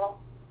 people.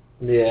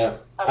 Yeah,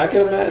 I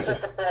can imagine.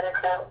 It's such a better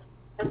television.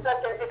 It's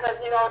such a, because,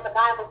 you know, the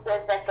Bible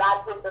says that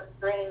God gives us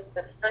dreams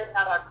to straighten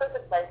out our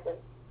crooked places.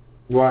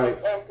 Right.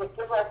 And to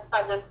give us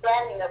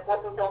understanding of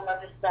what we don't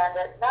understand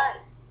at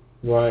night.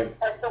 Right.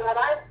 And so when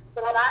I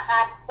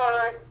ask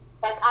for,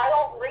 like, I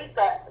don't read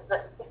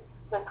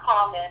the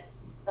comments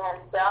and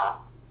when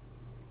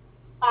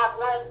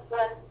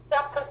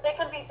stuff, because they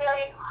can be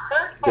very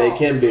hurtful. They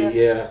can be,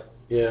 yeah.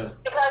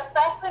 Because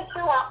especially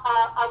to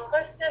a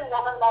Christian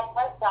woman like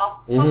myself,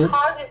 Mm-hmm. her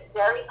heart is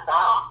very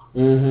soft.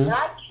 Mm-hmm. And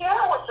I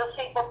care what you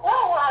see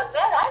before when I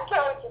met, I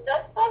care what you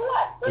said, so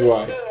what?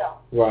 Right. Deal.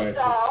 Right.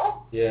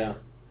 So, yeah.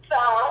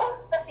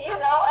 you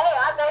know, hey,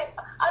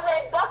 I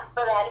made bucks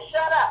for that.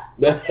 Shut up.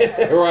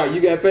 Right,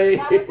 you got paid.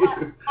 That would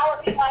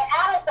be my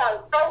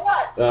attitude. So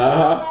what?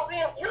 Uh-huh. What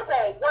have you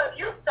made? What have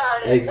you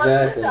started?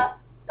 Exactly.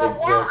 So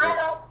now I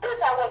don't feel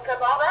that way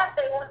because all that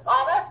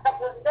stuff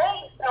was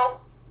made. So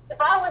if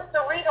I was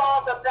to read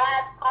all the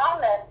bad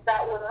comments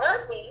that would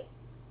hurt me,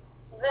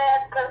 then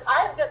because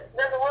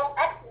there's a little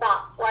X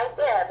box right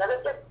there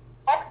that'll just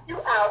X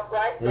you out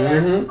right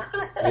there. Mm-hmm.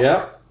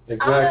 Yep.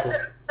 Exactly.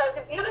 So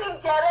if you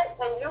didn't get it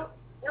and you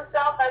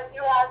felt like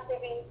you had to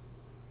be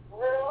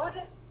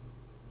rude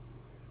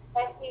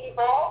and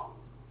evil,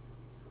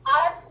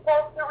 I'm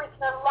supposed to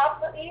return love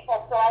for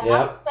evil. So I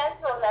have to send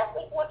you a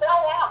message, which I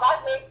have.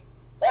 I make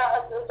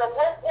the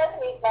worst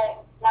enemy,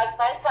 my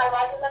friends are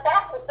right in the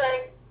back and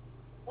saying,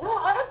 you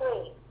hurt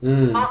me.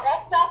 I'll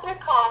X out your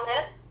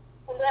comments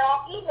and then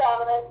I'll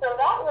email them and say,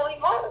 that really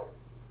hurt.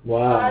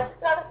 Wow. I just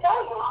got to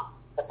tell you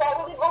that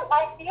really hurt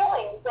my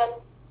feelings. And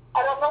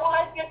I don't know what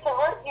I did to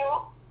hurt you,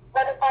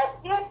 but if I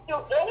did do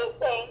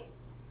anything,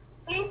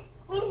 please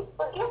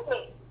forgive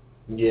me.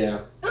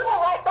 Yeah. You were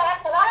right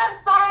back, and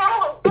I'm sorry I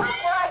was back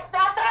where I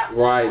sat there.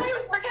 Right.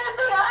 Please forgive me.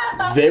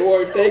 They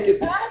weren't taking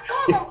it.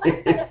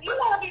 Listen, if you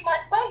want to be my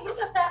friend, you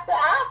just have to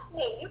ask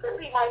me. You can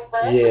be my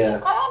friend. Yeah. You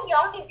can call me.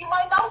 I'll give you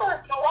my number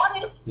if you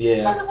want it.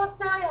 Yeah. But it was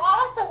very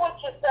hard for what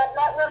you said, and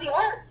that really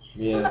hurt.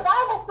 Yeah. The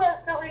Bible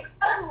says to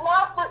return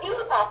love for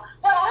evil.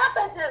 What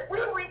happens is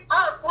we're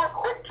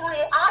quick to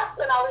react,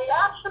 and our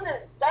reaction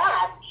is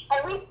bad,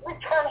 and we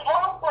return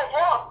hell for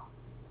hell.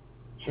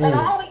 And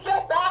all we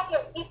get back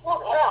is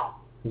equals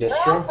hell. That's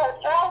hell true. for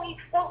hell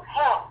equals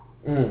hell.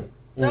 Amen?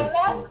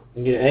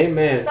 Yeah,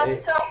 amen.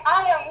 So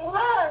I have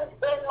learned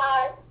in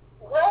my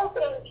growth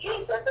in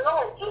Jesus, and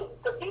only Jesus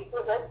to teach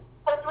me this,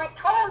 is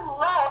return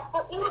love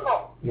for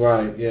evil.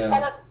 Right, yeah.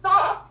 And a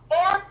soft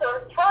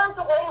answer turns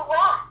away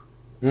wrath.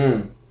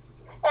 And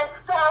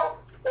so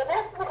this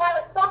is the kind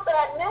of stuff that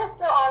I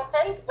minister on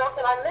Facebook,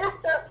 and I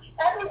minister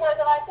everywhere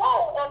that I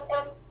go.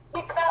 And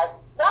because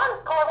God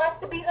has called us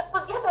to be the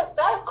forgivers.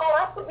 God has called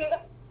us to be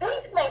the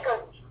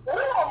peacemakers. We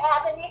don't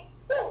have any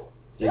excuse.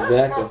 Exactly.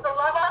 We're supposed to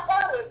love our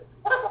enemies.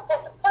 We're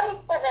supposed to pray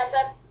for them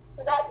that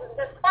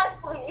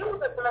despitefully use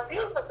us and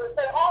abuse us and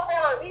say all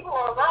manner of evil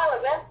or vile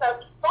against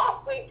us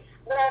falsely.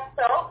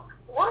 So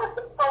we're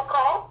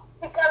so-called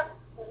because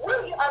we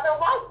are the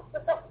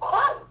righteousness of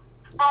Christ.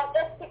 And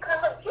it's because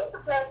of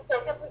Jesus' name's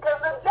sake. It's because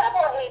the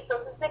devil hates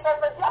us. It's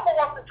because the devil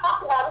wants to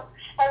talk about us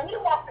and he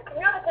wants to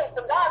communicate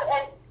to God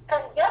and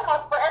condemn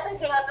us for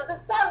everything under the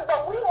sun.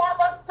 But we have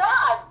a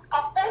God, a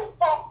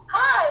faithful,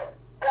 high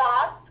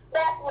God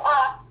that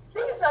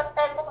sees us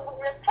and will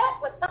repent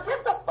with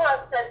forgiveness for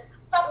us.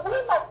 But we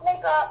must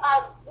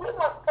we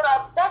must put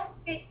our best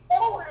feet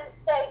forward and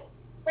say,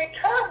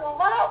 return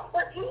love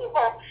for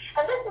evil.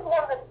 And this is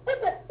one of the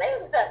biggest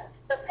things that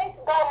the saints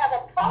of God have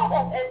a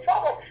problem and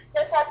trouble.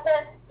 It's like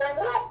when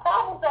we have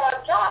problems on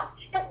our job,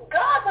 it's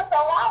God that's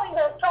allowing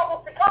those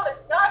troubles to come.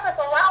 It's God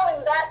that's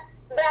allowing that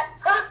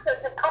person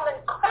to come and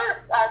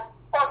curse us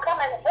or come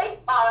and hate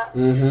us,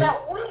 that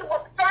we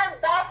will stand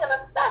back and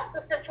assess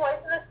the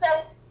situation and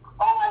say,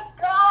 oh my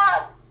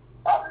God,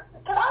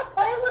 can I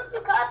pray with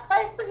you? Can I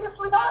pray for you,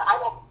 sweetheart?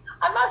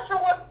 I'm not sure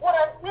what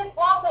I did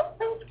wrong, but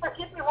please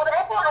forgive me.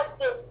 Whatever I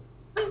did,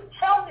 please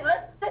tell me.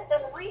 Let's sit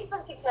and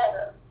reason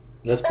together.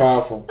 That's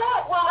powerful.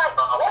 That's what I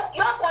thought. What's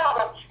your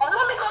problem? And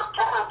let me go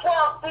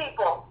tell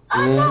people.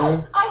 I know.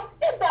 I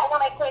did that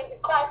when I came to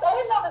Christ. I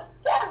didn't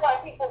understand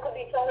why people could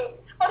be so mean.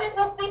 But it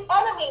was the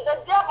enemy,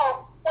 the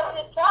devil, that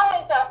is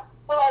trying to,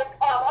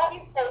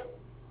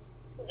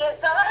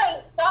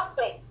 design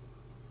something.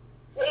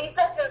 He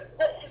said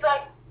he's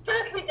like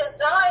seriously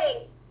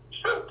designing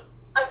truth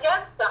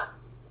against us.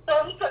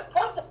 So he could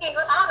point the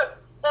finger at us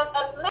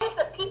and make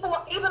the people,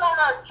 even on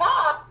our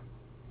job,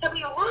 to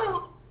be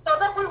rude so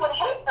that we would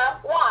hate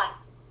them. Why?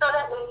 So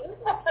that we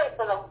never pray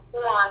for them.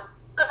 Why?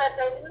 So that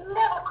they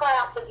never cry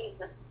out to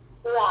Jesus.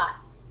 Why?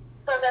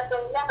 So that they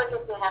never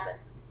get to heaven.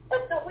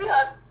 And so we're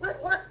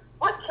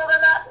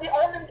killing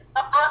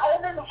our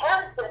own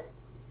inheritance.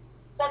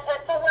 And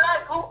so when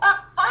I grew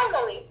up,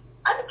 finally,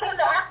 I became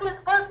the happiest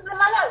person in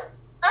my life.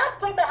 I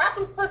became the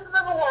happiest person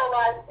in the world,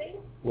 I see.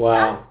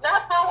 Wow.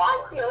 That's how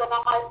I feel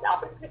about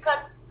myself. It's because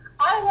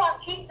I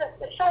want Jesus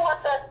to show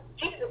us that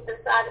Jesus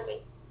inside of me.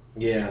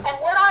 Yeah. And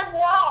when I'm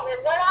wrong and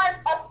when I'm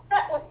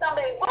upset with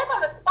somebody, right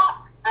on the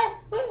spot, I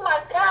see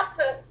my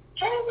pastor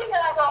changing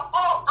and I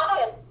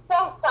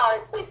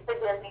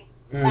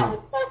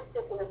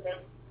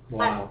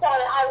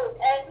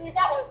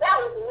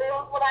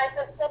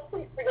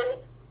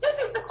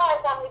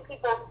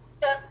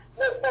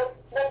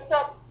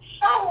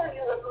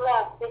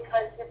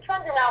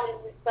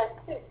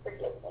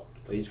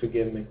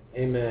forgive me.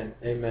 Amen.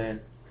 Amen.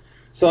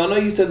 So I know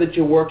you said that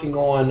you're working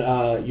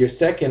on your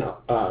second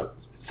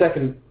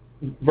version.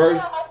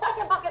 Yeah, my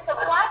second book is a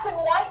black and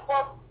white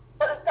book,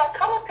 but it's got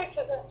color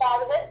pictures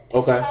inside of it.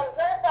 Okay. And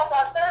then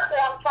on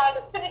Thursday, I'm trying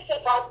to finish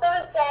it by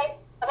Thursday.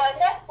 And by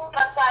next week,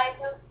 I'm trying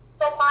to.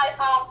 So by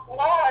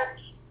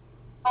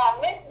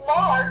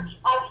mid-March,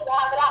 I should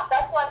have it out.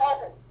 That's what I'm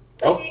hoping.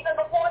 Maybe even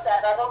before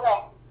that, I don't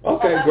know.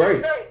 Okay,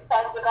 great. I'm very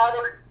excited about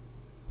it.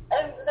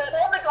 And there's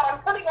only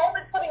putting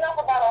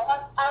up about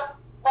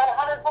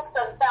 100 books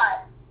at a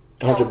time.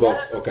 100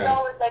 books, okay.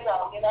 As they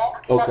go, you know?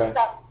 Okay.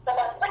 So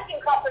my printing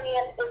company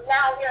is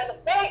now here in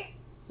the big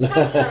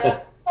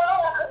picture. So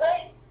I have to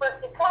wait for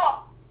it to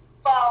come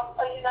from,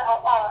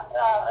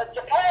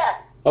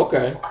 Japan.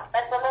 Okay.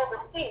 And from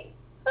overseas.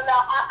 So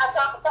now I've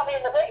got somebody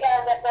in the big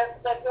area that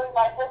they're doing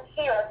my books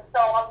here. So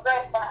I'm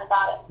very excited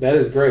about it. That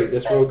is great.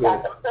 That's real good.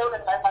 I'm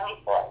saving my money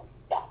for it.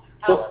 Yeah.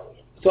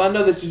 So I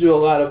know that you do a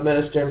lot of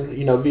ministering,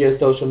 via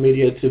social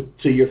media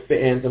to your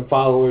fans and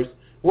followers.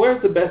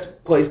 Where's the best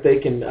place they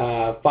can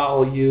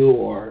follow you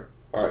or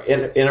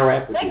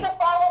interact with you? They can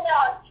follow me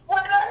on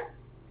Twitter,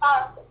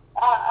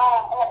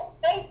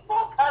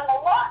 Facebook. I'm a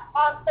lot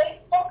on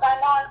Facebook.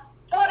 I'm on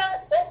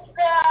Twitter,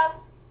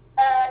 Instagram,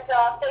 and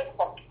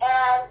Facebook.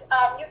 And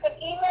you can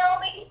email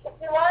me if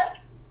you like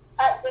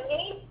at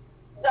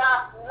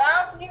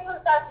Denise.Matthews.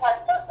 That's my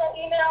personal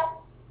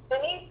email.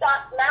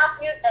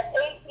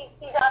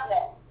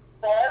 Denise.Matthews@atc.net.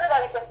 So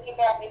everybody can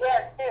email me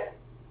there too.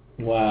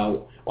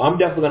 Wow. Well, I'm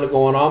definitely going to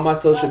go on all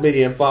my social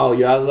media and follow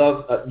you. I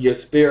love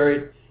your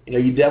spirit.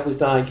 You definitely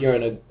sound like you're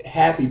in a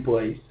happy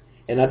place.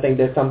 And I think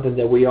that's something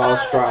that we all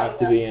strive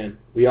to be in.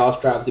 We all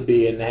strive to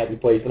be in a happy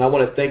place. And I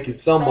want to thank you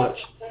so much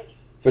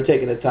for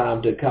taking the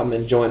time to come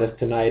and join us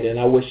tonight. And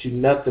I wish you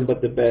nothing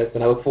but the best.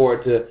 And I look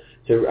forward to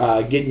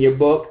getting your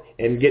book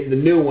and getting the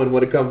new one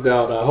when it comes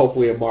out,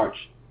 hopefully in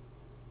March.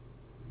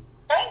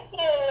 Thank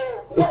you.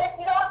 Well, it's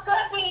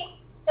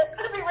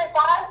going to be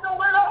revised a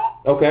little.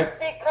 Okay.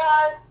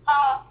 Because,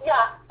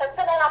 it's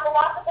going to have a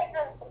lot of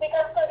pictures,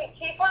 because it's going to be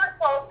cheaper,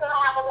 so it's going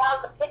to have a lot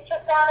of the pictures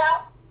gone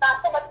out.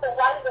 Not so much the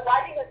writing. The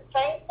writing has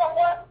changed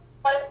somewhat,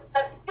 but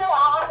it's still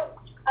I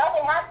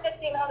only had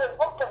 1,500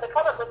 books of the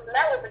cover books, and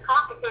that was the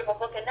coffee table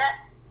book, and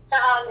that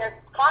on your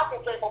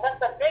coffee table,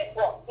 that's a big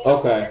book.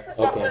 Okay. This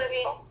is going to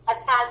be a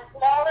tad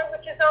smaller,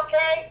 which is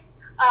okay,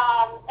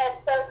 and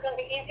so it's going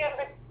to be easier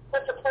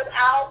to put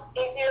out,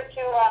 easier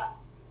to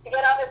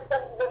get on. It's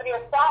going to be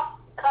a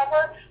soft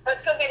cover,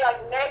 but it's going to be like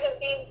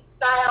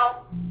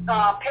magazine-style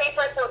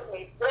paper, so it's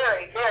going to be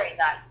very, very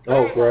nice.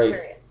 Oh, great.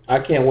 I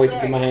can't wait to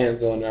get my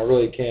hands on it. I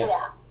really can't.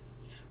 Yeah.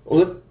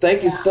 Well,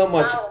 thank you so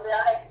much.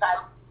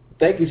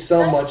 Thank you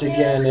so much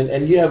again,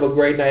 and you have a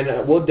great night.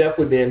 We'll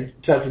definitely be in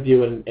touch with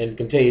you and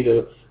continue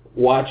to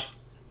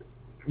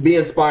be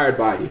inspired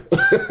by you.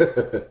 Thank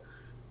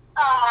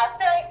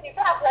you.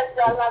 God bless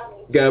you. I love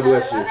you. God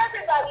bless you. I love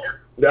everybody.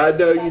 I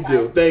know you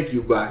do. Thank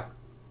you. Bye.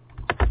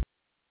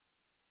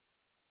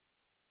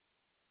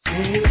 I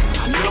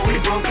know we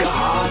broke your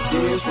heart,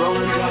 tears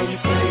rolling down your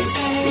face.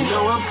 You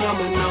know I'm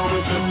coming over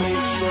to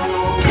make sure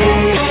you're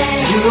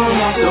okay. You don't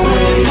have to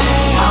wait,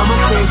 I'ma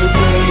save the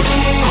day.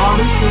 Call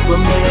me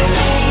Superman,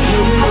 you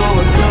can go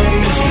and play.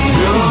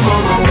 Girl, I'm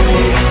on my way,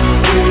 girl, I'm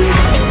on my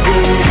way.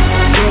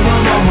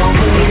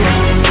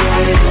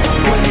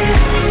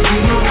 You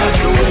don't have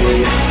to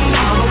wait,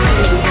 I'ma save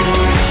the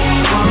day.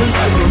 Call me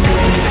Superman,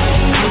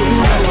 you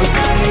can go and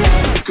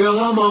play. Girl,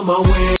 I'm on my way.